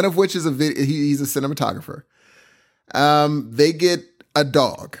 one of which is he's a cinematographer. They get a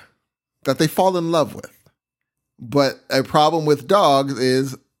dog that they fall in love with. But a problem with dogs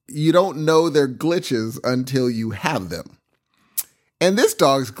is you don't know their glitches until you have them. And this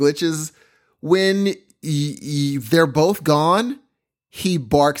dog's glitches, when they're both gone, he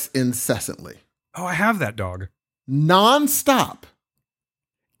barks incessantly. Oh, I have that dog. Non-stop.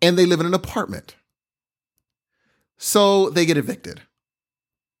 And they live in an apartment. So they get evicted.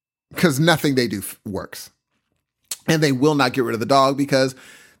 Because nothing they do works. And they will not get rid of the dog because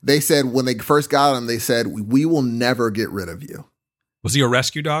they said when they first got him, they said, we will never get rid of you. Was he a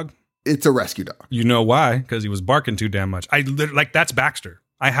rescue dog? it's a rescue dog. You know why? Because he was barking too damn much. That's Baxter.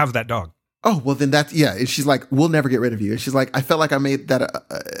 I have that dog. Oh, well, then that's, yeah. And she's like, we'll never get rid of you. And she's like, I felt like I made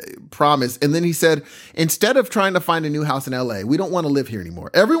that promise. And then he said, instead of trying to find a new house in LA, we don't want to live here anymore.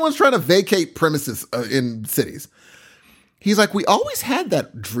 Everyone's trying to vacate premises in cities. He's like, we always had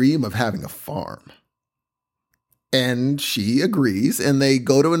that dream of having a farm. And she agrees. And they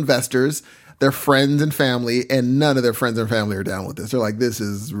go to investors, their friends and family, and none of their friends and family are down with this. They're like, this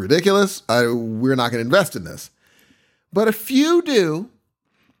is ridiculous. We're not going to invest in this. But a few do,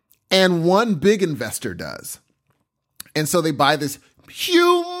 and one big investor does. And so they buy this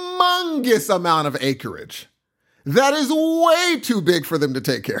humongous amount of acreage that is way too big for them to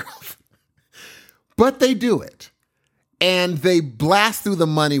take care of. But they do it. And they blast through the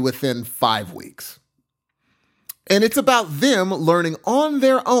money within 5 weeks. And it's about them learning on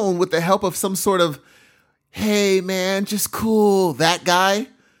their own with the help of some sort of, hey, man, just cool, that guy,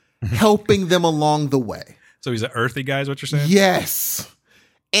 helping them along the way. So he's an earthy guy is what you're saying? Yes.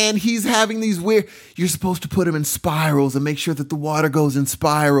 And he's having these weird, you're supposed to put him in spirals and make sure that the water goes in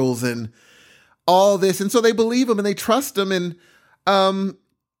spirals and all this. And so they believe him and they trust him. And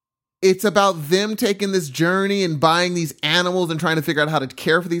it's about them taking this journey and buying these animals and trying to figure out how to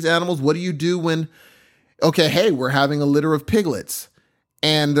care for these animals. What do you do when, okay, hey, we're having a litter of piglets.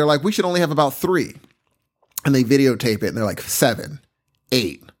 And they're like, we should only have about 3. And they videotape it and they're like 7,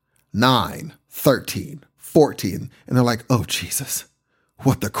 8, 9, 13, 14. And they're like, oh, Jesus,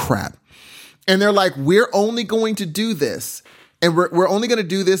 what the crap? And they're like, we're only going to do this. And we're only going to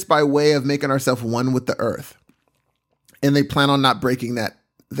do this by way of making ourselves one with the earth. And they plan on not breaking that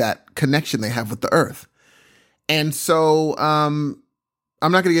connection they have with the earth. And so,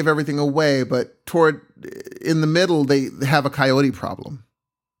 I'm not going to give everything away, but in the middle, they have a coyote problem.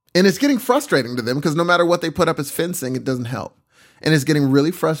 And it's getting frustrating to them because no matter what they put up as fencing, it doesn't help. And it's getting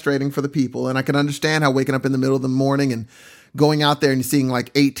really frustrating for the people. And I can understand how waking up in the middle of the morning and going out there and seeing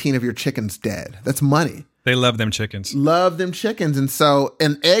like 18 of your chickens dead. That's money. They love them chickens. Love them chickens. And so,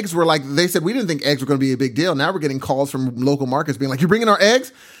 and eggs were like, they said, we didn't think eggs were going to be a big deal. Now we're getting calls from local markets being like, you're bringing our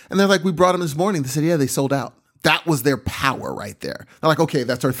eggs? And they're like, we brought them this morning. They said, yeah, they sold out. That was their power right there. They're like, okay,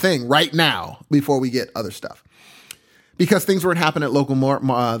 that's our thing right now before we get other stuff. Because things weren't happening at local,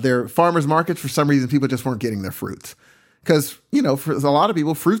 their farmers markets, for some reason, people just weren't getting their fruits. Because, you know, for a lot of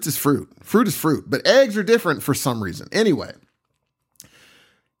people, fruit is fruit. Fruit is fruit. But eggs are different for some reason. Anyway,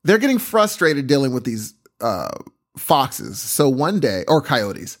 they're getting frustrated dealing with these foxes. So one day, or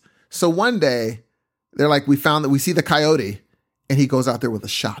coyotes. So one day, they're like, we see the coyote, and he goes out there with a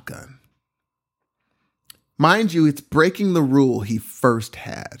shotgun. Mind you, it's breaking the rule he first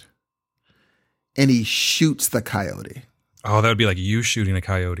had. And he shoots the coyote. Oh, that would be like you shooting a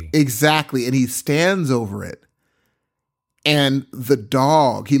coyote. Exactly. And he stands over it. And the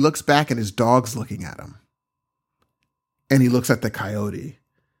dog, he looks back and his dog's looking at him. And he looks at the coyote.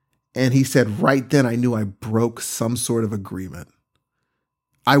 And he said, right then I knew I broke some sort of agreement.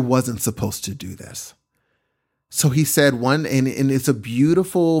 I wasn't supposed to do this. So he said and it's a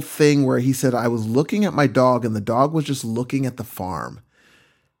beautiful thing where he said, I was looking at my dog and the dog was just looking at the farm.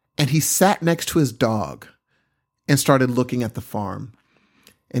 And he sat next to his dog and started looking at the farm.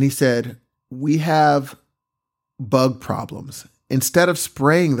 And he said, we have bug problems. Instead of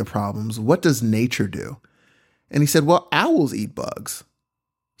spraying the problems, what does nature do? And he said, well, owls eat bugs.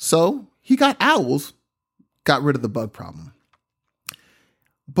 So he got owls, got rid of the bug problem.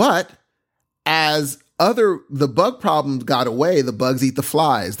 But as the bug problems got away, the bugs eat the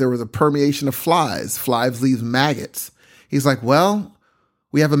flies. There was a permeation of flies. Flies leave maggots. He's like, well,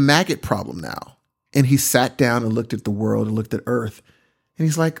 we have a maggot problem now. And he sat down and looked at the world and looked at Earth. And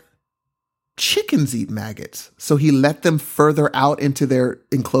he's like, chickens eat maggots. So he let them further out into their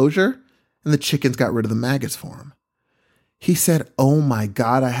enclosure and the chickens got rid of the maggots for him. He said, oh my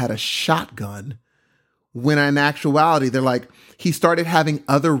God, I had a shotgun. When in actuality, they're like, he started having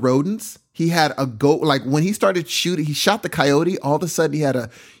other rodents. He had a goat, like when he started shooting, he shot the coyote. All of a sudden he had a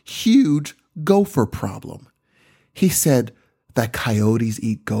huge gopher problem. He said that coyotes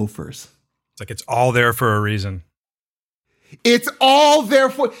eat gophers. It's like, it's all there for a reason. It's all there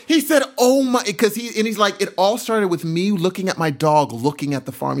for, he said, oh my, because he's like, it all started with me looking at my dog, looking at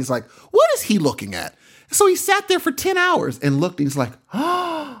the farm. He's like, what is he looking at? So he sat there for 10 hours and looked, and he's like,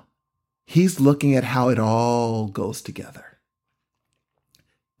 oh, he's looking at how it all goes together.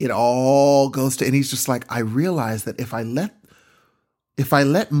 It all goes to, and he's just like, I realize that if I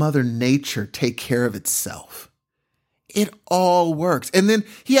let Mother Nature take care of itself, it all works. And then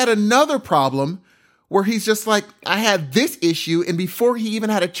he had another problem where he's just like, I had this issue, and before he even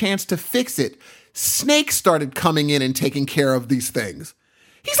had a chance to fix it, snakes started coming in and taking care of these things.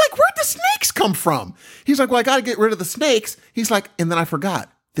 He's like, where'd the snakes come from? He's like, well, I got to get rid of the snakes. He's like, and then I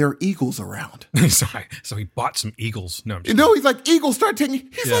forgot. There are eagles around. So he bought some eagles. No, he's like, eagles start taking.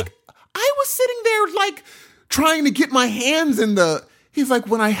 He's like, I was sitting there like trying to get my hands in the. He's like,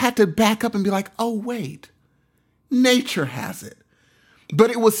 when I had to back up and be like, oh, wait, nature has it. But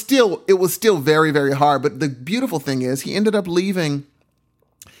it was still very, very hard. But the beautiful thing is he ended up leaving.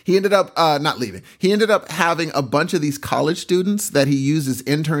 He ended up not leaving. He ended up having a bunch of these college students that he used as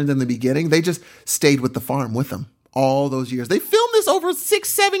interns in the beginning. They just stayed with the farm with him all those years. They filmed this over a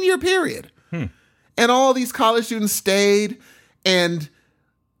 6-7 year period. And all these college students stayed. And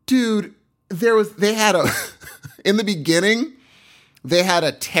dude, in the beginning, they had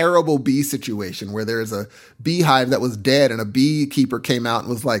a terrible bee situation where there's a beehive that was dead and a beekeeper came out and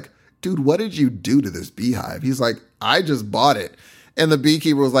was like, dude, what did you do to this beehive? He's like, I just bought it. And the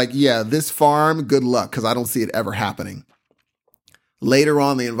beekeeper was like, yeah, this farm, good luck, because I don't see it ever happening. Later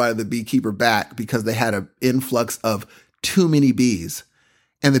on, they invited the beekeeper back because they had an influx of too many bees.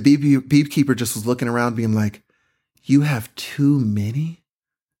 And the beekeeper just was looking around being like, you have too many?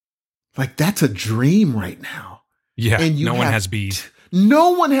 Like, that's a dream right now. Yeah, and no one has bees.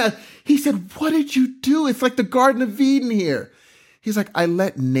 No one has. He said, what did you do? It's like the Garden of Eden here. He's like, I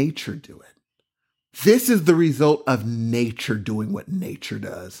let nature do it. This is the result of nature doing what nature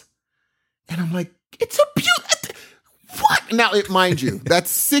does. And I'm like, it's a beautiful. What? Now, mind you, that's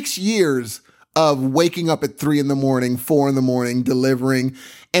 6 years of waking up at 3 a.m, 4 a.m, delivering.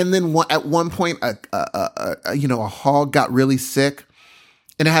 And then at one point, a hog got really sick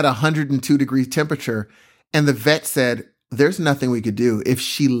and it had 102 degrees temperature. And the vet said, there's nothing we could do. If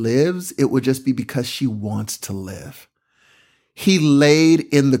she lives, it would just be because she wants to live. He laid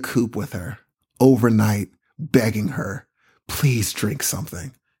in the coop with her overnight, begging her, please drink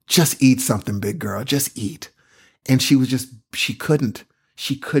something. Just eat something, big girl. Just eat. And she couldn't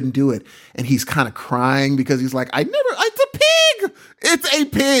do it. And he's kind of crying because he's like, it's a pig. It's a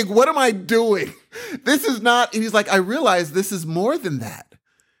pig. What am I doing? This is not, and he's like, I realize this is more than that.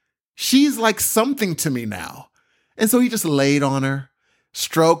 She's like something to me now. And so he just laid on her,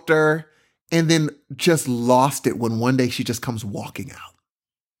 stroked her, and then just lost it when one day she just comes walking out.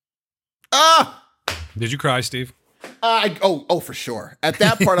 Did you cry, Steve? For sure. At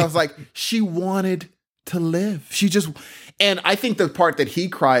that part, I was like, she wanted to live. And I think the part that he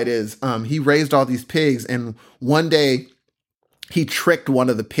cried is he raised all these pigs, and one day he tricked one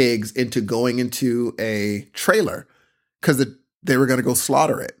of the pigs into going into a trailer because they were going to go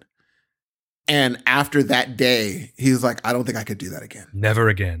slaughter it. And after that day, he was like, I don't think I could do that again. Never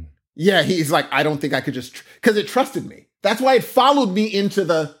again. Yeah, he's like, I don't think I could because it trusted me. That's why it followed me into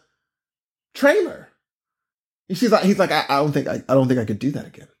the trailer. He's like, I don't think I could do that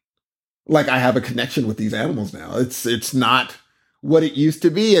again. Like, I have a connection with these animals now. It's not what it used to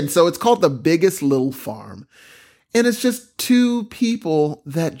be. And so it's called The Biggest Little Farm. And it's just two people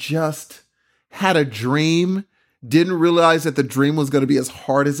that just had a dream, didn't realize that the dream was going to be as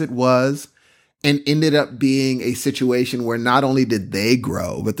hard as it was, and ended up being a situation where not only did they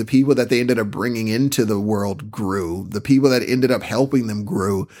grow, but the people that they ended up bringing into the world grew. The people that ended up helping them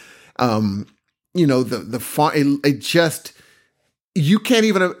grew. The farm, you can't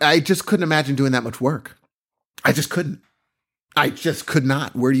even, I just couldn't imagine doing that much work. I just couldn't. I just could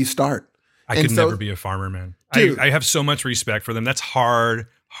not. Where do you start? I could never be a farmer, man. Dude, I have so much respect for them. That's hard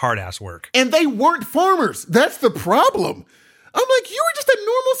ass work. And they weren't farmers. That's the problem. I'm like, you were just a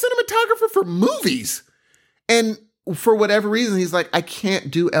normal cinematographer for movies. And for whatever reason, he's like, I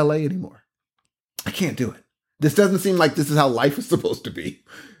can't do LA anymore. I can't do it. This doesn't seem like this is how life is supposed to be.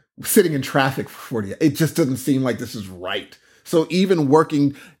 Sitting in traffic for 40 hours. It just doesn't seem like this is right. So even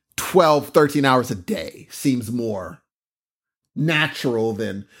working 12, 13 hours a day seems more natural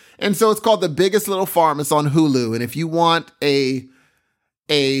than. And so it's called The Biggest Little Farm. It's on Hulu. And if you want a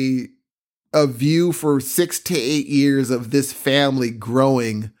view for 6 to 8 years of this family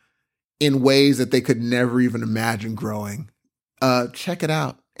growing in ways that they could never even imagine growing, check it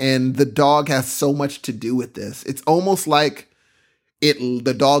out. And the dog has so much to do with this. It's almost like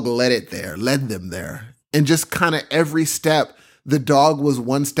the dog led them there. And just kind of every step, the dog was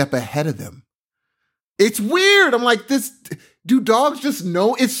one step ahead of them. It's weird. I'm like, do dogs just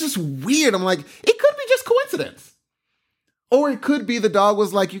know? It's just weird. I'm like, it could be just coincidence. Or it could be the dog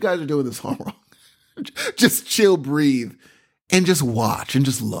was like, you guys are doing this all wrong. Just chill, breathe, and just watch and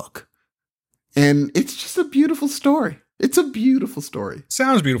just look. And it's just a beautiful story. It's a beautiful story.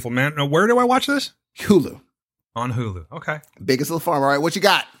 Sounds beautiful, man. Now, where do I watch this? Hulu. On Hulu. Okay. Biggest Little Farm. All right, what you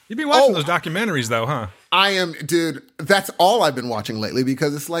got? You've been watching those documentaries, though, huh? I am, dude. That's all I've been watching lately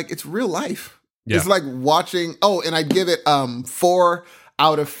because it's like, it's real life. Yeah. It's like watching, and I'd give it 4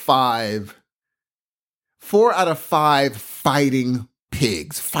 out of 5 fighting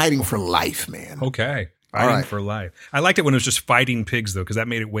pigs, fighting for life, man. Okay. Fighting for life. I liked it when it was just fighting pigs, though, because that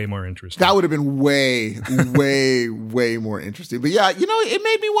made it way more interesting. That would have been way, way more interesting. But yeah, it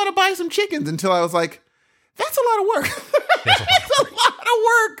made me want to buy some chickens until I was like, that's a lot of work. That's a lot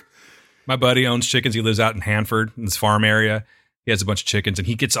of work. My buddy owns chickens. He lives out in Hanford, in this farm area. He has a bunch of chickens, and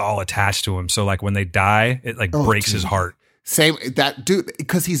he gets all attached to them. So, like, when they die, it, breaks his heart. Same, that dude,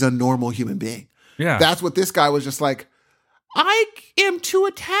 because he's a normal human being. Yeah. That's what this guy was just like, I am too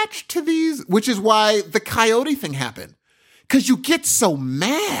attached to these, which is why the coyote thing happened. Because you get so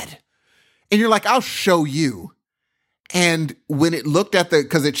mad. And you're like, I'll show you. And when it looked at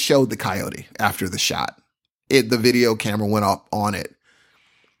because it showed the coyote after the shot, the video camera went up on it.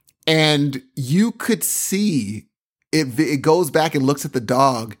 And you could see it goes back and looks at the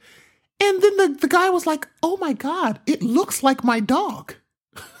dog. And then the guy was like, oh my God, it looks like my dog.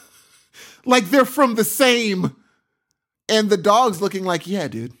 Like they're from the same. And the dog's looking like, yeah,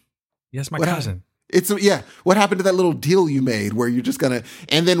 dude. Yes, my cousin. What happened to that little deal you made where you're just gonna?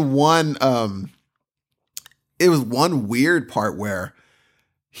 And then it was one weird part where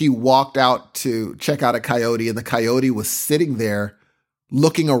he walked out to check out a coyote, and the coyote was sitting there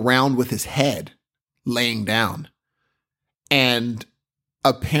looking around with his head laying down, and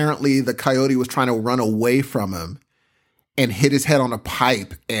apparently the coyote was trying to run away from him and hit his head on a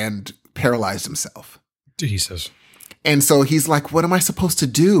pipe and paralyzed himself. Jesus. And so he's like, what am I supposed to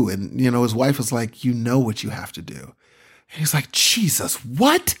do? And, his wife was like, you know what you have to do. And he's like, Jesus,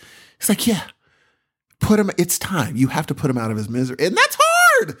 what? He's like, yeah, it's time. You have to put him out of his misery. And that's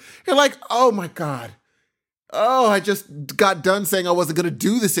hard. You're like, oh my God. Oh, I just got done saying I wasn't going to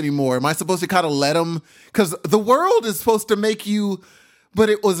do this anymore. Am I supposed to kind of let him? Because the world is supposed to make you, but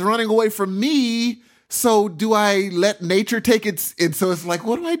it was running away from me. So do I let nature take its? And so it's like,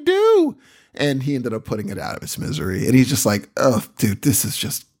 what do I do? And he ended up putting it out of its misery. And he's just like, oh, dude, this is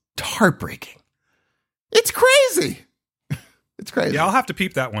just heartbreaking. It's crazy. It's crazy. Yeah, I'll have to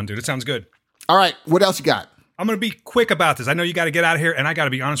peep that one, dude. It sounds good. All right. What else you got? I'm going to be quick about this. I know you got to get out of here. And I got to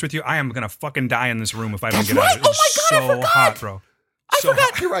be honest with you. I am going to fucking die in this room if I don't get out of it. Oh my God, I forgot. Hot, bro. I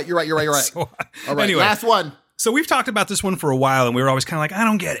forgot. Hot. You're right. So all right. Anyway, last one. So we've talked about this one for a while, and we were always kind of like, I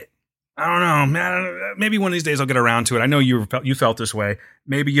don't get it. I don't know, man. Maybe one of these days I'll get around to it. I know you felt this way.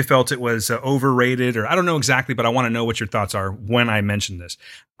 Maybe you felt it was overrated, or I don't know exactly, but I want to know what your thoughts are when I mention this.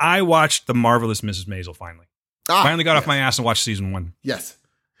 I watched The Marvelous Mrs. Maisel finally. Finally got off my ass and watched season 1. Yes.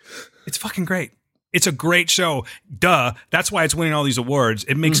 It's fucking great. It's a great show. Duh. That's why it's winning all these awards.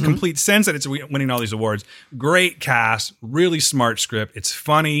 It makes complete sense that it's winning all these awards. Great cast, really smart script. It's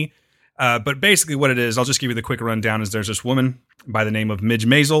funny. But basically what it is, I'll just give you the quick rundown, is there's this woman by the name of Midge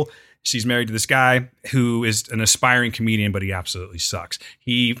Maisel. She's married to this guy who is an aspiring comedian, but he absolutely sucks.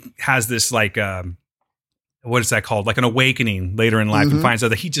 He has this what is that called? Like an awakening later in life, and finds out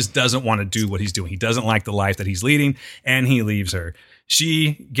that he just doesn't want to do what he's doing. He doesn't like the life that he's leading, and he leaves her.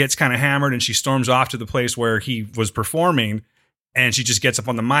 She gets kind of hammered, and she storms off to the place where he was performing, and she just gets up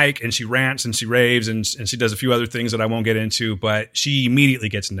on the mic, and she rants, and she raves, and she does a few other things that I won't get into, but she immediately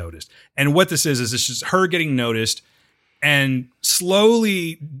gets noticed. And what this is this is her getting noticed and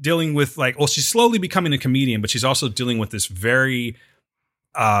slowly dealing with she's slowly becoming a comedian, but she's also dealing with this very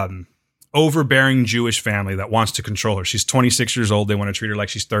overbearing Jewish family that wants to control her. She's 26 years old. They want to treat her like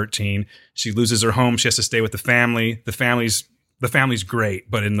she's 13. She loses her home. She has to stay with the family. The family's great,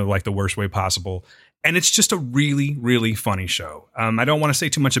 but in the worst way possible. And it's just a really, really funny show. I don't want to say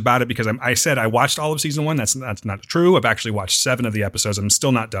too much about it because I said I watched all of season 1. That's not true. I've actually watched 7 of the episodes. I'm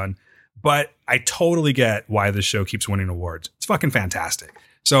still not done. But I totally get why this show keeps winning awards. It's fucking fantastic.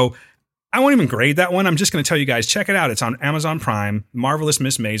 So I won't even grade that one. I'm just going to tell you guys, check it out. It's on Amazon Prime, Marvelous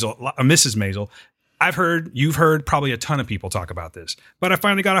Mrs. Maisel. You've heard probably a ton of people talk about this. But I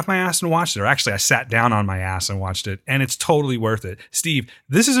finally got off my ass and watched it. Or actually, I sat down on my ass and watched it. And it's totally worth it. Steve,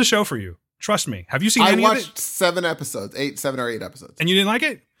 this is a show for you. Trust me. Have you seen any of it? I watched 7 episodes, 7 or 8 episodes. And you didn't like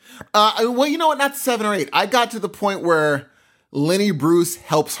it? Well, you know what? Not 7 or 8. I got to the point where Lenny Bruce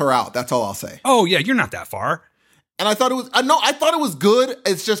helps her out. That's all I'll say. Oh, yeah. You're not that far. And I thought it was good.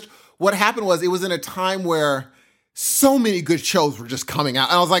 It's just what happened was it was in a time where so many good shows were just coming out.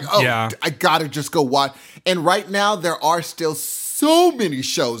 And I was like, I got to just go watch. And right now there are still so many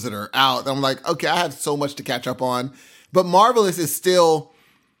shows that are out. I'm like, okay, I have so much to catch up on. But Marvelous is still,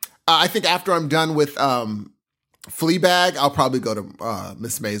 I think after I'm done with Fleabag, I'll probably go to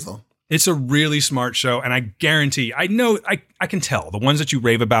Miss Maisel. It's a really smart show, and I guarantee, I know, I can tell, the ones that you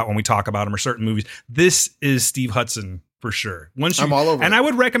rave about when we talk about them are certain movies. This is Steve Hudson for sure. I'm all over and it. I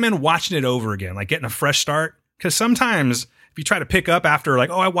would recommend watching it over again, like getting a fresh start, because sometimes if you try to pick up after like,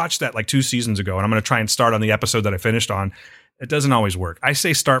 oh, I watched that like 2 seasons ago and I'm going to try and start on the episode that I finished on, it doesn't always work. I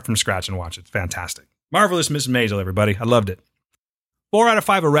say start from scratch and watch it. It's fantastic. Marvelous Miss Maisel, everybody. I loved it. 4 out of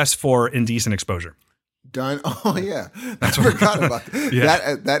 5 arrests for indecent exposure. Done. Oh yeah, I forgot about that.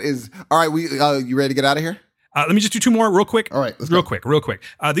 Yeah. That is all right. You ready to get out of here? Let me just do 2 more real quick. All right, let's real go. quick.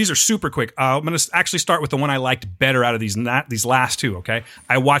 These are super quick. I'm going to actually start with the one I liked better out of these last 2, okay?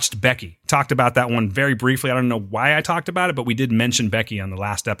 I watched Becky. Talked about that one very briefly. I don't know why I talked about it, but we did mention Becky on the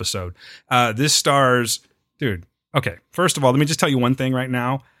last episode. This stars, dude, okay, first of all, let me just tell you one thing right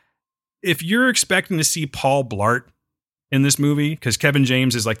now. If you're expecting to see Paul Blart in this movie, because Kevin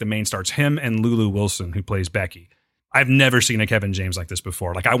James is like the main star, it's him and Lulu Wilson who plays Becky. I've never seen a Kevin James like this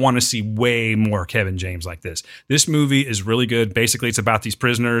before. Like, I want to see way more Kevin James like this. This movie is really good. Basically, it's about these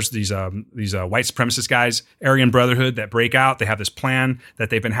prisoners, these white supremacist guys, Aryan Brotherhood, that break out. They have this plan that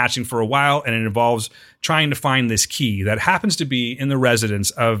they've been hatching for a while, and it involves trying to find this key that happens to be in the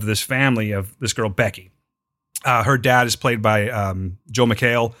residence of this family of this girl, Becky. Her dad is played by Joel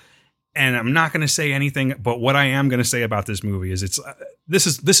McHale. And I'm not going to say anything, but what I am going to say about this movie is this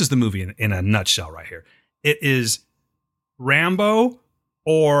is the movie in a nutshell right here. It is Rambo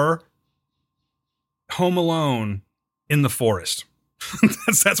or Home Alone in the forest.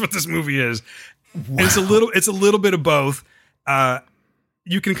 that's what this movie is. Wow. It's a little bit of both.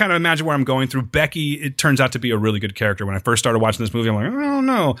 You can kind of imagine where I'm going through. Becky, it turns out to be a really good character. When I first started watching this movie, I'm like, oh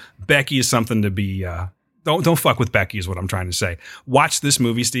no, Becky is something to be. Don't fuck with Becky is what I'm trying to say. Watch this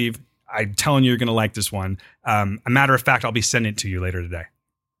movie, Steve. I'm telling you, you're going to like this one. A matter of fact, I'll be sending it to you later today.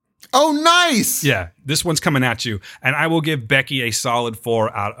 Oh, nice. Yeah, this one's coming at you. And I will give Becky a solid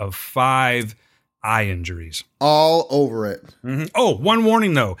 4 out of 5 eye injuries. All over it. Mm-hmm. Oh, one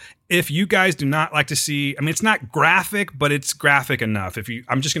warning, though. If you guys do not like to see, I mean, it's not graphic, but it's graphic enough.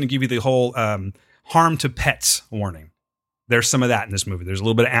 I'm just going to give you the whole harm to pets warning. There's some of that in this movie. There's a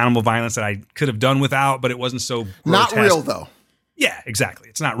little bit of animal violence that I could have done without, but it wasn't so grotesque. Not real, though. Yeah, exactly.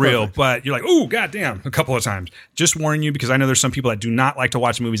 It's not real, but you're like, oh, goddamn, a couple of times. Just warning you, because I know there's some people that do not like to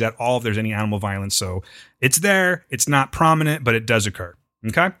watch movies at all if there's any animal violence. So it's there. It's not prominent, but it does occur.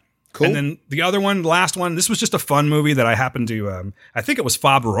 Okay? Cool. And then the other one, the last one, this was just a fun movie that I happened to, I think it was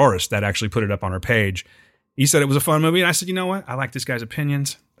Fob Auroris that actually put it up on her page. He said it was a fun movie, and I said, you know what? I like this guy's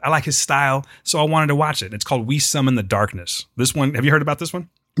opinions. I like his style, so I wanted to watch it. It's called We Summon the Darkness. This one, have you heard about this one?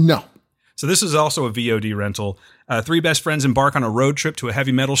 No. So this is also a VOD rental. 3 best friends embark on a road trip to a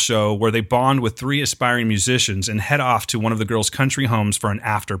heavy metal show where they bond with 3 aspiring musicians and head off to one of the girls' country homes for an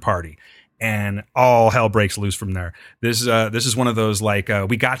after party. And all hell breaks loose from there. This is one of those like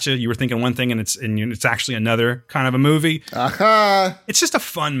we gotcha. You were thinking one thing and it's actually another kind of a movie. It's just a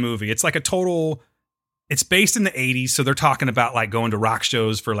fun movie. It's like a total. It's based in the 80s, so they're talking about like going to rock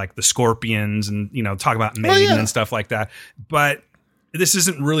shows for like the Scorpions and talk about Maiden and stuff like that. But this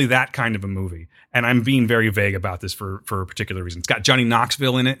isn't really that kind of a movie. And I'm being very vague about this for a particular reason. It's got Johnny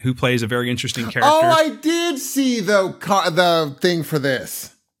Knoxville in it, who plays a very interesting character. Oh, I did see the thing for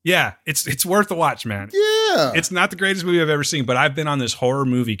this. Yeah, it's worth the watch, man. Yeah. It's not the greatest movie I've ever seen, but I've been on this horror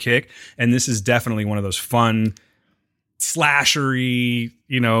movie kick, and this is definitely one of those fun, slashery,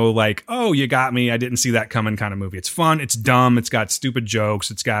 like, oh, you got me, I didn't see that coming kind of movie. It's fun, it's dumb, it's got stupid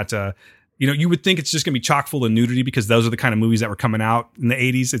jokes, it's got you would think it's just going to be chock full of nudity because those are the kind of movies that were coming out in the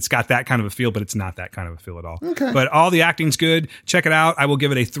 80s. It's got that kind of a feel, but it's not that kind of a feel at all. Okay. But all the acting's good. Check it out. I will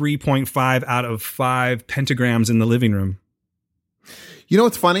give it a 3.5 out of 5 pentagrams in the living room. You know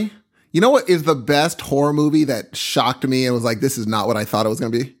what's funny? You know what is the best horror movie that shocked me and was like, this is not what I thought it was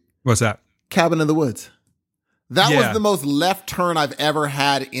going to be? What's that? Cabin in the Woods. That was the most left turn I've ever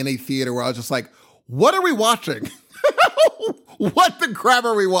had in a theater where I was just like, what are we watching? What the crap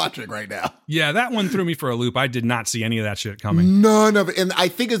are we watching right now? Yeah, that one threw me for a loop. I did not see any of that shit coming. None of it. And I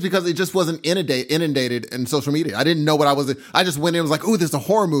think it's because it just wasn't inundated in social media. I didn't know what I was. I just went in and was like, ooh, there's a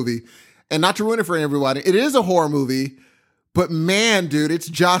horror movie. And not to ruin it for everybody, it is a horror movie. But man, dude, it's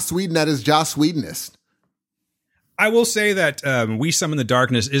Joss Whedon that is Joss Whedonist. I will say that We Summon the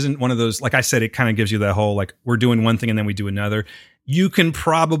Darkness isn't one of those, like I said, it kind of gives you that whole, like, we're doing one thing and then we do another. You can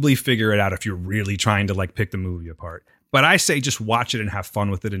probably figure it out if you're really trying to, like, pick the movie apart. But I say just watch it and have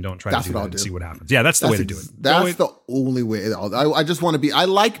fun with it and don't try to do that and see what happens. Yeah, that's the way to do it. That's the only way. I just want to be, I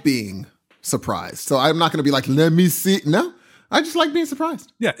like being surprised. So I'm not going to be like, let me see. No, I just like being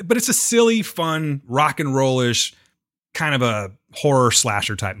surprised. Yeah, but it's a silly, fun, rock and roll-ish kind of a horror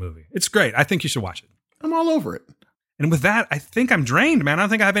slasher type movie. It's great. I think you should watch it. I'm all over it. And with that, I think I'm drained, man. I don't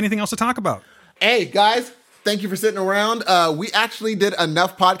think I have anything else to talk about. Hey, guys. Thank you for sitting around. We actually did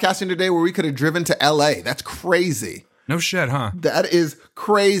enough podcasting today where we could have driven to LA. That's crazy. No shit, huh? That is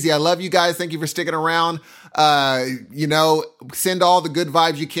crazy. I love you guys. Thank you for sticking around. Send all the good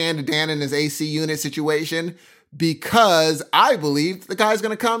vibes you can to Dan and his AC unit situation, because I believe the guy's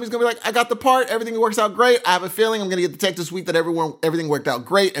going to come. He's going to be like, I got the part. Everything works out great. I have a feeling I'm going to get the text this week that everything worked out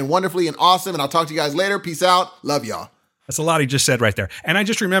great and wonderfully and awesome. And I'll talk to you guys later. Peace out. Love y'all. That's a lot he just said right there. And I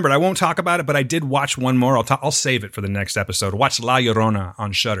just remembered, I won't talk about it, but I did watch one more. I'll save it for the next episode. Watch La Llorona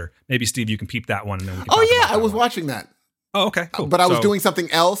on Shudder. Maybe, Steve, you can peep that one. And then we can I was watching that. Oh, okay, cool. But I was doing something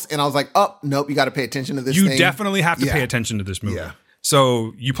else, and I was like, oh, nope, you got to pay attention to this thing. You definitely have to pay attention to this movie. Yeah.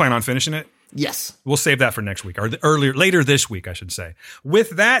 So you plan on finishing it? Yes. We'll save that for next week, or later this week, I should say.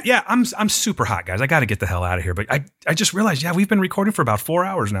 With that, I'm super hot, guys. I got to get the hell out of here. But I just realized, we've been recording for about 4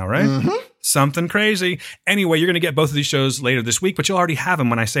 hours now, right? Mm-hmm. Something crazy. Anyway, you're going to get both of these shows later this week, but you'll already have them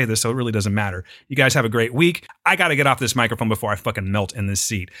when I say this, so it really doesn't matter. You guys have a great week. I got to get off this microphone before I fucking melt in this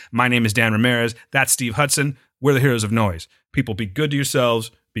seat. My name is Dan Ramirez. That's Steve Hudson. We're the heroes of noise. People, be good to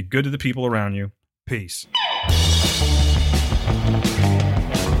yourselves. Be good to the people around you. Peace.